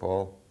take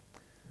Paul,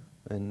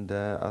 and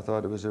I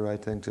thought it was the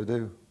right thing to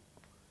do.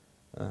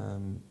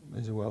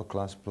 He's a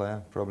world-class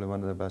player, probably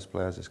one of the best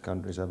players this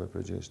country's ever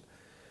produced.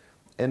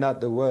 And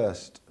at the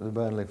worst, the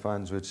Burnley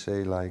fans would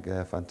see like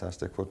a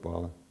fantastic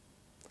footballer,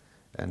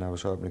 and I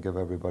was hoping to give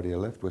everybody a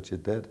lift, which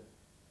it did.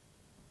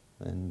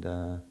 And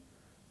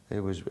he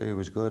was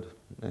good.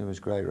 He was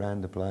great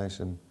round the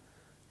place and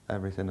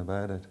everything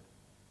about it.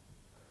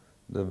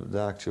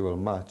 The actual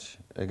match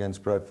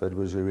against Bradford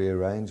was a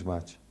rearranged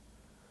match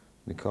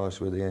because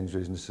with the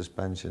injuries and the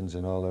suspensions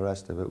and all the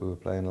rest of it, we were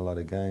playing a lot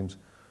of games.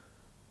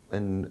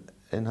 In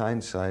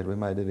hindsight, we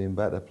might have been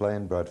better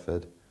playing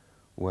Bradford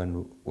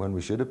when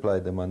we should have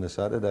played them on the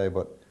Saturday,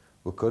 but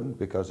we couldn't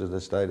because of the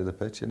state of the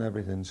pitch and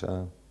everything.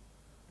 So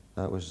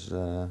that was,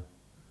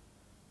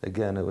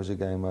 again, it was a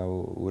game I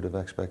would have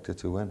expected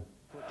to win.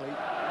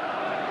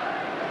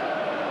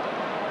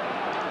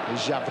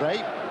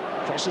 Javre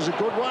crosses a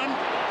good one.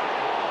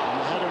 And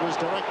the header was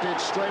directed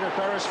straight at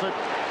Beresford.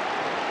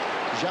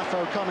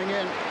 Jaffo coming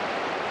in.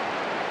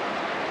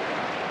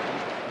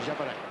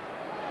 Javre.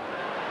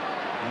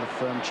 And a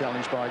firm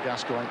challenge by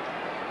Gascoigne.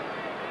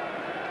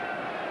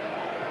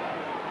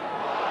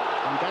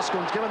 And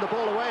Gascoigne's given the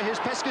ball away. Here's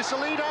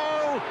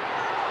Pescasolido.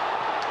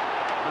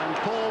 And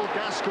Paul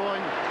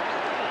Gascoigne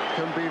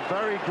can be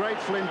very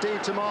grateful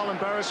indeed to Marlon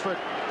Beresford.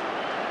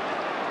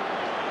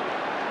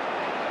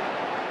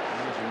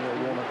 Neil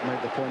Warnock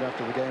made the point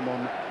after the game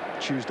on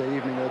Tuesday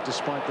evening that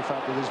despite the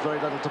fact that there's very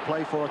little to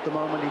play for at the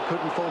moment, he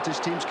couldn't fault his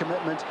team's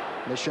commitment.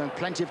 And they've shown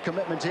plenty of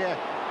commitment here.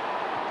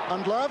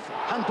 And Love,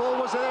 handball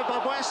was there by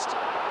West.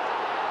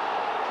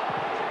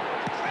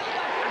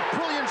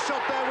 Brilliant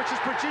shot there, which has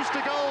produced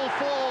a goal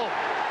for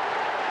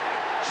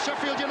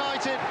Sheffield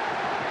United.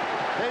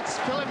 It's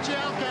Philip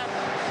Gialca.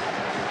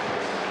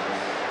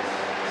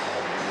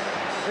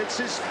 It's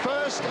his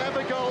first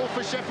ever goal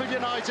for Sheffield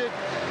United,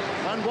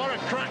 and what a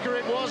cracker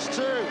it was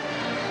too.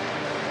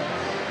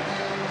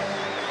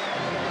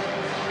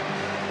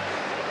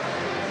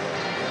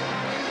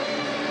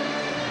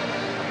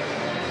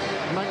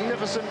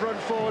 Magnificent run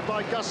forward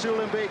by Gus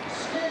Ulenbeek.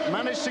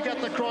 Managed to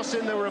get the cross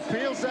in. There were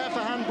appeals there for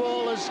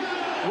handball as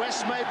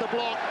West made the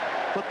block,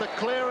 but the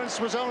clearance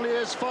was only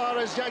as far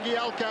as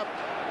Jagielka,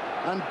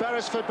 and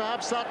Beresford,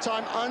 perhaps that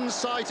time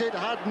unsighted,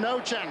 had no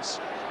chance.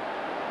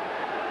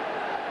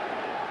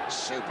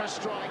 Super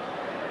strike.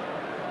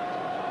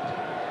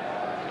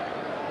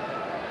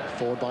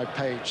 Forward by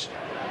Page.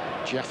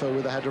 Jaffo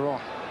with the header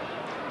on.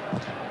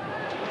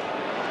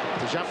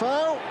 To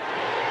Jaffo.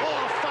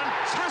 Oh,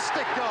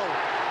 fantastic goal.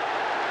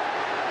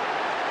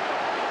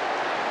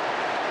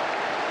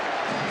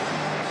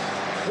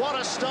 What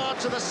a start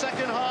to the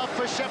second half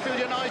for Sheffield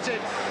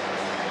United.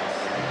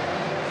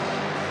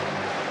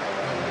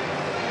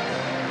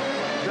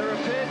 There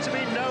appeared to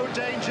be no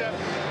danger,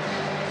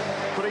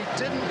 but he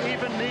didn't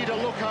even need a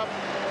look up.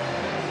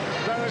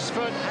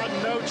 Beresford had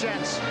no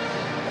chance.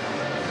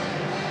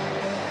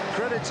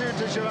 Credit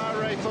to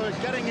Gerard for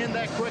getting in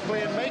there quickly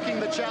and making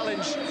the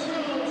challenge.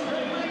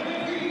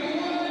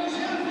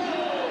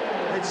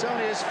 It's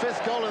only his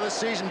 5th goal of the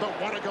season, but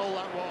what a goal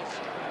that was.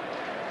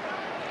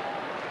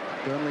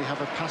 Burnley have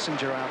a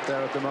passenger out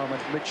there at the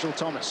moment, Mitchell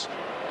Thomas.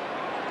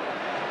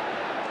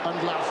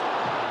 And Love.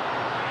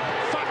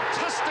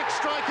 Fantastic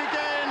strike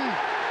again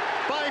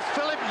by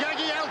Philip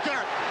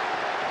Jagielka.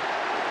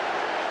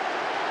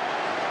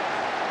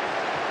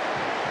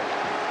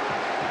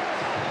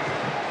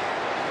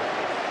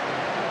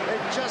 It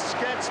just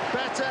gets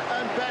better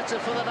and better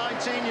for the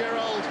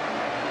 19-year-old.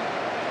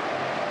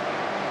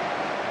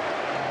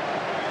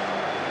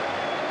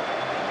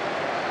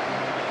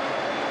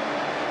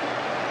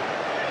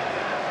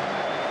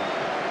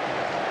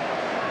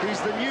 He's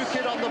the new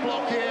kid on the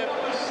block here,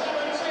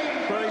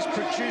 but he's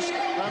produced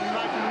a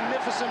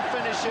magnificent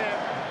finish here.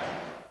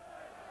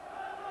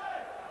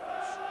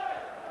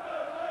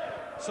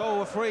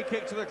 So a free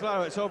kick to the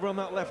Clarets over on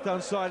that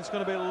left-hand side. It's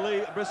going to be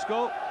Lee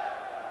Briscoe,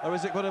 or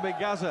is it going to be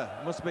Gaza?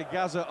 It must be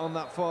Gaza on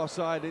that far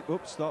side.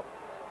 Oops, stop.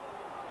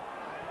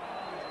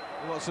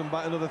 Watson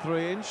back another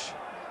 3-inch.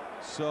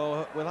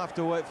 So we'll have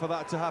to wait for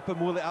that to happen.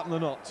 Will it happen or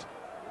not?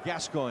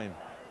 Gascoigne.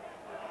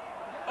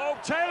 Oh,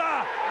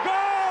 Taylor!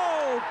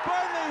 Goal!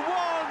 Burnley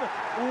 1,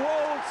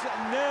 Wolves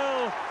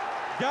 0.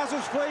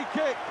 Gaza's free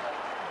kick.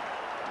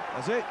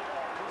 That's it.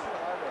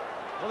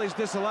 Well, he's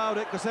disallowed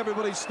it because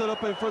everybody stood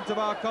up in front of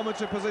our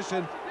commentary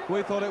position.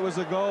 We thought it was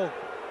a goal.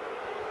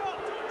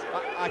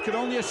 I can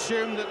only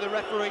assume that the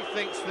referee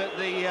thinks that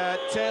the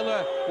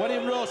Taylor, when he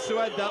rose to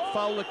head that,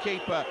 fouled the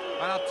keeper.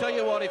 And I'll tell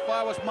you what, if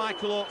I was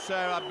Michael Oates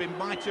there, I'd be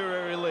mightily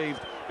relieved,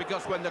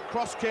 because when the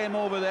cross came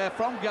over there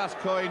from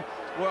Gascoigne,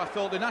 where I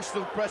thought the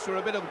national press were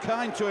a bit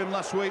unkind to him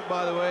last week,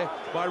 by the way,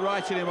 by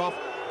writing him off,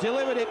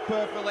 delivered it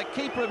perfectly,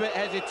 keeper a bit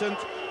hesitant,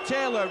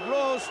 Taylor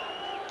rose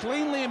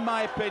cleanly, in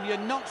my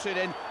opinion, knocks it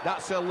in.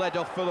 That's a lead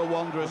off for the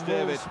Wanderers,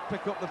 David.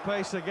 Pick up the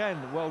pace again.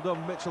 Well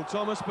done, Mitchell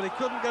Thomas, but he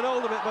couldn't get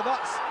hold of it. But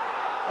that's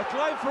a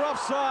claim for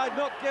offside,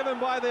 not given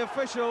by the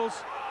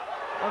officials,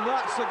 and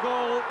that's a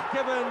goal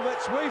given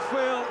which we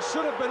feel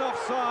should have been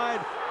offside.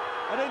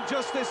 An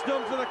injustice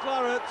done for the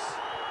Clarets.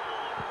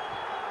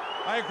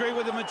 I agree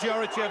with the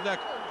majority of the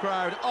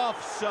crowd.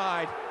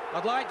 Offside.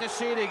 I'd like to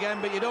see it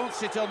again, but you don't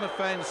sit on the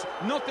fence.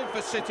 Nothing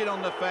for sitting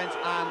on the fence,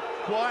 and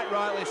quite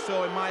rightly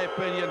so, in my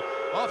opinion.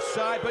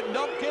 Offside, but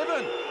not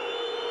given.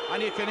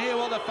 And you can hear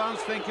what the fans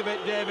think of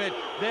it, David.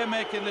 They're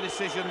making the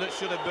decision that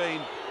should have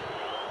been.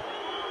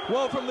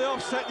 Well, from the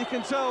offset, you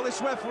can tell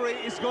this referee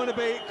is going to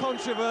be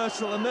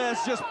controversial, and there's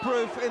just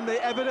proof in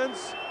the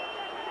evidence.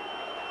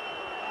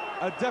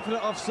 A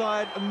definite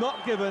offside,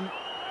 not given,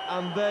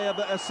 and they are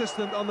the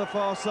assistant on the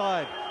far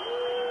side.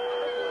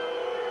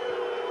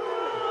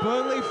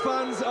 Burnley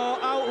fans are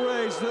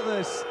outraged at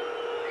this.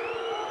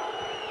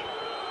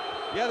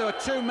 Yeah, there were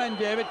 2 men,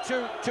 David,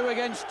 two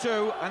against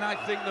 2, and I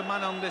think the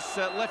man on this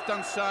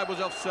left-hand side was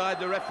offside.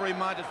 The referee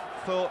might have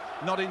thought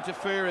not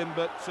interfering,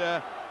 but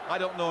I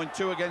don't know. In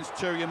 2 against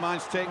 2, your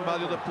mind's taken by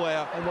the other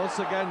player. And once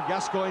again,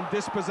 Gascoigne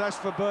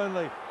dispossessed for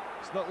Burnley.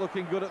 It's not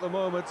looking good at the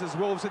moment as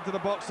Wolves into the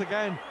box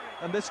again,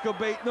 and this could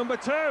be number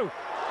 2.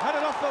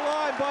 Headed off the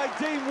line by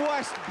Dean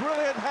West,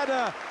 brilliant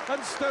header,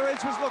 and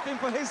Sturridge was looking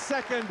for his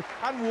second,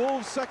 and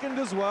Wolves' second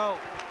as well.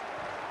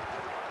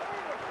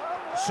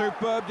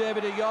 Superb,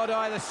 David, a yard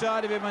either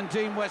side of him, and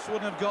Dean West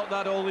wouldn't have got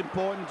that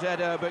all-important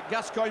header, but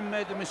Gascoigne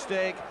made the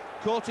mistake,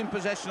 caught in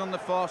possession on the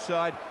far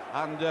side,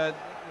 and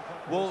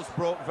Wolves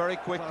broke very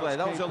quickly.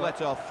 That was a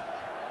let-off.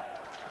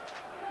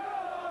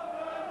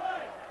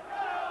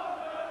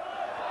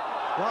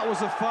 That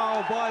was a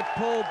foul by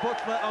Paul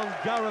Butler on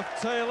Gareth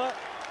Taylor.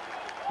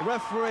 The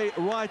referee,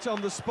 right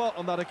on the spot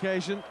on that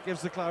occasion,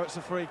 gives the Clarets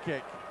a free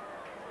kick.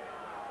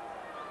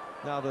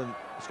 Now then,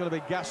 it's going to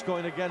be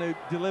Gascoigne again who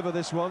deliver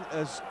this one,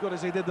 as good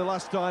as he did the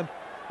last time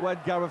when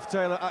Gareth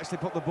Taylor actually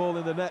put the ball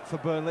in the net for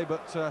Burnley,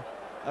 but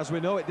as we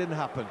know, it didn't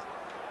happen.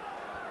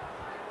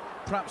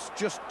 Perhaps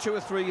just 2 or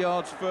 3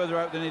 yards further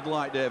out than he'd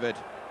like, David.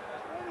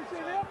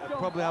 He'll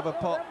probably have a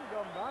pot.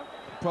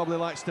 Probably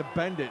likes to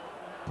bend it,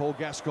 Paul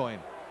Gascoigne.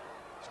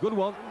 It's a good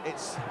one.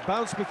 It's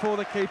bounced before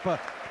the keeper,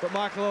 but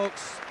Michael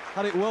Oakes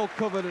had it well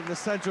covered in the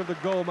centre of the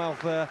goal mouth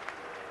there,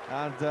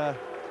 and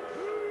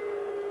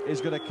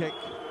he's going to kick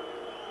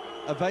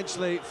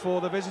eventually for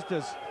the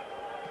visitors.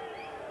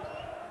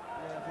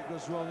 Yeah, if it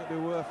goes wrong, it'd be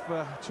worth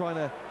trying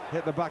to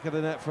hit the back of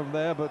the net from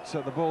there, but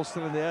the ball's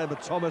still in the air,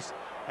 but Thomas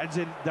heads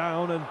in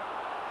down, and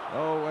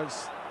oh,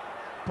 it's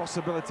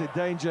possibility,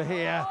 danger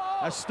here,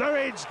 as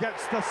Sturridge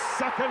gets the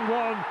second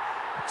one.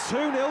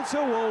 2-0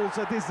 to Wolves,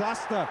 a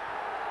disaster.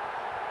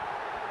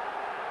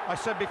 I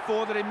said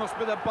before that he must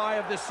be the buy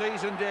of the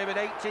season, David.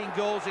 18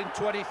 goals in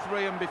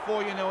 23, and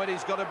before you know it,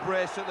 he's got a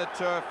brace at the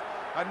turf,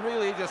 and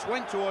really he just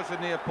went towards the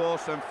near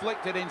post and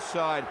flicked it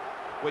inside.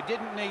 We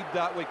didn't need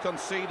that. We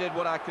conceded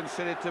what I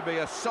considered to be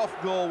a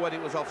soft goal when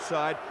it was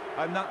offside,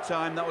 and that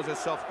time that was a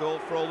soft goal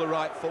for all the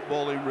right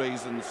footballing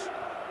reasons.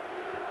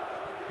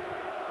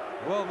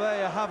 Well,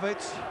 there you have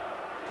it.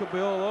 Could be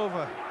all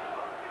over.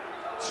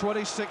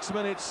 26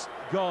 minutes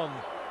gone.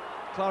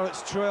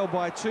 Clarets trail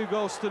by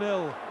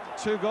 2-0.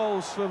 2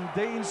 goals from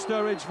Dean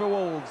Sturridge for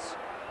Wolves.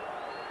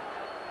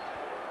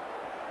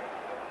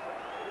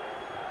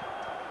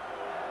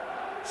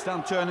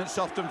 Stan Ternent's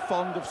often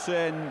fond of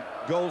saying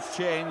goals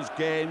change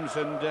games,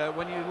 and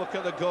when you look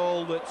at the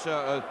goal that's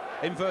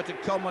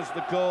inverted commas,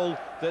 the goal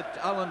that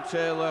Alan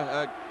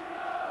Taylor,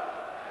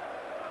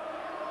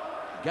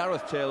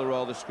 Gareth Taylor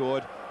rather,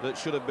 scored, that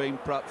should have been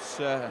perhaps,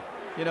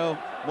 you know,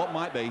 what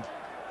might be.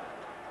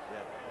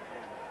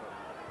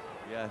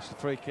 Yeah, it's a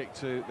free kick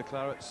to the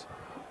Clarets.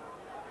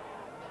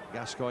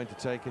 Gascoigne to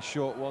take a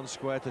short one,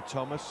 square to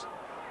Thomas.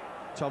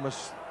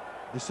 Thomas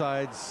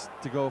decides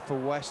to go for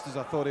West, as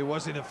I thought he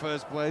was in the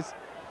first place.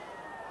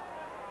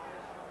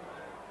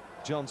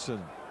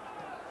 Johnson.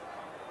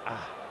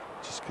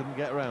 Just couldn't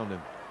get around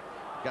him.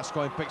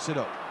 Gascoigne picks it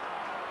up.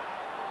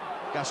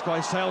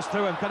 Gascoigne sails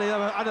through him. Can he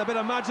add a bit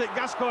of magic?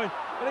 Gascoigne.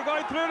 And he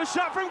going through, the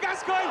shot from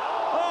Gascoigne.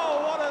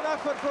 Oh, what an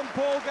effort from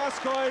Paul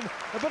Gascoigne.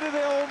 A bit of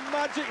the old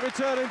magic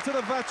returning to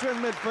the veteran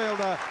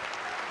midfielder.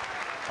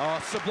 Oh,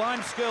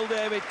 sublime skill,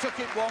 David. Took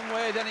it one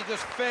way, then he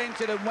just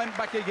fainted and went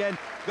back again.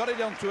 Got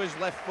it onto his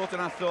left foot,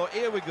 and I thought,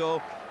 here we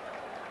go.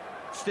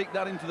 Stick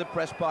that into the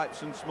press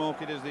pipes and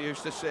smoke it, as they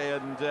used to say,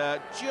 and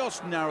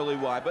just narrowly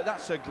wide. But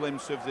that's a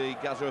glimpse of the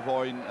Gaza of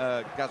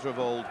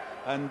old,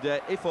 and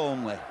if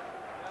only.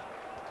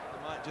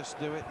 They might just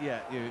do it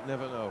yet, you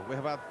never know. We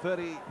have had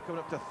coming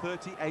up to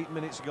 38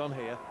 minutes gone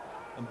here,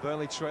 and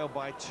Burnley trail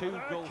by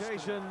 2 goals.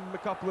 Occasion,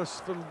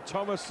 Mikopoulos from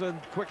Thomas,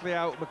 and quickly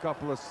out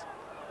Mikopoulos.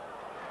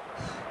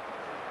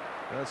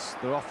 Yes,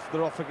 they're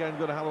off again.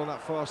 Gunnar on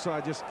that far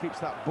side just keeps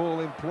that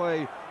ball in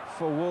play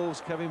for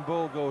Wolves. Kevin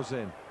Ball goes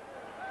in,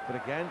 but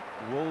again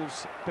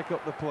Wolves pick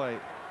up the play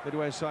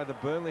midway inside the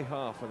Burnley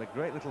half, and a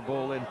great little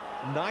ball in.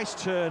 Nice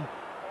turn.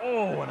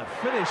 Oh, and a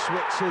finish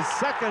which is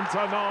second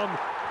to none.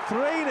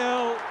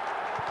 3-0.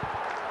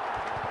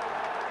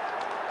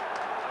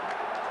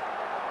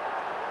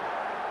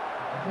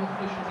 The fourth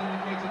officials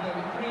indicated there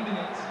were 3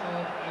 minutes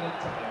of added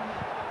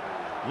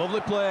time.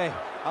 Lovely play.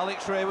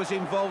 Alex Ray was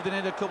involved in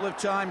it a couple of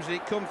times.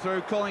 It come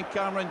through. Colin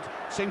Cameron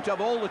seemed to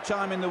have all the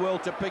time in the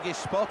world to pick his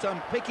spot,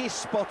 and pick his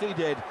spot he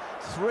did.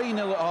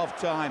 3-0 at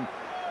half-time.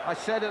 I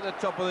said at the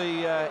top of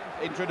the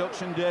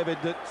introduction, David,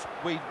 that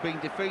we'd been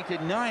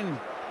defeated 9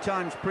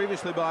 times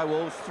previously by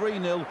Wolves.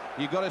 3-0.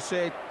 You've got to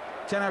say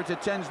 10 out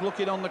of 10's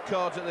looking on the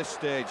cards at this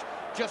stage.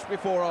 Just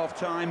before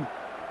half-time,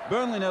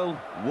 Burnley 0,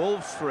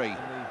 Wolves 3.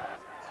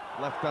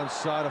 Left-hand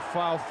side, a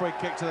foul, free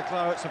kick to the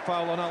Clarets, a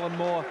foul on Alan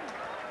Moore.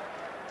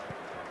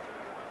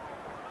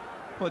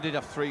 Well, they did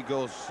have 3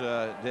 goals,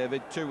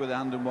 David. 2 with the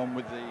hand and 1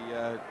 with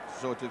the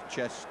sort of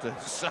chest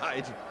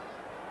side.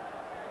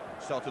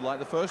 Started like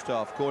the first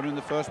half, corner in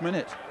the first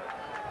minute.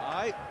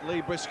 Aye,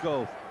 Lee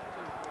Briscoe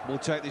will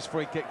take this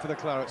free kick for the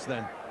Clarets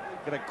then.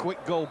 Get a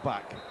quick goal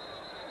back.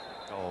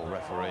 Oh,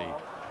 referee.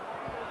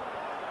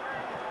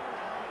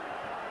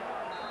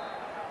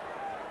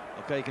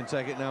 Okay, you can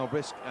take it now,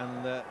 Brisk,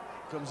 and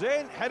comes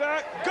in,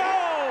 header,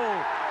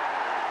 goal!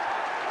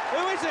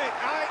 Who is it?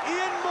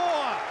 Ian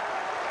Moore.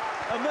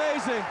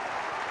 Amazing.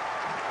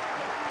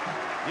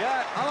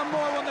 Yeah, Alan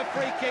Moore won the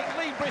free kick.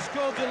 Lee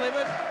Briscoe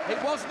delivered.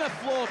 It wasn't a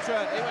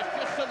floater. It was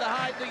just at the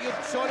height that you'd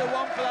sort of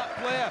want for that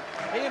player.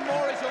 Ian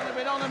Moore has only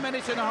been on a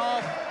minute and a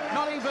half.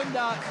 Not even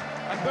that.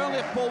 And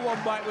Burnley have pulled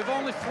one back with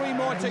only 3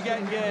 more to get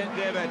in,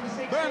 David.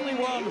 Burnley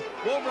 1,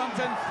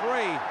 Wolverhampton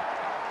 3.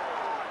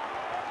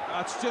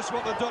 That's just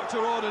what the doctor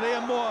ordered.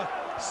 Ian Moore,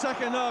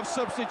 second half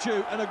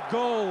substitute, and a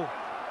goal.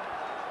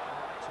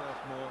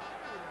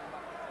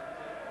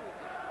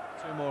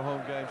 Two more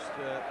home games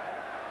to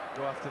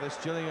go after this.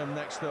 Gillingham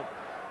next up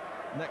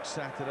next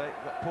Saturday.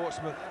 We've got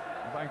Portsmouth,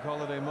 bank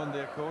holiday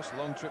Monday, of course.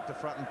 Long trip to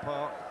Fratton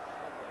Park,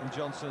 and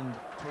Johnson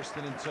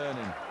twisting and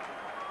turning.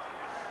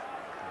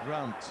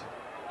 Grant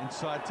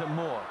inside to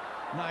Moore.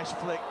 Nice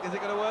flick. Is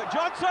it going to work?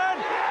 Johnson!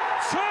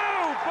 2!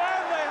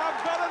 Burnley have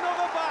got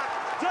another back.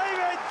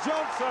 David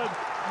Johnson.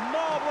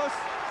 Marvellous.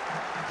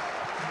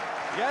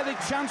 Yeah, the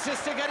chances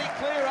to get it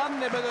clear,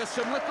 hadn't they? But there's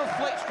some little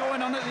flicks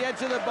going on at the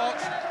edge of the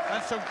box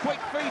and some quick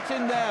feet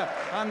in there,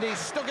 and he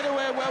stuck it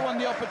away well when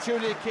the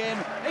opportunity came.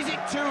 Is it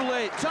too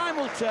late? Time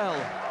will tell.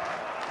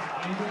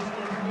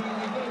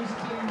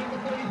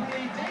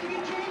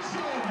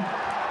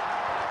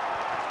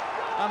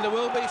 And there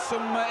will be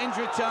some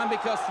injury time,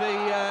 because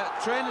the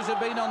trainers have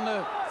been on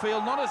the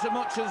field not as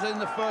much as in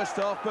the first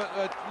half, but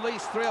at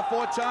least 3 or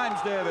 4 times,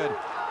 David.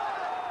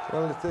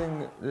 Well,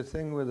 the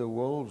thing with the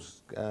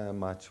Wolves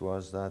match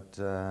was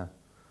that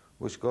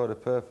we scored a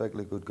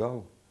perfectly good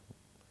goal,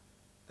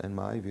 in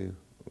my view.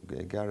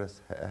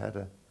 Gareth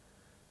header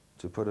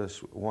to put us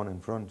 1 in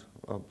front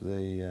up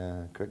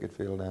the cricket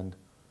field end,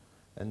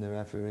 and the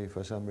referee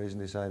for some reason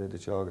decided to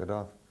chalk it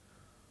off.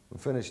 We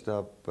finished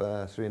up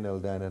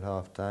 3-0 down at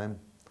half-time.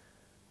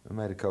 We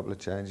made a couple of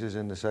changes.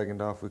 In the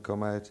second half we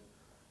come out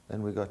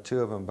and we got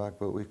 2 of them back,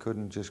 but we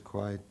couldn't just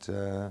quite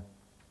get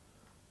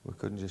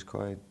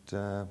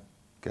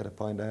a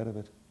point out of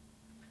it.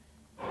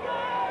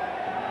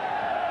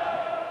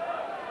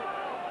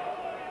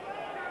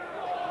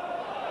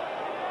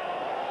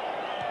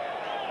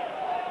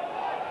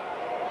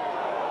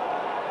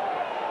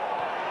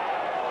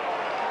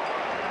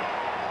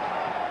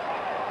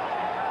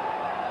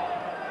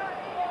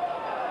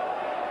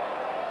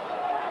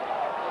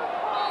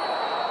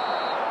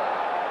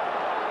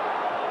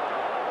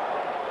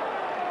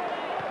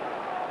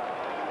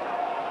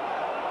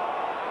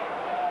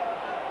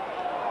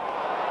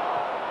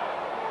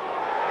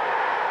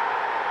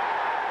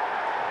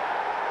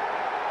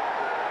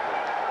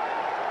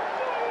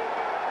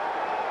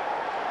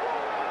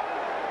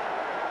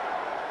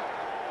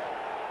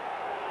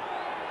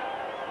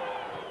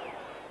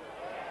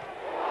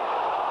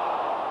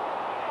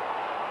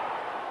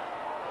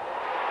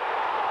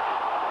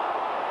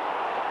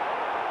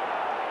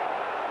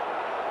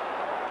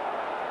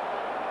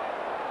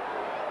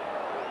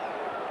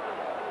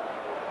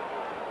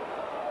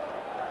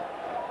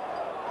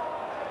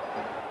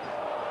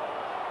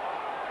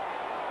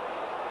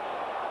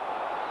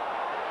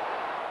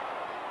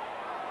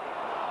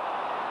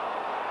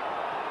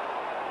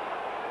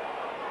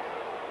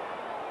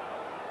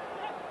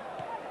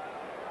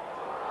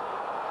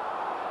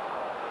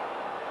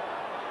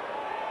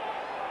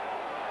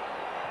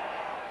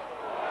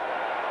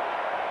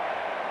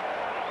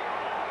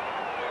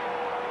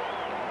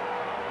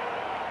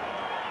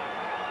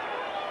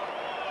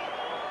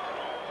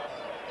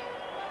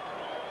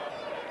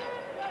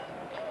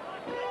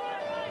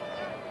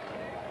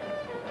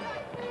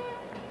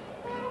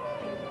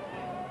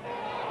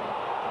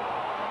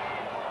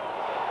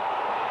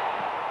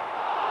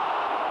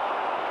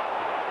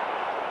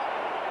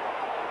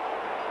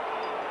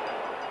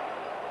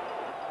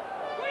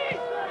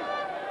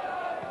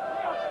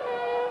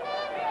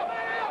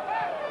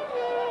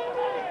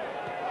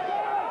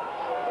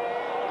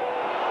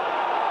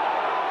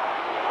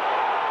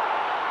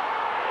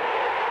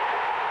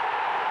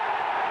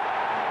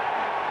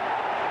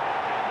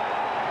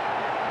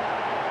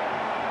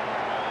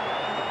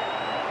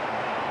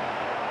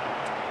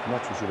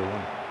 match we should have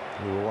won.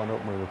 We were 1 up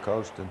and we were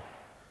coasting.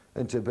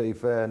 And to be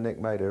fair, Nick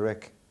made a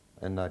rick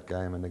in that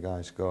game and the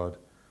guy scored.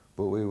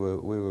 But we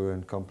were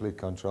in complete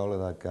control of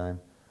that game.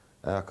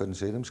 I couldn't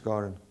see them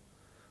scoring.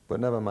 But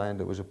never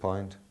mind, it was a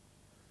point.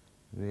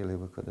 Really,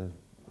 we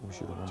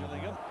should have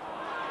won.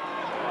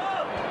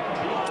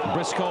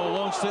 Briscoe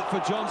launched it for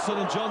Johnson,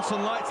 and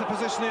Johnson likes the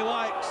position he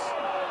likes.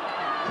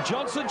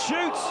 Johnson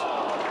shoots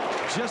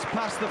just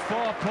past the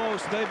far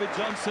post. David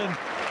Johnson,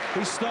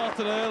 he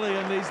started early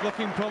and he's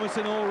looking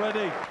promising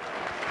already.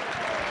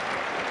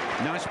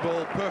 Nice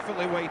ball,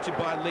 perfectly weighted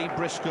by Lee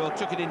Briscoe,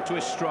 took it into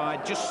his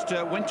stride, just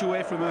went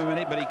away from him a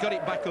minute, but he got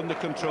it back under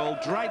control,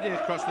 dragged it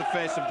across the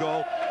face of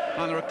goal,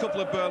 and there are a couple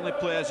of Burnley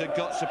players that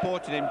got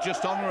supported him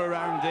just on or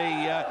around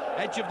the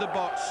edge of the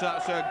box.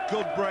 That's a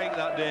good break,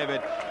 that,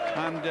 David.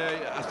 And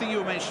I think you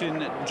were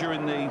mentioning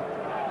during the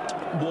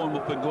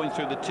warm-up and going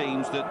through the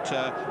teams that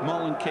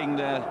Marlon King,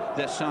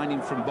 they're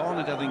signing from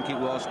Barnet, I think it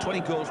was,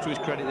 20 goals to his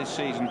credit this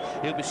season.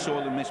 He'll be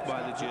sorely missed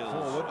by the Gills.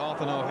 Forward,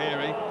 Arthur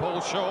O'Heary,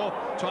 Paul Shaw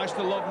tries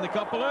to lob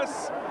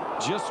Nicopolis,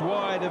 just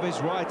wide of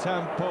his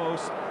right-hand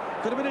post.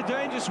 Could have been a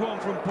dangerous one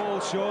from Paul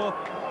Shaw.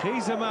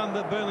 He's a man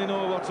that Burnley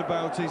know lots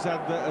about. He's had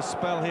a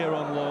spell here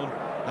on loan,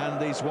 and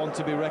he's one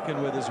to be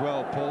reckoned with as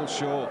well, Paul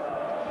Shaw.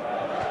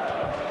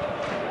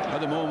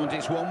 At the moment,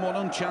 it's 1-1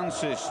 on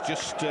chances,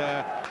 just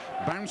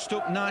bounced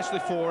up nicely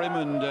for him,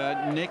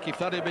 and Nick, if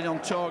that had been on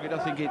target, I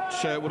think it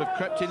would have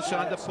crept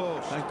inside the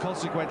post. And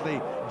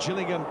consequently,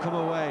 Gillingham come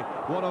away.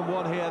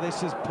 One-on-one here,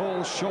 this is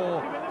Paul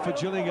Shaw for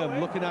Gillingham.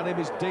 Looking at him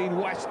is Dean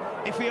West,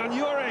 Ife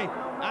Onyuri,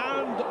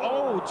 and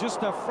oh,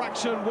 just a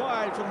fraction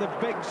wide from the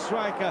big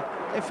striker,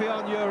 Ife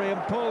Onyuri,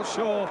 and Paul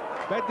Shaw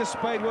made the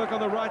spade work on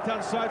the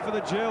right-hand side for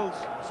the Gills.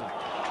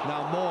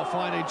 Now Moore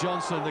finding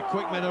Johnson, the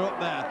quick men are up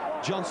there.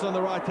 Johnson on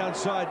the right-hand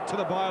side to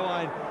the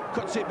byline,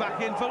 cuts it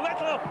back in for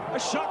Little. A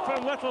shot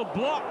from Little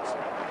blocked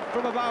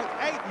from about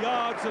 8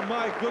 yards, and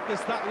my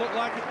goodness, that looked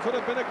like it could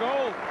have been a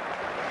goal.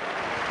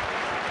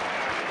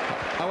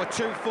 Our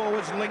two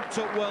forwards linked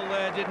up well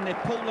there, didn't they?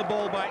 Pulled the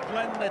ball back,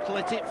 Glenn Little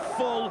hit it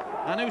full,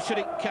 and who should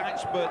it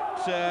catch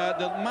but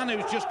the man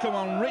who's just come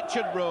on,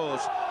 Richard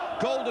Rose.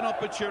 Golden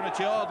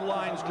opportunity, hard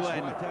lines,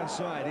 Glenn. Right-hand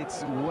side,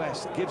 it's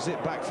West, gives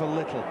it back for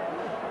Little.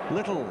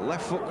 Little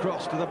left foot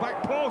cross to the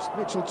back post.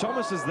 Mitchell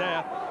Thomas is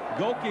there,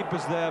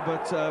 goalkeeper's there,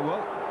 but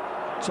well,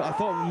 so I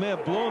thought we may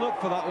have blown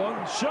up for that one.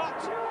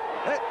 Shot!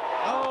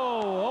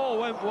 All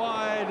went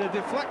wide. A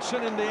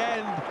deflection in the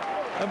end,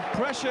 and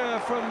pressure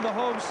from the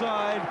home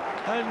side.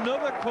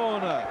 Another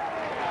corner.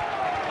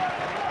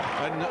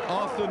 And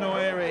Arthur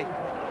Noeri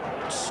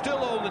still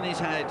holding his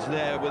head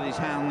there with his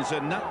hands,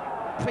 and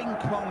that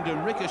ping-ponged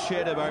and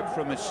ricocheted about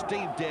from a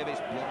Steve Davis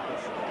block.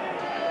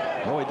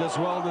 Oh, he does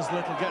well, does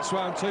Little, gets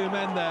round 2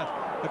 men there.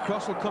 The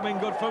cross will come in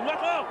good from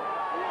Little.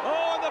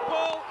 Oh, and the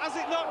ball, has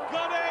it not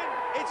gone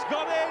in? It's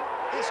gone in,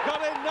 it's gone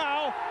in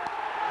now.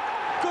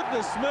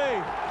 Goodness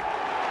me.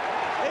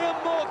 Ian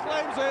Moore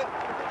claims it.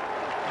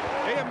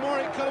 Ian Moore,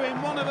 it could have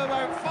been one of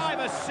about 5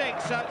 or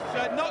 6.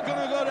 That's not going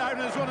to go down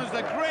as one of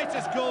the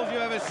greatest goals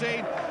you've ever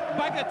seen.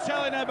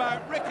 Bagatelle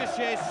about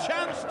ricochets,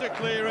 chance to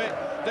clear it.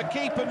 The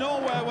keeper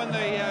nowhere when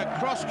the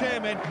cross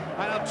came in,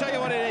 and I'll tell you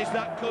what it is,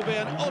 that could be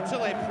an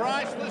utterly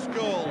priceless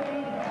goal.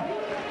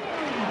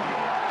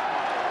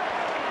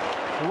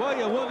 Well,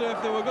 you wonder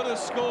if they were going to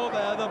score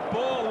there. The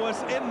ball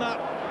was in that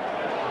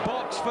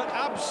box for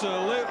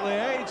absolutely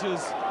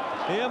ages.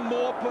 Ian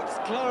Moore puts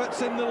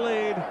Clarets in the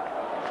lead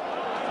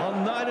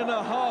on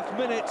 9.5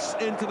 minutes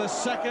into the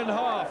second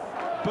half.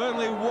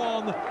 Burnley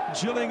 1,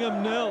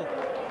 Gillingham 0.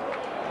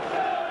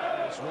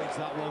 Reads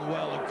that one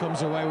well and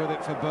comes away with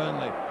it for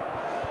Burnley.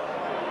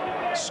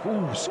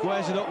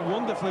 Squares it up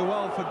wonderfully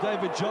well for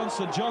David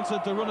Johnson.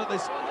 Johnson to run at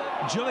this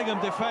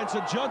Gillingham defence,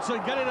 and Johnson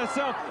getting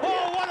herself.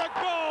 Oh, what a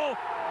goal!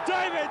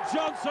 David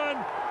Johnson,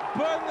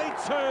 Burnley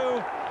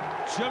 2,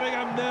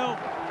 Gillingham 0.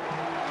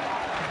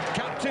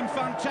 Captain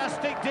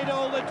Fantastic did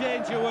all the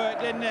danger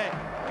work, didn't he?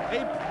 He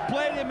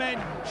played him in,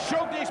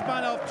 shrugged his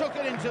man off, took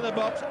it into the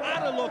box,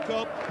 had a look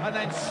up, and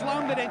then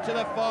slammed it into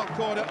the far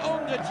corner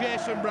under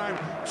Jason Brown.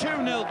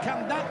 2-0.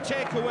 Can that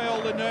take away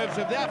all the nerves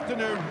of the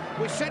afternoon?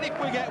 We said if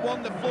we get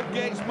one, the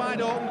floodgates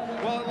might open.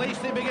 Well, at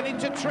least they're beginning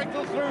to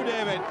trickle through,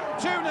 David.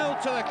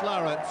 2-0 to the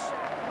Clarets.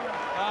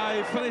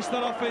 I finished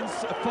that off in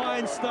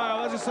fine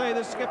style. As I say,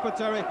 the skipper,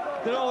 Terry,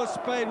 did all the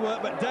spade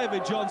work, but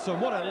David Johnson,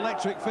 what an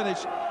electric finish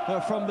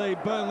from the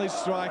Burnley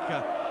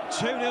striker.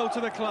 2-0 to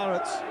the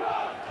Clarets.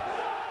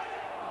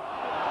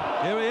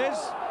 Here he is,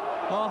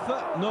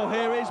 Arthur. No,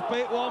 here he is,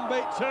 beat 1,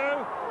 beat 2.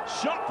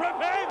 Shot from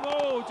him,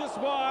 oh, just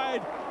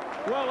wide.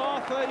 Well,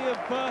 Arthur,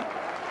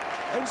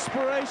 you've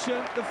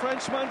inspiration. The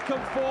Frenchman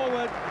come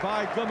forward.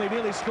 By gum, he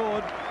nearly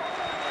scored.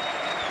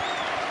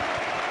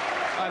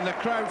 And the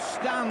crowd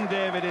stand,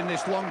 David, in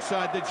this long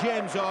side, the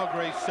James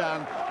Hargreaves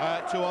stand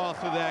to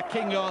Arthur there.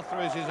 King Arthur,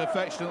 as is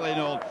affectionately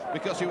known,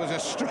 because it was a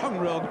strong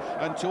run,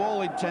 and to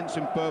all intents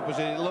and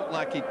purposes, it looked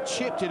like he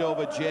chipped it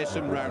over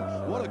Jason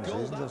Brown. What a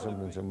goal! That's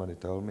something somebody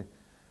told me.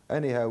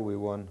 Anyhow, we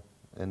won,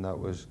 and that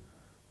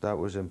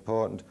was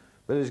important.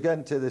 But it's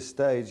getting to this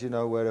stage, you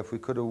know, where if we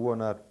could have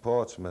won at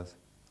Portsmouth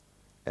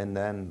and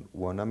then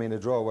won, I mean, a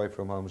draw away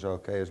from home is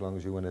okay as long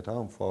as you win at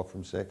home. 4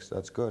 from 6,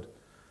 that's good.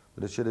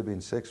 But it should have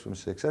been 6 from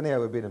 6. Anyhow,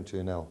 we beat them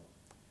 2-0,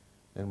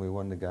 and we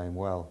won the game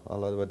well.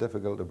 Although they were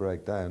difficult to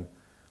break down,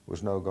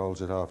 was no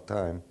goals at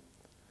half-time,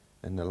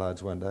 and the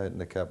lads went out and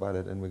they kept at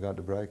it, and we got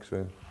the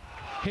breakthrough.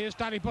 Here's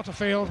Danny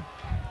Butterfield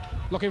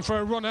looking for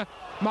a runner.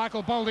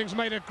 Michael Boulding's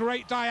made a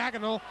great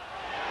diagonal.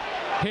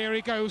 Here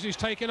he goes, he's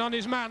taking on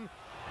his man.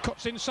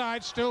 Cuts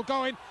inside, still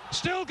going,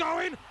 still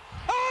going.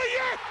 Oh,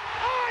 yes!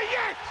 Oh,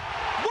 yes!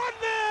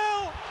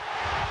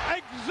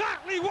 1-0!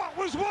 Exactly what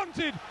was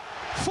wanted.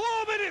 4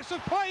 minutes of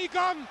play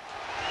gone.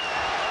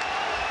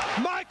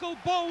 Michael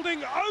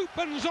Boulding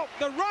opens up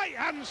the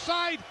right-hand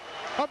side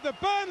of the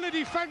Burnley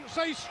defence.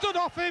 They stood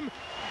off him.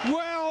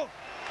 Well,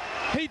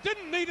 he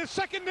didn't need a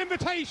second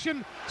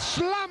invitation.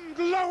 Slammed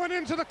low and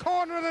into the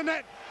corner of the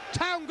net.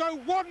 Town go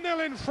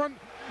 1-0 in front.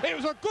 It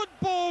was a good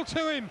ball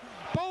to him.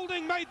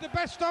 Boulding made the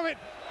best of it,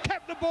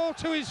 kept the ball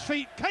to his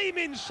feet, came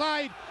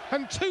inside,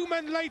 and 2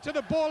 men later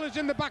the ball is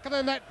in the back of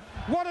the net.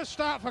 What a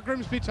start for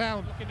Grimsby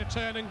Town. Looking to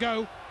turn and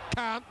go,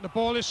 can't. The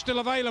ball is still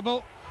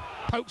available.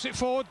 Pokes it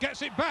forward,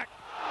 gets it back.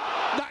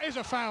 That is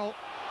a foul.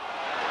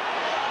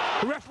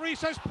 The referee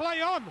says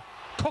play on.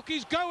 Cook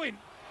is going.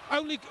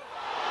 Only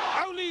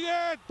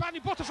Danny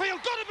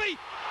Butterfield. Gotta be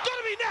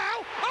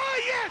now.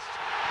 Oh yes,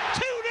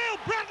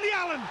 2-0 Bradley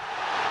Allen.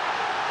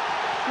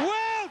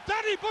 Well,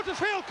 Danny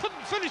Butterfield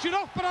couldn't finish it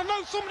off, but I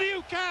know somebody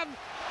who can.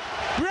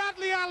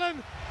 Bradley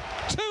Allen,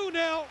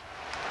 2-0.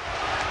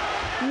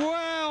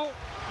 Well,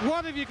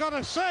 what have you got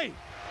to say?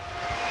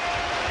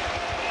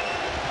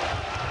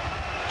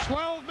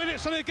 12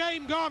 minutes of the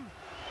game gone.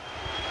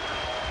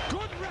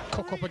 Good referee.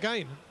 Cook up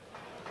again.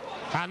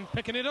 And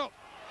picking it up.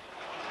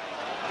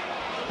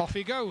 Off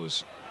he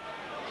goes.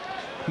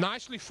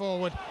 Nicely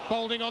forward.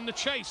 Boulding on the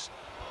chase.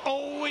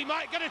 Oh, he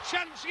might get a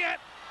chance yet.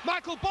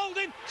 Michael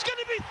Boulding. It's going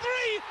to be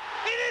 3.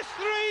 It is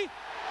 3.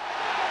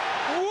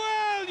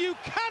 Well, you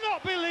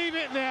cannot believe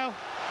it now.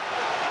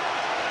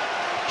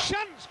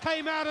 Chance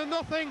came out of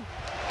nothing.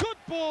 Good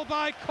ball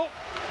by Cook.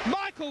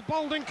 Michael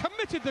Boulding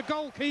committed the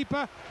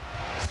goalkeeper.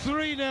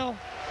 3-0.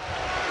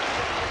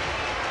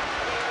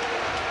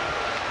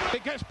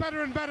 It gets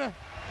better and better.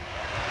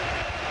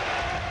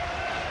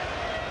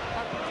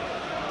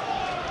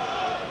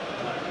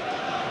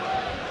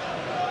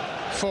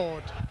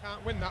 Ford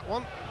can't win that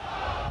one.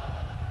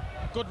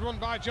 Good run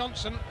by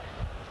Johnson.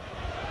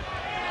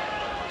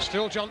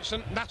 Still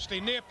Johnson,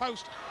 nasty, near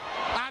post,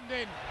 and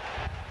in.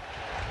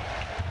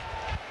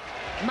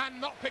 Man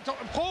not picked up,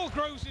 and Paul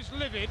Groves is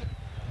livid.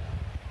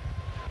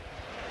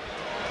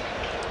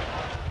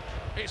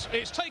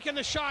 It's taken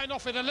the shine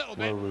off it a little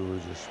bit. Well, we were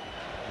just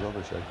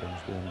rubbish at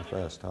Grimsby in the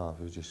first half.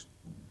 It was just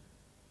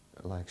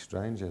like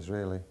strangers,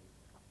 really.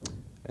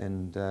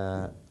 And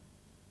the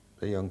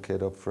young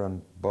kid up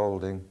front,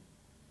 Boulding,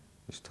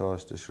 was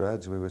tossed to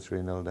shreds. We were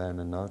 3-0 down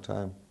in no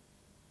time.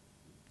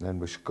 Then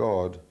we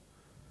scored.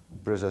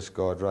 Brizza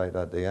scored right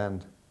at the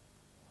end,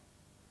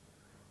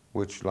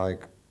 which,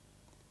 like,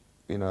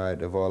 you know,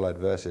 out of all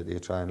adversity, you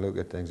try and look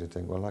at things and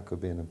think, well, that could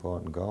be an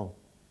important goal.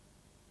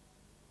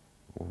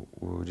 We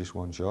were just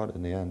one short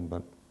in the end,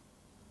 but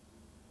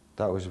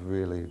that was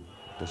really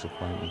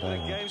disappointing.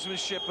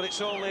 Gamesmanship, but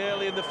it's only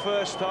early in the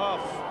first half.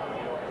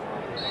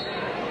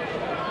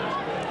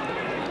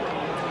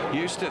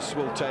 Eustace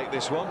will take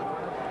this one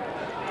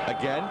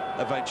again,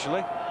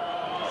 eventually.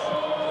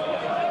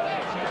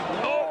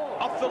 Oh,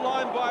 off the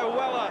line by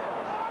Weller.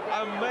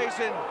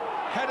 Amazing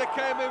header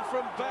came in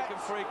from Beck.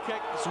 Free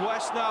kick. It's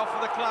West now for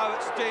the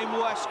Clarets. Dean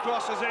West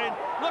crosses in,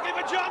 looking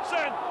for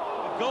Johnson.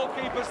 The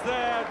goalkeeper's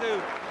there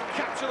to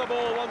capture the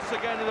ball once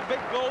again, and a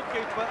big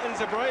goalkeeper, and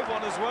he's a brave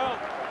one as well.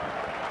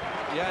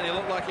 Yeah, and he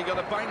looked like he got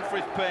a bang for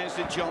his pains,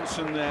 did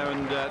Johnson there,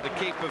 and the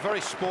keeper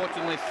very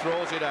sportingly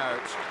throws it out.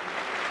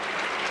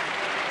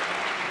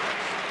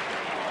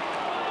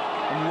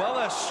 And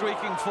Weller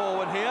streaking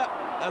forward here,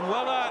 and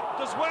Weller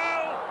does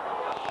well.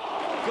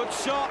 Good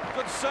shot,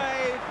 good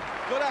save,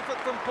 good effort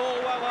from Paul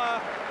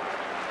Weller.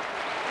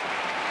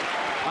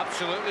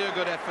 Absolutely a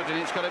good effort, and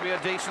it's got to be a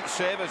decent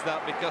save as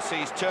that, because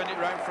he's turned it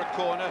round for a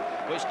corner,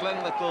 which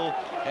Glenn Little,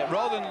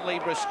 rather than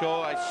Libra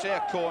score, I'd say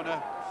a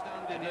corner.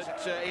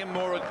 Ian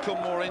Moore had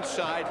come more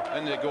inside,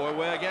 and they go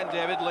away again.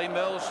 David Lee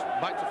Mills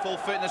back to full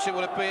fitness, it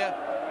would appear.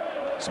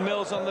 It's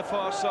Mills on the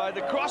far side.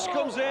 The cross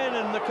comes in,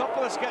 and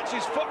Nicopoulos gets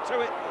his foot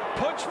to it.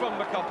 Punch from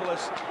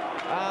Nicopoulos,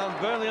 and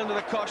Burnley under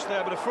the cosh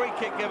there, but a free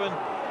kick given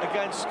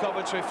against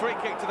Coventry. Free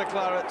kick to the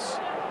Clarets,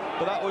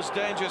 but that was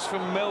dangerous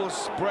from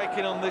Mills,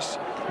 breaking on this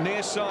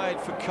near side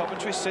for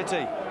Coventry City.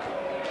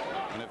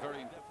 And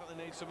definitely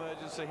needs some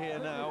urgency here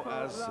now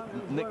as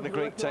Nick the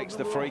Greek takes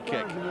the free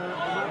kick.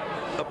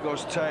 Up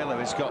goes Taylor.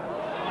 He's got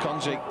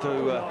Konjic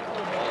to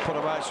put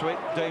about sweet.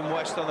 Dean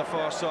West on the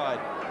far side.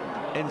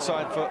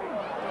 Inside for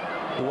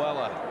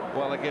Weller.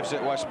 Weller gives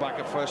it West back.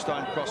 A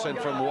first-time crossing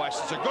from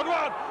West. It's a good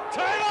one.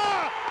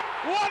 Taylor!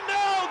 1-0.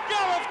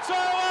 Gareth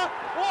Taylor.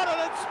 What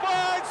an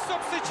inspired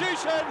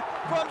substitution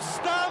from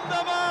Stan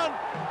the man.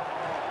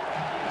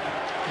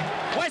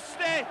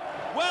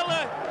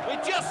 Taylor, we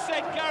just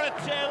said Gareth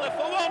Taylor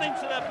for one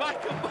into the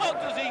back, and what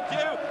does he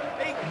do?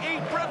 He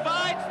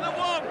provides the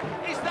one.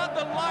 Is that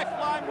the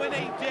lifeline we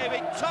need,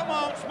 David? Tom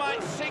Hawks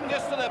might sing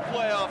us to the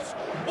playoffs.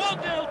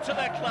 1-0 to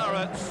the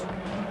Clarets.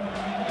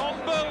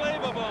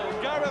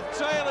 Unbelievable. Gareth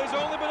Taylor's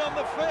only been on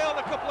the field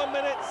a couple of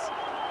minutes,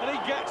 and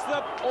he gets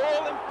the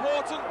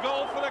all-important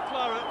goal for the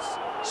Clarets.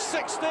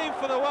 16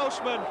 for the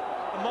Welshman.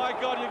 And my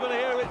God, you're going to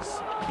hear it's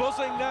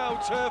buzzing now,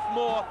 Turf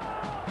Moor.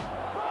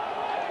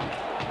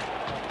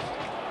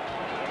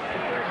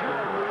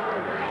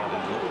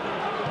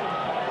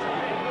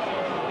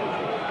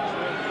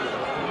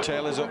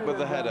 Taylor's up with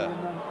the header.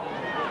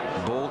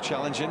 Ball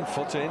challenging,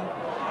 foot in.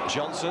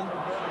 Johnson.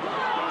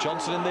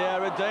 Johnson in the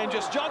area,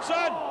 dangerous.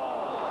 Johnson!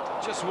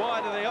 Just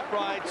wide of the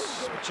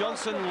uprights.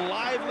 Johnson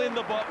lively in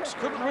the box,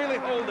 couldn't really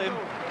hold him,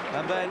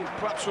 and then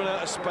perhaps run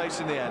out of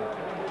space in the end.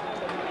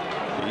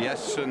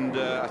 Yes, and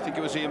I think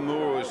it was Ian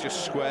Moore who was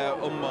just square,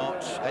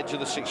 unmarked, edge of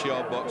the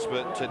 6-yard box,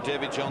 but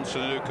David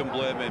Johnson, who can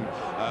blame him,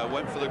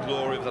 went for the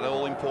glory of that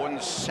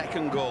all-important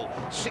second goal.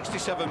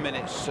 67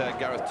 minutes,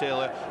 Gareth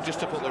Taylor, just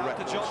to put the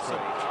record Johnson,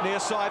 near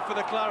side for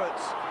the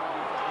Clarets.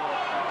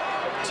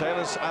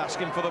 Taylor's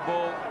asking for the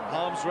ball,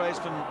 arms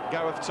raised from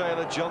Gareth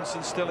Taylor.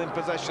 Johnson still in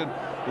possession,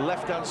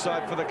 left-hand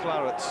side for the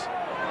Clarets.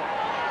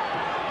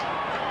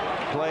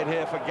 Played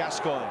here for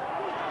Gascoigne.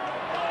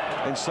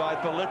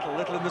 Inside for Little,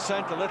 Little in the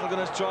centre, Little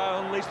going to try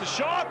and unleash the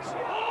shot!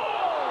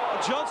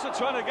 And Johnson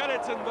trying to get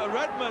it, and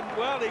Redmond,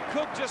 well, he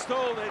could just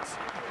hold it.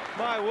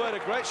 My word, a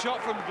great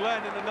shot from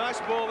Glenn, and a nice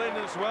ball in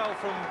as well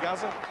from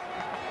Gaza.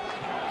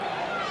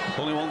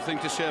 Only one thing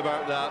to say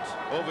about that,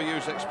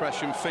 overused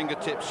expression,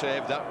 fingertip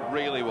save, that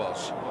really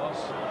was.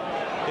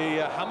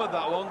 He hammered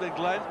that one, did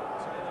Glenn?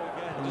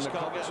 And just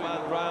can't get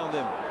man round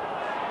him.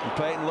 And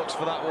Payton looks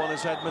for that one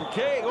as Edmund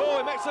King. Oh,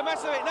 he makes a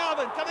mess of it. Now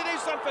then, can he do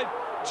something?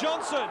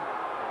 Johnson,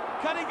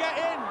 can he get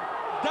in?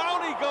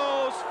 Down he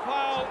goes,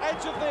 foul,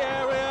 edge of the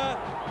area.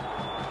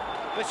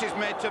 This is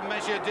made to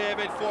measure,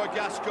 David, for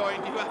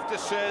Gascoigne. You have to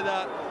say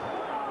that.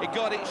 He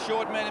got it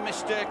short, made a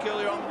mistake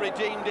earlier on,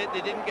 redeemed it.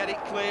 They didn't get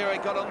it clear. He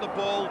got on the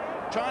ball,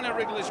 trying to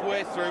wriggle his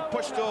way through,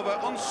 pushed over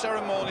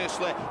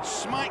unceremoniously,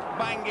 smack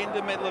bang in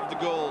the middle of the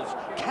goals.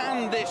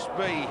 Can this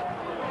be?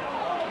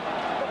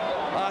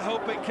 I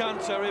hope it can,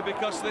 Terry,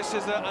 because this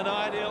is an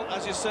ideal,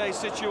 as you say,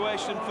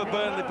 situation for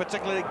Burnley,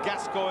 particularly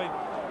Gascoigne,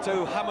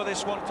 to hammer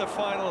this one to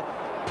final,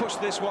 push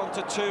this one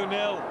to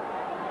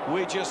 2-0.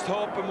 We just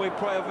hope and we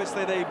pray,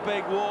 obviously, the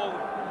big wall.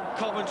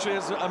 Coventry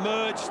has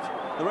emerged.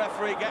 The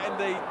referee getting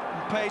the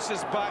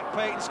paces back.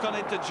 Payton's gone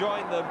in to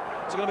join them.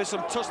 There's going to be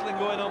some tussling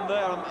going on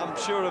there, I'm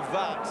sure of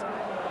that.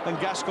 And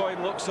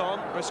Gascoigne looks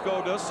on.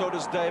 Briscoe does, so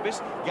does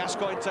Davis.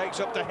 Gascoigne takes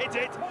up to hit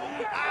it.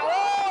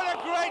 Oh, a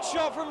great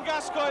shot from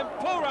Gascoigne.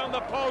 Pull round the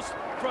post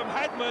from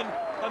Hedman,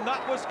 and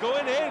that was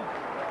going in.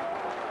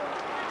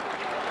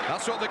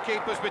 That's what the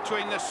keeper's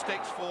between the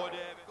sticks for,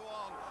 David.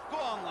 Go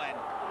on, Len.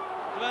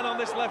 Glenn on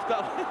this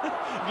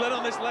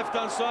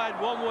left-hand side,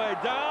 one way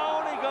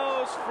down he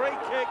goes. Free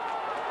kick.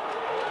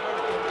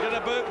 Get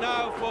a boot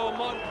now for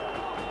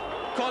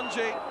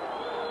Conji,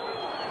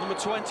 number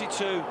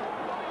 22.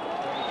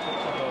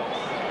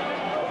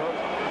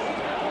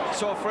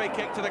 So a free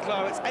kick to the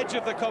Clarets, edge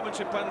of the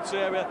Coventry penalty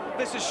area.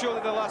 This is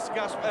surely the last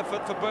gasp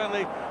effort for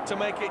Burnley to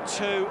make it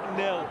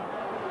 2-0.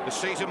 The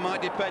season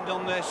might depend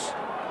on this.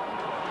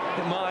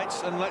 It might,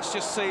 and let's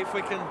just see if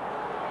we can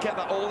get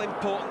that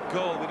all-important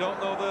goal. We don't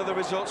know the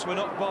results, we're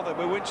not bothered.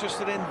 We're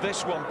interested in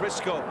this one,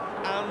 Briscoe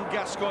and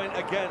Gascoigne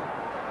again.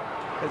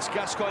 It's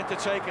Gascoigne to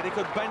take it. He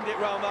could bend it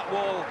round that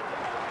wall.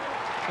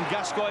 And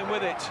Gascoigne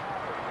with it.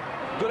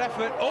 Good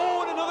effort.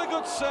 Oh, and another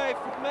good save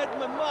from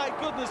Edmund. My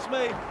goodness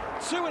me.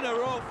 2 in a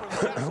row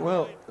from Gascoigne.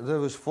 Well, there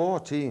was 4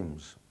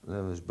 teams.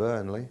 There was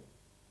Burnley,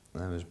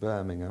 there was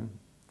Birmingham,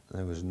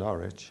 there was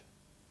Norwich,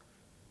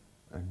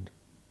 and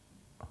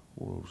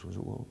Wolves. Was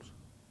it Wolves?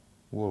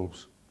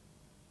 Wolves.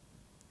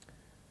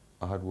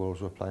 I had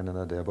Wolves were playing in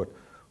that day, but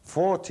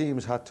 4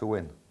 teams had to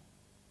win.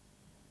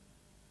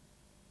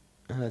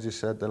 And as you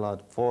said, the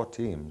lad, 4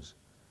 teams.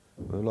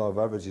 The law of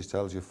averages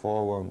tells you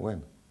 4 won't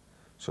win.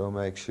 So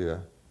make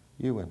sure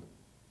you win.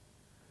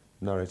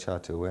 Norwich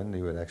had to win.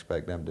 You would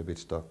expect them to beat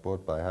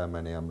Stockport. By how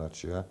many, I'm not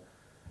sure.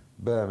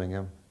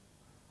 Birmingham.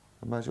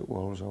 Was it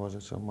Wolves or was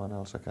it someone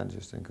else? I can't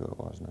just think who it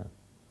was now.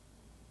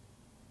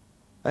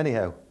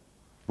 Anyhow,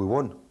 we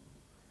won.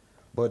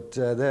 But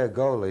their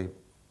goalie,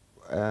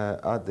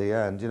 at the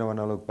end, you know, when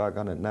I look back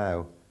on it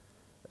now,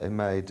 he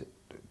made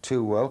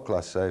 2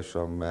 world-class saves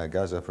from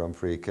Gaza from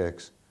free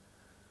kicks.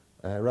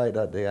 Right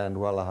at the end,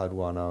 well, I had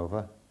one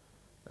over.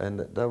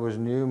 And there was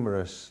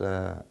numerous,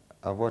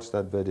 I've watched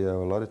that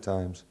video a lot of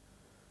times,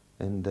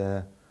 and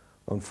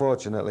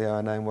unfortunately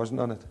our name wasn't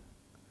on it,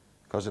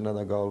 because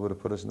another goal would have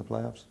put us in the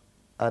playoffs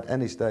at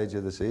any stage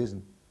of the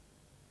season.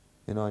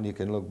 You know, and you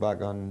can look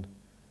back on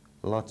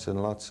lots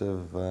and lots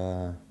of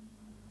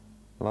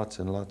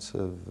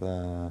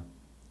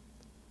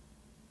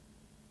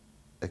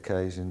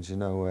occasions, you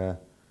know, where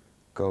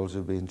goals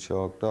have been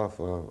chalked off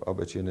or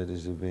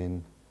opportunities have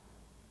been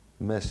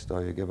missed,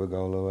 or you give a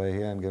goal away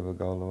here and give a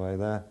goal away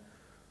there.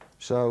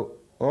 So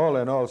all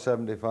in all,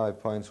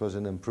 75 points was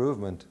an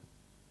improvement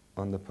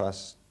on the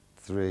past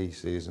 3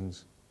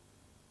 seasons,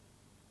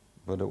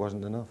 but it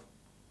wasn't enough.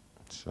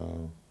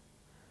 So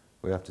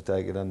we have to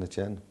take it on the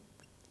chin,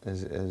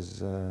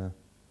 as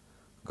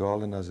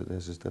galling as it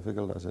is, as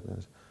difficult as it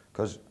is,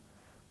 because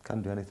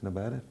can't do anything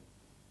about it.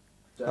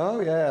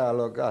 Oh yeah,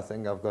 look, I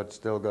think I've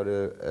still got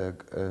a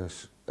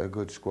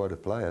good squad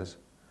of players,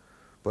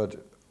 but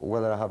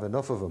whether I have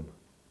enough of them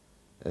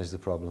is the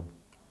problem.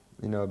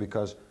 You know,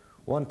 because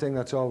one thing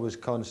that's always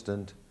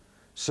constant,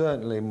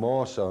 certainly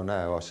more so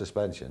now, are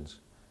suspensions.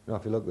 You know,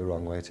 if you look the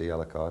wrong way, it's a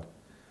yellow card.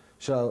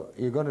 So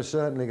you're going to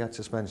certainly get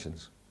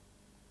suspensions.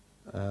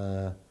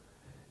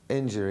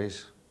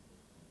 Injuries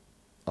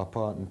are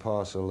part and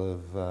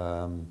parcel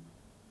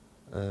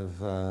of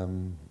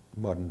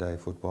modern day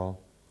football.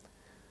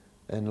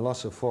 And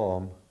loss of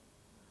form,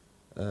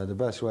 the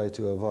best way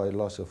to avoid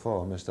loss of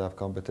form is to have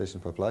competition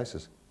for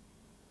places.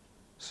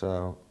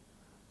 So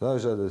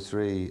those are the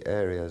 3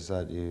 areas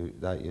that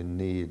you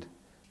need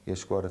your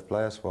squad of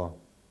players for.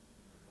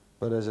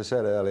 But as I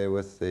said earlier,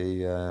 with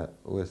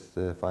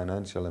the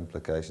financial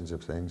implications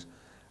of things,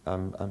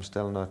 I'm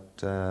still not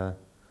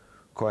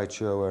quite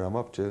sure where I'm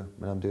up to.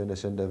 And I'm doing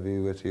this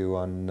interview with you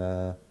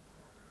on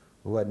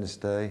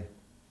Wednesday,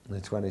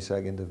 the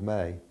 22nd of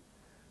May.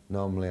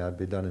 Normally I'd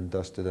be done and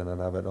dusted and I'd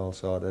have it all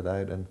sorted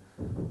out and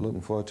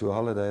looking forward to a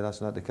holiday. That's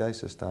not the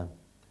case this time.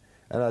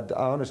 And I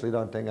honestly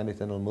don't think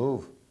anything will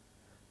move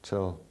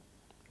till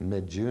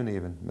mid-June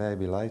even,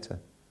 maybe later.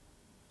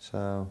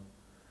 So,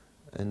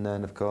 and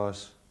then of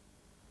course,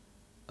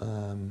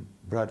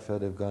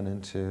 Bradford have gone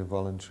into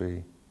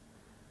voluntary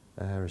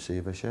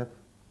receivership.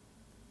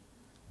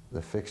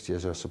 The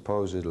fixtures are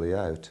supposedly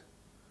out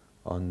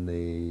on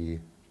the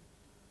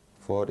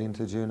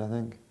 14th of June, I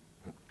think.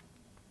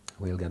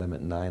 We'll get them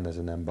at 9 as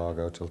an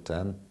embargo till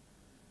 10.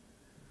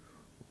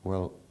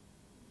 Well,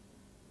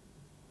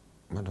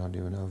 I don't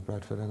even know if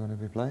Bradford are going to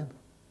be playing.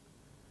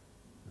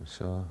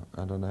 So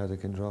I don't know how they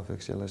can draw a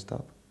fixture list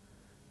up.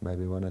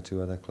 Maybe 1 or 2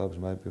 other clubs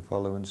might be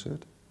following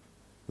suit.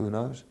 Who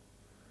knows?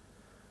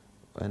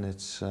 And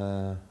it's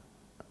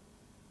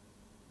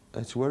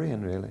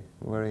worrying, really.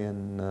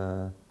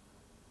 Worrying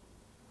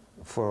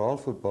for all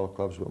football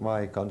clubs, but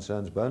my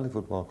concern's Burnley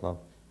Football Club.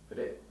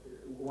 But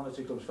 1 or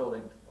 2 clubs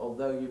folding,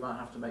 although you might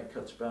have to make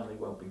cuts, Burnley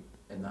won't be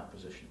in that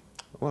position.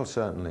 Well,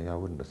 certainly, I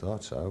wouldn't have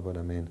thought so, but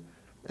I mean,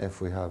 if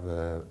we have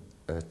a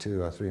 £2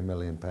 or £3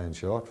 million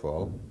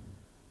shortfall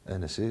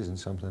in a season,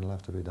 something will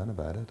have to be done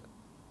about it.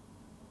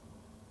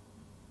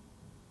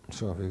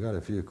 So if you've got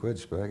a few quid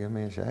spare, give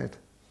me a shout.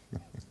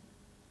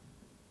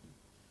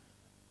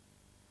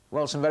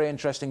 Well, some very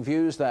interesting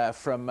views there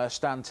from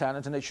Stan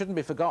Ternent, and it shouldn't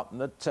be forgotten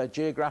that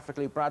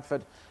geographically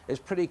Bradford is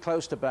pretty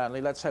close to Burnley.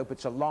 Let's hope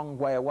it's a long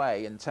way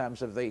away in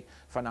terms of the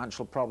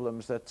financial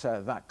problems that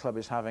that club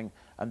is having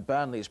and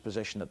Burnley's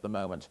position at the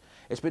moment.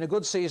 It's been a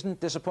good season,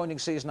 disappointing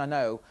season, I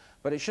know,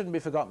 but it shouldn't be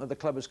forgotten that the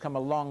club has come a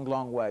long,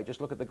 long way. Just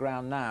look at the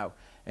ground now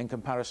in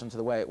comparison to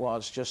the way it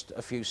was just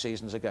a few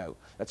seasons ago.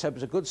 Let's hope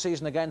it's a good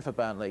season again for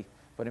Burnley,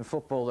 but in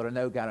football there are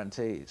no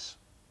guarantees.